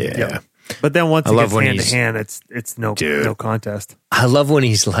 Yeah. Yep. But then once I it love gets when hand to he's- hand, it's no contest. I love when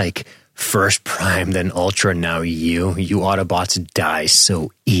he's like, first Prime, then Ultra, now you. You Autobots die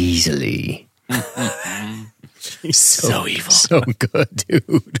so easily. So evil. So good,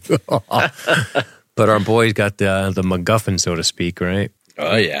 dude. But our boy's got the MacGuffin, so to speak, right?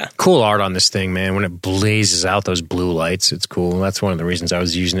 Oh, yeah. Cool art on this thing, man. When it blazes out those blue lights, it's cool. That's one of the reasons I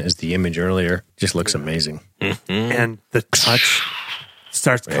was using it as the image earlier. Just looks amazing. And the touch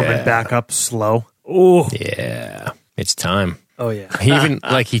starts coming back up slow. Oh, Yeah. It's time. oh yeah. He even,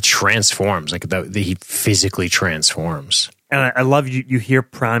 he transforms. He physically transforms. And I love you hear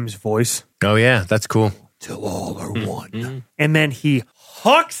Prime's voice. Oh, yeah. That's cool. Till all are one. And then he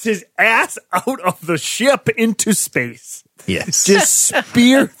hucks his ass out of the ship into space. Yes. Just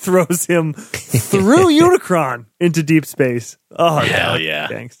spear throws him through Unicron into deep space. Oh, Hell yeah.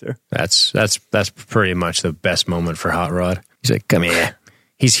 Gangster. That's pretty much the best moment for Hot Rod. He's like, come here.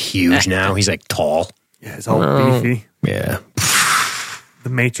 He's huge now. He's like tall. Yeah, it's all beefy. Yeah. The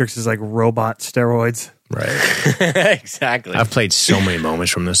Matrix is like robot steroids. Right. Exactly. I've played so many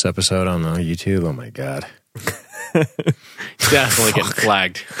moments from this episode on YouTube. Oh my God. Definitely getting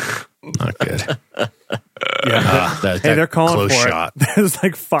flagged. Not good. Yeah. That Hey, they're calling close for shot. it. There's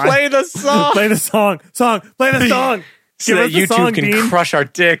like 5. Play the song. Play the song. Play the song. So Give that us the YouTube song, can Dean. crush our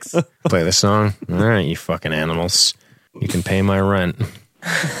dicks. Play the song. All right, you fucking animals. You can pay my rent.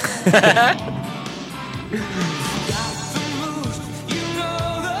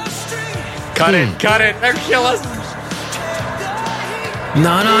 Cut it. Cut it. They're kill us.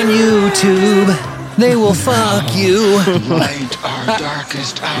 Not on YouTube. They will fuck you. Light our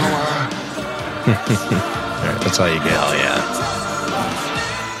darkest hour. All right, that's all you get. Hell yeah.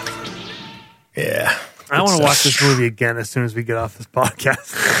 Yeah. I want to watch this movie again as soon as we get off this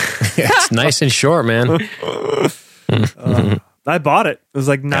podcast. It's nice and short, man. I bought it. It was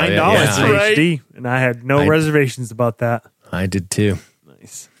like $9 yeah. in Right. HD, and I had no reservations about that. I did too.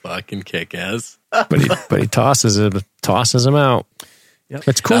 Nice. Fucking kick ass. But he tosses him out. Yep.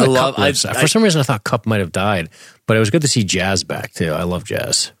 It's cool. I that love- Cup lives. For some reason, I thought Cup might have died, but it was good to see Jazz back too. I love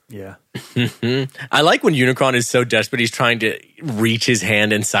Jazz. Yeah. I like when Unicron is so desperate he's trying to reach his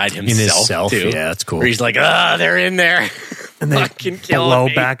hand inside himself. Too. Yeah, that's cool. Where he's like, they're in there. And they Fucking kill blow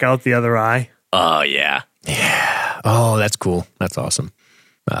me. back out the other eye. Oh, yeah. Oh, that's cool. That's awesome.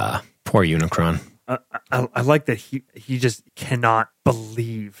 Poor Unicron. I like that he just cannot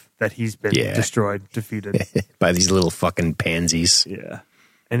believe that he's been destroyed, defeated. By these little fucking pansies. Yeah.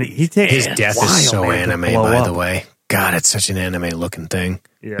 And he takes His a death while, is so man, to anime, blow by up. the way. God, it's such an anime looking thing.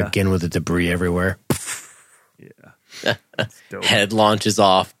 Yeah. Again with the debris everywhere. Yeah. That's dope. Head launches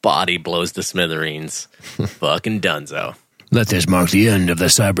off, body blows to smithereens. Fucking dunzo. Let this mark the end of the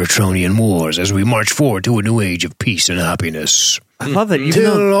Cybertronian wars as we march forward to a new age of peace and happiness. I love that even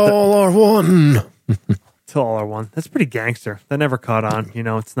Till though all are one. Till all are one. That's pretty gangster. That never caught on. You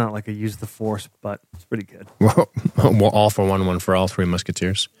know, it's not like a use the force, but it's pretty good. Well, all for one for all, Three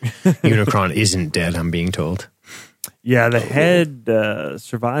Musketeers. Unicron isn't dead, I'm being told. Yeah, the head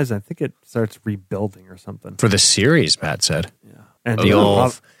survives. I think it starts rebuilding or something. For the series, Matt said. And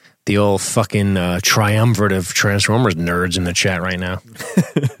The old fucking triumvirate of Transformers nerds in the chat right now.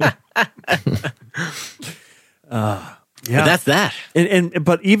 yeah, But that's that.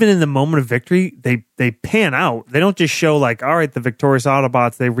 But even in the moment of victory, they pan out. They don't just show like, all right, the victorious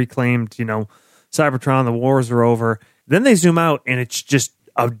Autobots, they reclaimed, Cybertron, the wars are over. Then they zoom out and it's just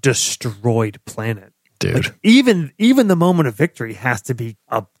a destroyed planet. Dude. Like, even the moment of victory has to be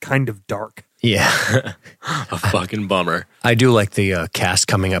a kind of dark. Yeah. A fucking bummer. I do like the cast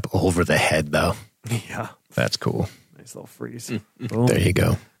coming up over the head, though. Yeah, That's cool. nice little freeze. Boom. There you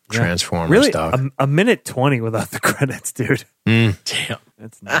go. Transformers, Really, dog. a minute 20 without the credits, dude. Damn.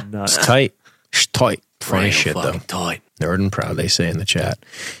 That's nuts. Tight. Tight. Funny Real shit, though. fucking tight. Nerd and proud, they say in the chat.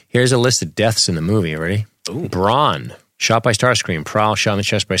 Here's a list of deaths in the movie. Ready? Ooh. Brawn, shot by Starscream. Prowl, shot in the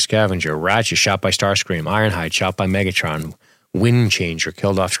chest by Scavenger. Ratchet, shot by Starscream. Ironhide, shot by Megatron. Windchanger,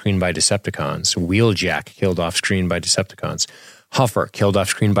 killed off screen by Decepticons. Wheeljack, killed off screen by Decepticons. Huffer, killed off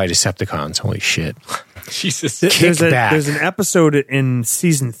screen by Decepticons. Holy shit. Jesus. Kickback. There's an episode in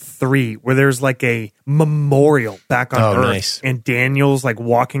season 3 where there's like a memorial back on Earth, nice. and Daniel's like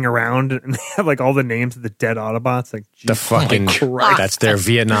walking around, and they have like all the names of the dead Autobots. Like, The geez. fucking, Christ. that's their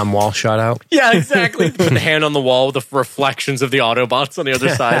Vietnam Wall shot out. Yeah, exactly. Put the hand on the wall with the reflections of the Autobots on the other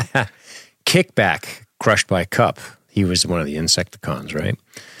side. Kickback, crushed by Cup. He was one of the Insecticons, right?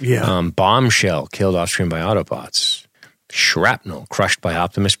 yeah, Bombshell, killed off screen by Autobots. Shrapnel, crushed by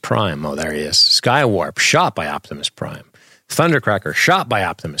Optimus Prime. Oh, there he is. Skywarp, shot by Optimus Prime. Thundercracker, shot by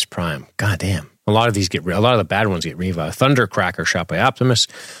Optimus Prime. God damn. A lot of the bad ones get revived. Thundercracker, shot by Optimus.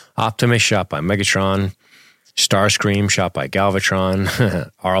 Optimus, shot by Megatron. Starscream, shot by Galvatron.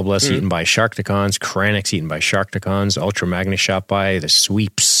 Arbless, eaten by Sharkticons. Kranix, eaten by Sharkticons. Ultra Magnus, shot by the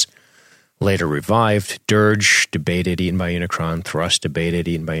Sweeps. later revived. Dirge, debated, eaten by Unicron. Thrust, debated,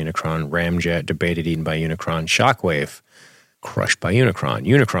 eaten by Unicron. Ramjet, debated, eaten by Unicron. Shockwave, crushed by Unicron.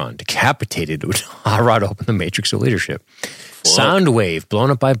 Unicron, decapitated with hot rod open the matrix of leadership. Soundwave,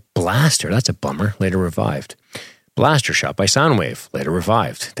 blown up by Blaster. That's a bummer. Later revived. Blaster, shot by Soundwave. Later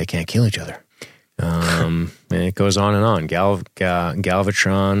revived. They can't kill each other. And it goes on and on.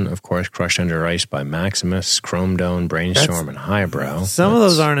 Galvatron, of course, crushed under ice by Maximus, Chrome Dome, Brainstorm, and Highbrow. Some of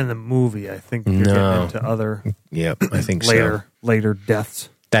those aren't in the movie. I think you're getting into other Yep, I think later deaths.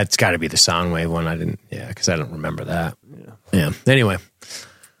 That's got to be the Soundwave one. Because I don't remember that. Yeah. Anyway,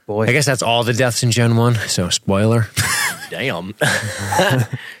 Boy, I guess that's all the deaths in Gen 1. So, spoiler. Damn.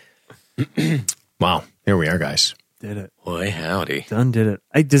 Wow. Here we are, guys. did it. Boy, howdy. Done did it.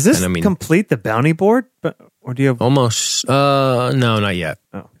 Hey, does this complete the bounty board? Or do you have... Almost. No, not yet.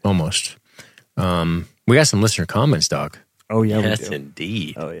 Oh. Almost. We got some listener comments, Doc. Oh, yeah, Yes, we do.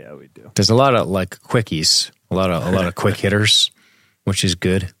 indeed. Oh, yeah, we do. There's a lot of like quickies, a lot of quick hitters, which is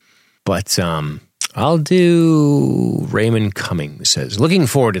good. But I'll do Raymond Cummings says, looking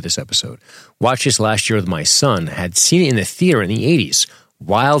forward to this episode. Watched this last year with my son. Had seen it in the theater in the 80s.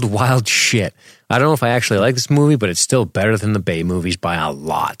 Wild shit. I don't know if I actually like this movie, but it's still better than the Bay movies by a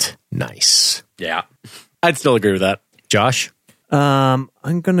lot. Nice. Yeah. I'd still agree with that. Josh? I'm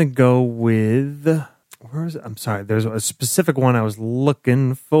going to go with... Where is it? I'm sorry. There's a specific one I was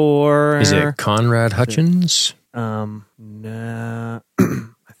looking for. Is it Conrad Hutchins? Nah.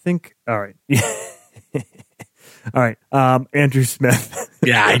 I think... All right. All right. Andrew Smith.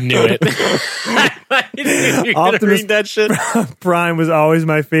 Yeah, I knew it. You're gonna read that shit. Prime was always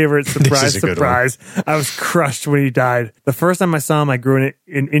my favorite. This is a good Surprise. I was crushed when he died. The first time I saw him, I grew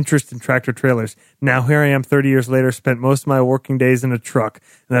an interest in tractor trailers. Now here I am 30 years later, spent most of my working days in a truck.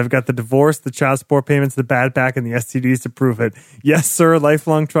 And I've got the divorce, the child support payments, the bad back, and the STDs to prove it. Yes, sir,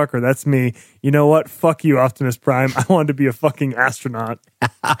 lifelong trucker. That's me. You know what? Fuck you, Optimus Prime. I wanted to be a fucking astronaut.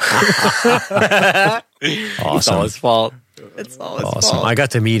 Awesome. It's all his fault. It's all his Awesome. fault. I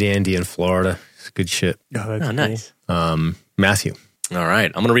got to meet Andy in Florida. It's good shit. Oh, that's Oh, nice. Matthew. All right.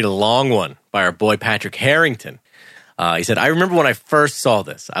 I'm going to read a long one by our boy Patrick Harrington. He said, I remember when I first saw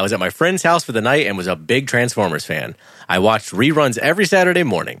this. I was at my friend's house for the night and was a big Transformers fan. I watched reruns every Saturday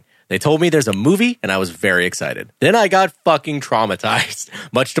morning. They told me there's a movie, and I was very excited. Then I got fucking traumatized.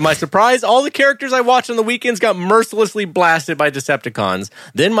 Much to my surprise, all the characters I watched on the weekends got mercilessly blasted by Decepticons.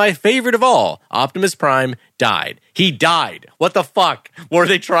 Then my favorite of all, Optimus Prime, died. He died. What the fuck? Were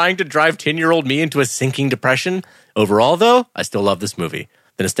they trying to drive 10-year-old me into a sinking depression? Overall, though, I still love this movie.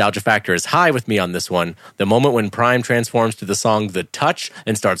 The nostalgia factor is high with me on this one. The moment when Prime transforms to the song The Touch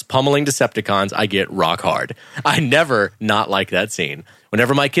and starts pummeling Decepticons, I get rock hard. I never not like that scene.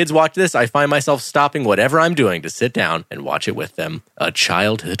 Whenever my kids watch this, I find myself stopping whatever I'm doing to sit down and watch it with them. A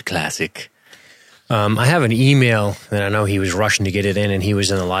childhood classic. I have an email, and I know he was rushing to get it in, and he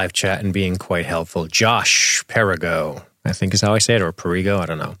was in the live chat and being quite helpful. Josh Perigo, I think is how I say it, or Perigo, I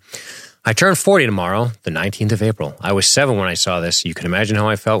don't know. I turn 40 tomorrow, the 19th of April. I was 7 when I saw this. You can imagine how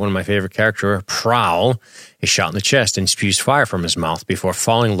I felt when my favorite character, Prowl, is shot in the chest and spews fire from his mouth before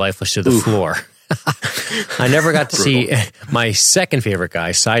falling lifeless to the floor. I never got to see my second favorite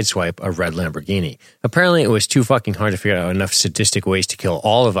guy sideswipe a red Lamborghini. Apparently, it was too fucking hard to figure out enough sadistic ways to kill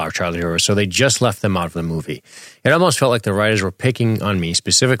all of our childhood heroes, so they just left them out of the movie. It almost felt like the writers were picking on me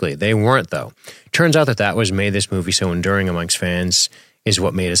specifically. They weren't, though. Turns out that was made this movie so enduring amongst fans is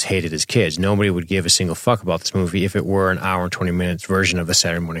what made us hate it as kids. Nobody would give a single fuck about this movie if it were an hour and 20 minutes version of a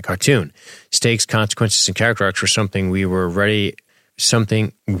Saturday morning cartoon. Stakes, consequences, and character arcs were something we were ready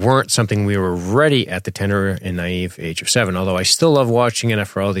at the tender and naive age of 7. Although I still love watching it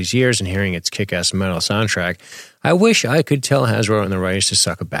after all these years and hearing its kick-ass metal soundtrack, I wish I could tell Hasbro and the writers to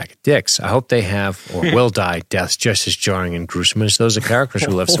suck a bag of dicks. I hope they have or will die deaths just as jarring and gruesome as those of characters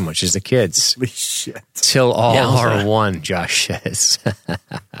we love so much as the kids. Holy shit. Till all are one, Josh says.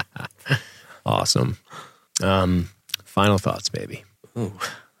 Awesome. Final thoughts, baby. Ooh.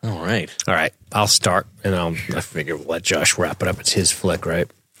 All right. All right. I'll start, and I figure we'll let Josh wrap it up. It's his flick, right?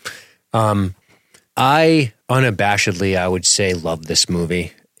 I unabashedly, I would say, love this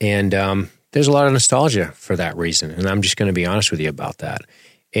movie. And there's a lot of nostalgia for that reason. And I'm just going to be honest with you about that.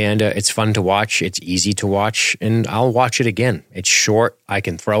 And it's fun to watch. It's easy to watch. And I'll watch it again. It's short. I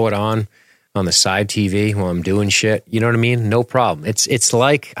can throw it on the side TV while I'm doing shit. You know what I mean? No problem. It's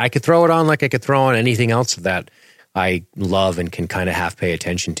like I could throw it on like I could throw on anything else that I love and can kind of half pay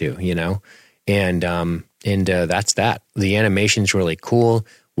attention to, you know? And that's that. The animation's really cool.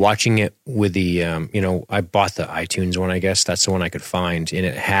 Watching it with the, I bought the iTunes one, I guess. That's the one I could find. And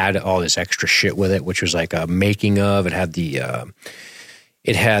it had all this extra shit with it, which was like a making of. It had the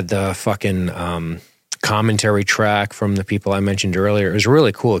It had the fucking commentary track from the people I mentioned earlier. It was a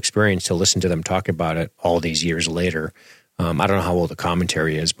really cool experience to listen to them talk about it all these years later. I don't know how old the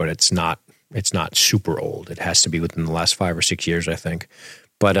commentary is, but it's not super old. It has to be within the last 5 or 6 years, I think.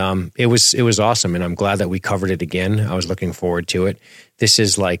 But it was awesome, and I'm glad that we covered it again. I was looking forward to it. This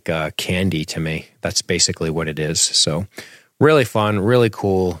is like candy to me. That's basically what it is. So really fun, really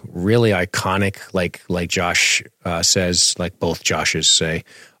cool, really iconic. Like Josh says, like both Joshes say,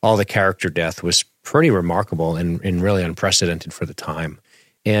 all the character death was pretty remarkable and really unprecedented for the time.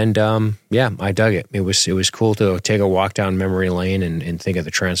 And I dug it. It was cool to take a walk down memory lane and think of the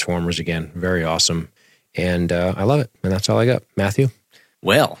Transformers again. Very awesome, and I love it. And that's all I got. Matthew.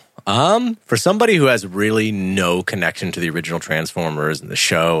 Well, for somebody who has really no connection to the original Transformers and the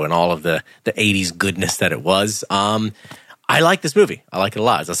show and all of the 80s goodness that it was, I like this movie. I like it a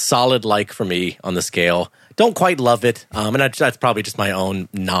lot. It's a solid like for me on the scale. Don't quite love it, and that's probably just my own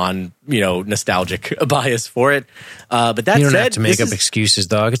nostalgic bias for it. But that you don't said, have to make up excuses,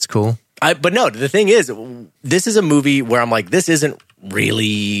 dog. It's cool. But no, the thing is, this is a movie where I'm like, this isn't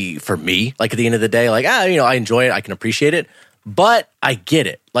really for me. Like at the end of the day, like I enjoy it, I can appreciate it. But I get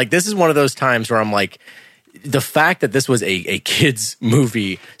it. Like, this is one of those times where I'm like, the fact that this was a kid's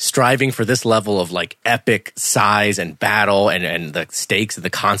movie striving for this level of like epic size and battle and the stakes and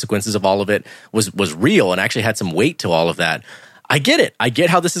the consequences of all of it was real and actually had some weight to all of that. I get it. I get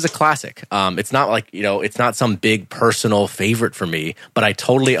how this is a classic. It's not like, it's not some big personal favorite for me, but I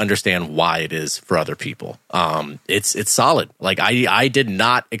totally understand why it is for other people. It's solid. Like I did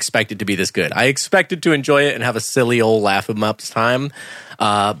not expect it to be this good. I expected to enjoy it and have a silly old laugh 'em up time.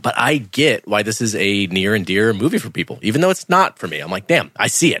 But I get why this is a near and dear movie for people, even though it's not for me. I'm like, damn, I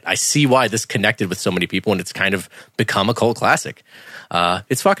see it. I see why this connected with so many people and it's kind of become a cult classic.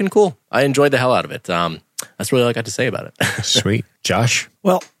 It's fucking cool. I enjoyed the hell out of it. That's really all I got to say about it. Sweet. Josh?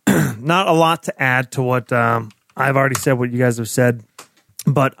 Well, not a lot to add to what I've already said, what you guys have said,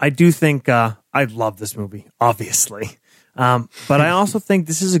 but I do think I love this movie, obviously. But I also think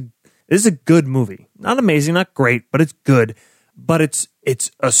this is a good movie. Not amazing, not great, but it's good. But it's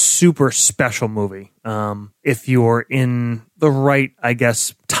a super special movie. If you're in the right, I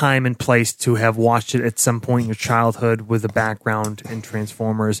guess, time and place to have watched it at some point in your childhood with a background in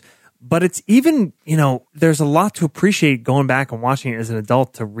Transformers. But it's even, there's a lot to appreciate going back and watching it as an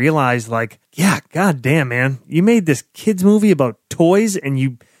adult to realize, like, yeah, goddamn, man, you made this kids movie about toys and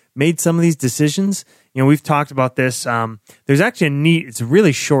you made some of these decisions. We've talked about this. There's actually it's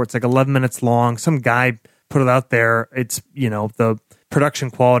really short. It's like 11 minutes long. Some guy put it out there. It's, the production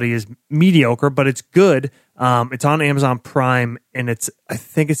quality is mediocre, but it's good. It's on Amazon Prime, and I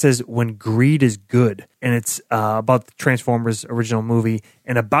think it says When Greed is Good, and it's about the Transformers original movie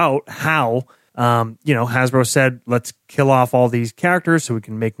and about how, Hasbro said, let's kill off all these characters so we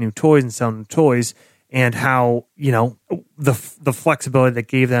can make new toys and sell new toys, and how, the flexibility that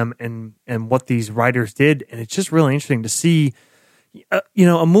gave them and what these writers did. And it's just really interesting to see,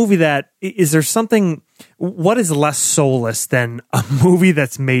 a movie that, is there something, what is less soulless than a movie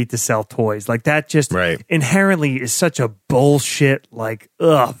that's made to sell toys? Like that just inherently is such a bullshit, like,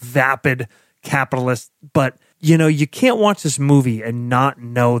 vapid capitalist. But, you can't watch this movie and not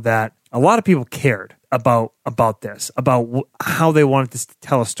know that a lot of people cared about this, about how they wanted to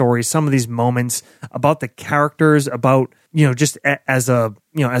tell a story, some of these moments, about the characters, about, just as a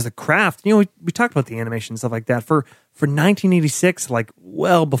craft. We talked about the animation and stuff like that. For 1986, like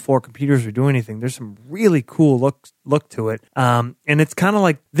well before computers were doing anything, there's some really cool look to it. And it's kind of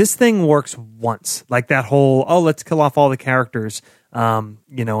like this thing works once, like that whole, let's kill off all the characters, and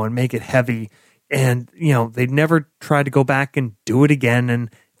make it heavy. And, they never tried to go back and do it again. And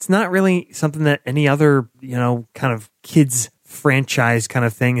it's not really something that any other, kind of kids franchise kind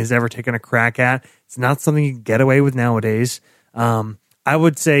of thing has ever taken a crack at. It's not something you can get away with nowadays. I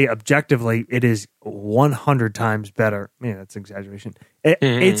would say objectively, it is 100 times better. Man, that's an exaggeration.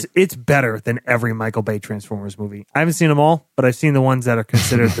 It's better than every Michael Bay Transformers movie. I haven't seen them all, but I've seen the ones that are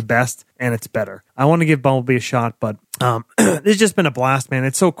considered the best, and it's better. I want to give Bumblebee a shot, but it's just been a blast, man.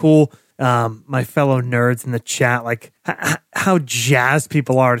 It's so cool. My fellow nerds in the chat, like how jazzed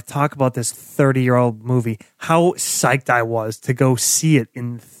people are to talk about this 30-year-old movie. How psyched I was to go see it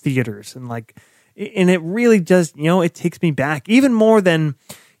in theaters, and it really does, it takes me back even more than,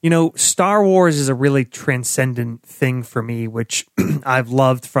 Star Wars is a really transcendent thing for me, which I've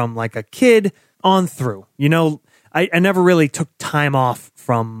loved from like a kid on through. I never really took time off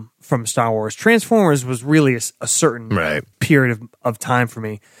from Star Wars. Transformers was really a certain period of time for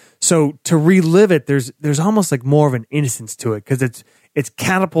me. So to relive it, there's almost like more of an innocence to it because it's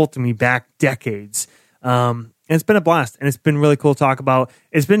catapulted me back decades. And And it's been a blast, and it's been really cool to talk about.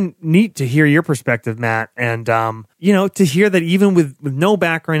 It's been neat to hear your perspective, Matt, and to hear that even with no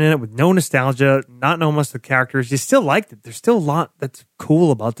background in it, with no nostalgia, not knowing most of the characters, you still liked it. There's still a lot that's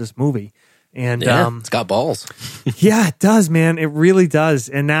cool about this movie. And it's got balls. yeah, it does, man. It really does.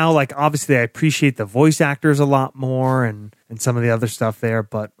 And now, like, obviously, I appreciate the voice actors a lot more and some of the other stuff there.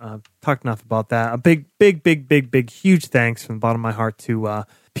 But talked enough about that. A big, huge thanks from the bottom of my heart to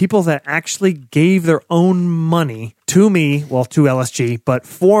people that actually gave their own money to me, well, to LSG, but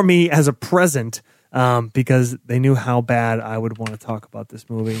for me as a present, because they knew how bad I would want to talk about this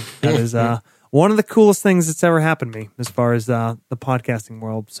movie. That is one of the coolest things that's ever happened to me as far as the podcasting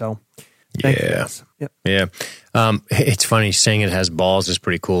world. So. Thank you guys. Yep. Yeah. It's funny, saying it has balls is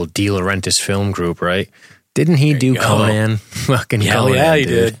pretty cool. De Laurentiis Film Group, right? Didn't he do Conan? Fucking Hell Conan, yeah, he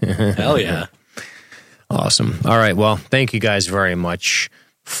dude. did. Hell yeah. Awesome. All right. Well, thank you guys very much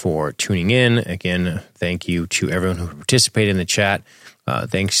for tuning in. Again, thank you to everyone who participated in the chat.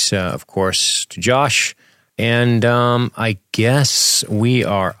 Thanks, of course, to Josh. And I guess we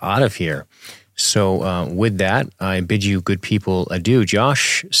are out of here. So with that, I bid you good people adieu.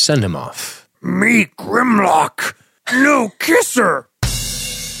 Josh, send him off. Me, Grimlock, no kisser.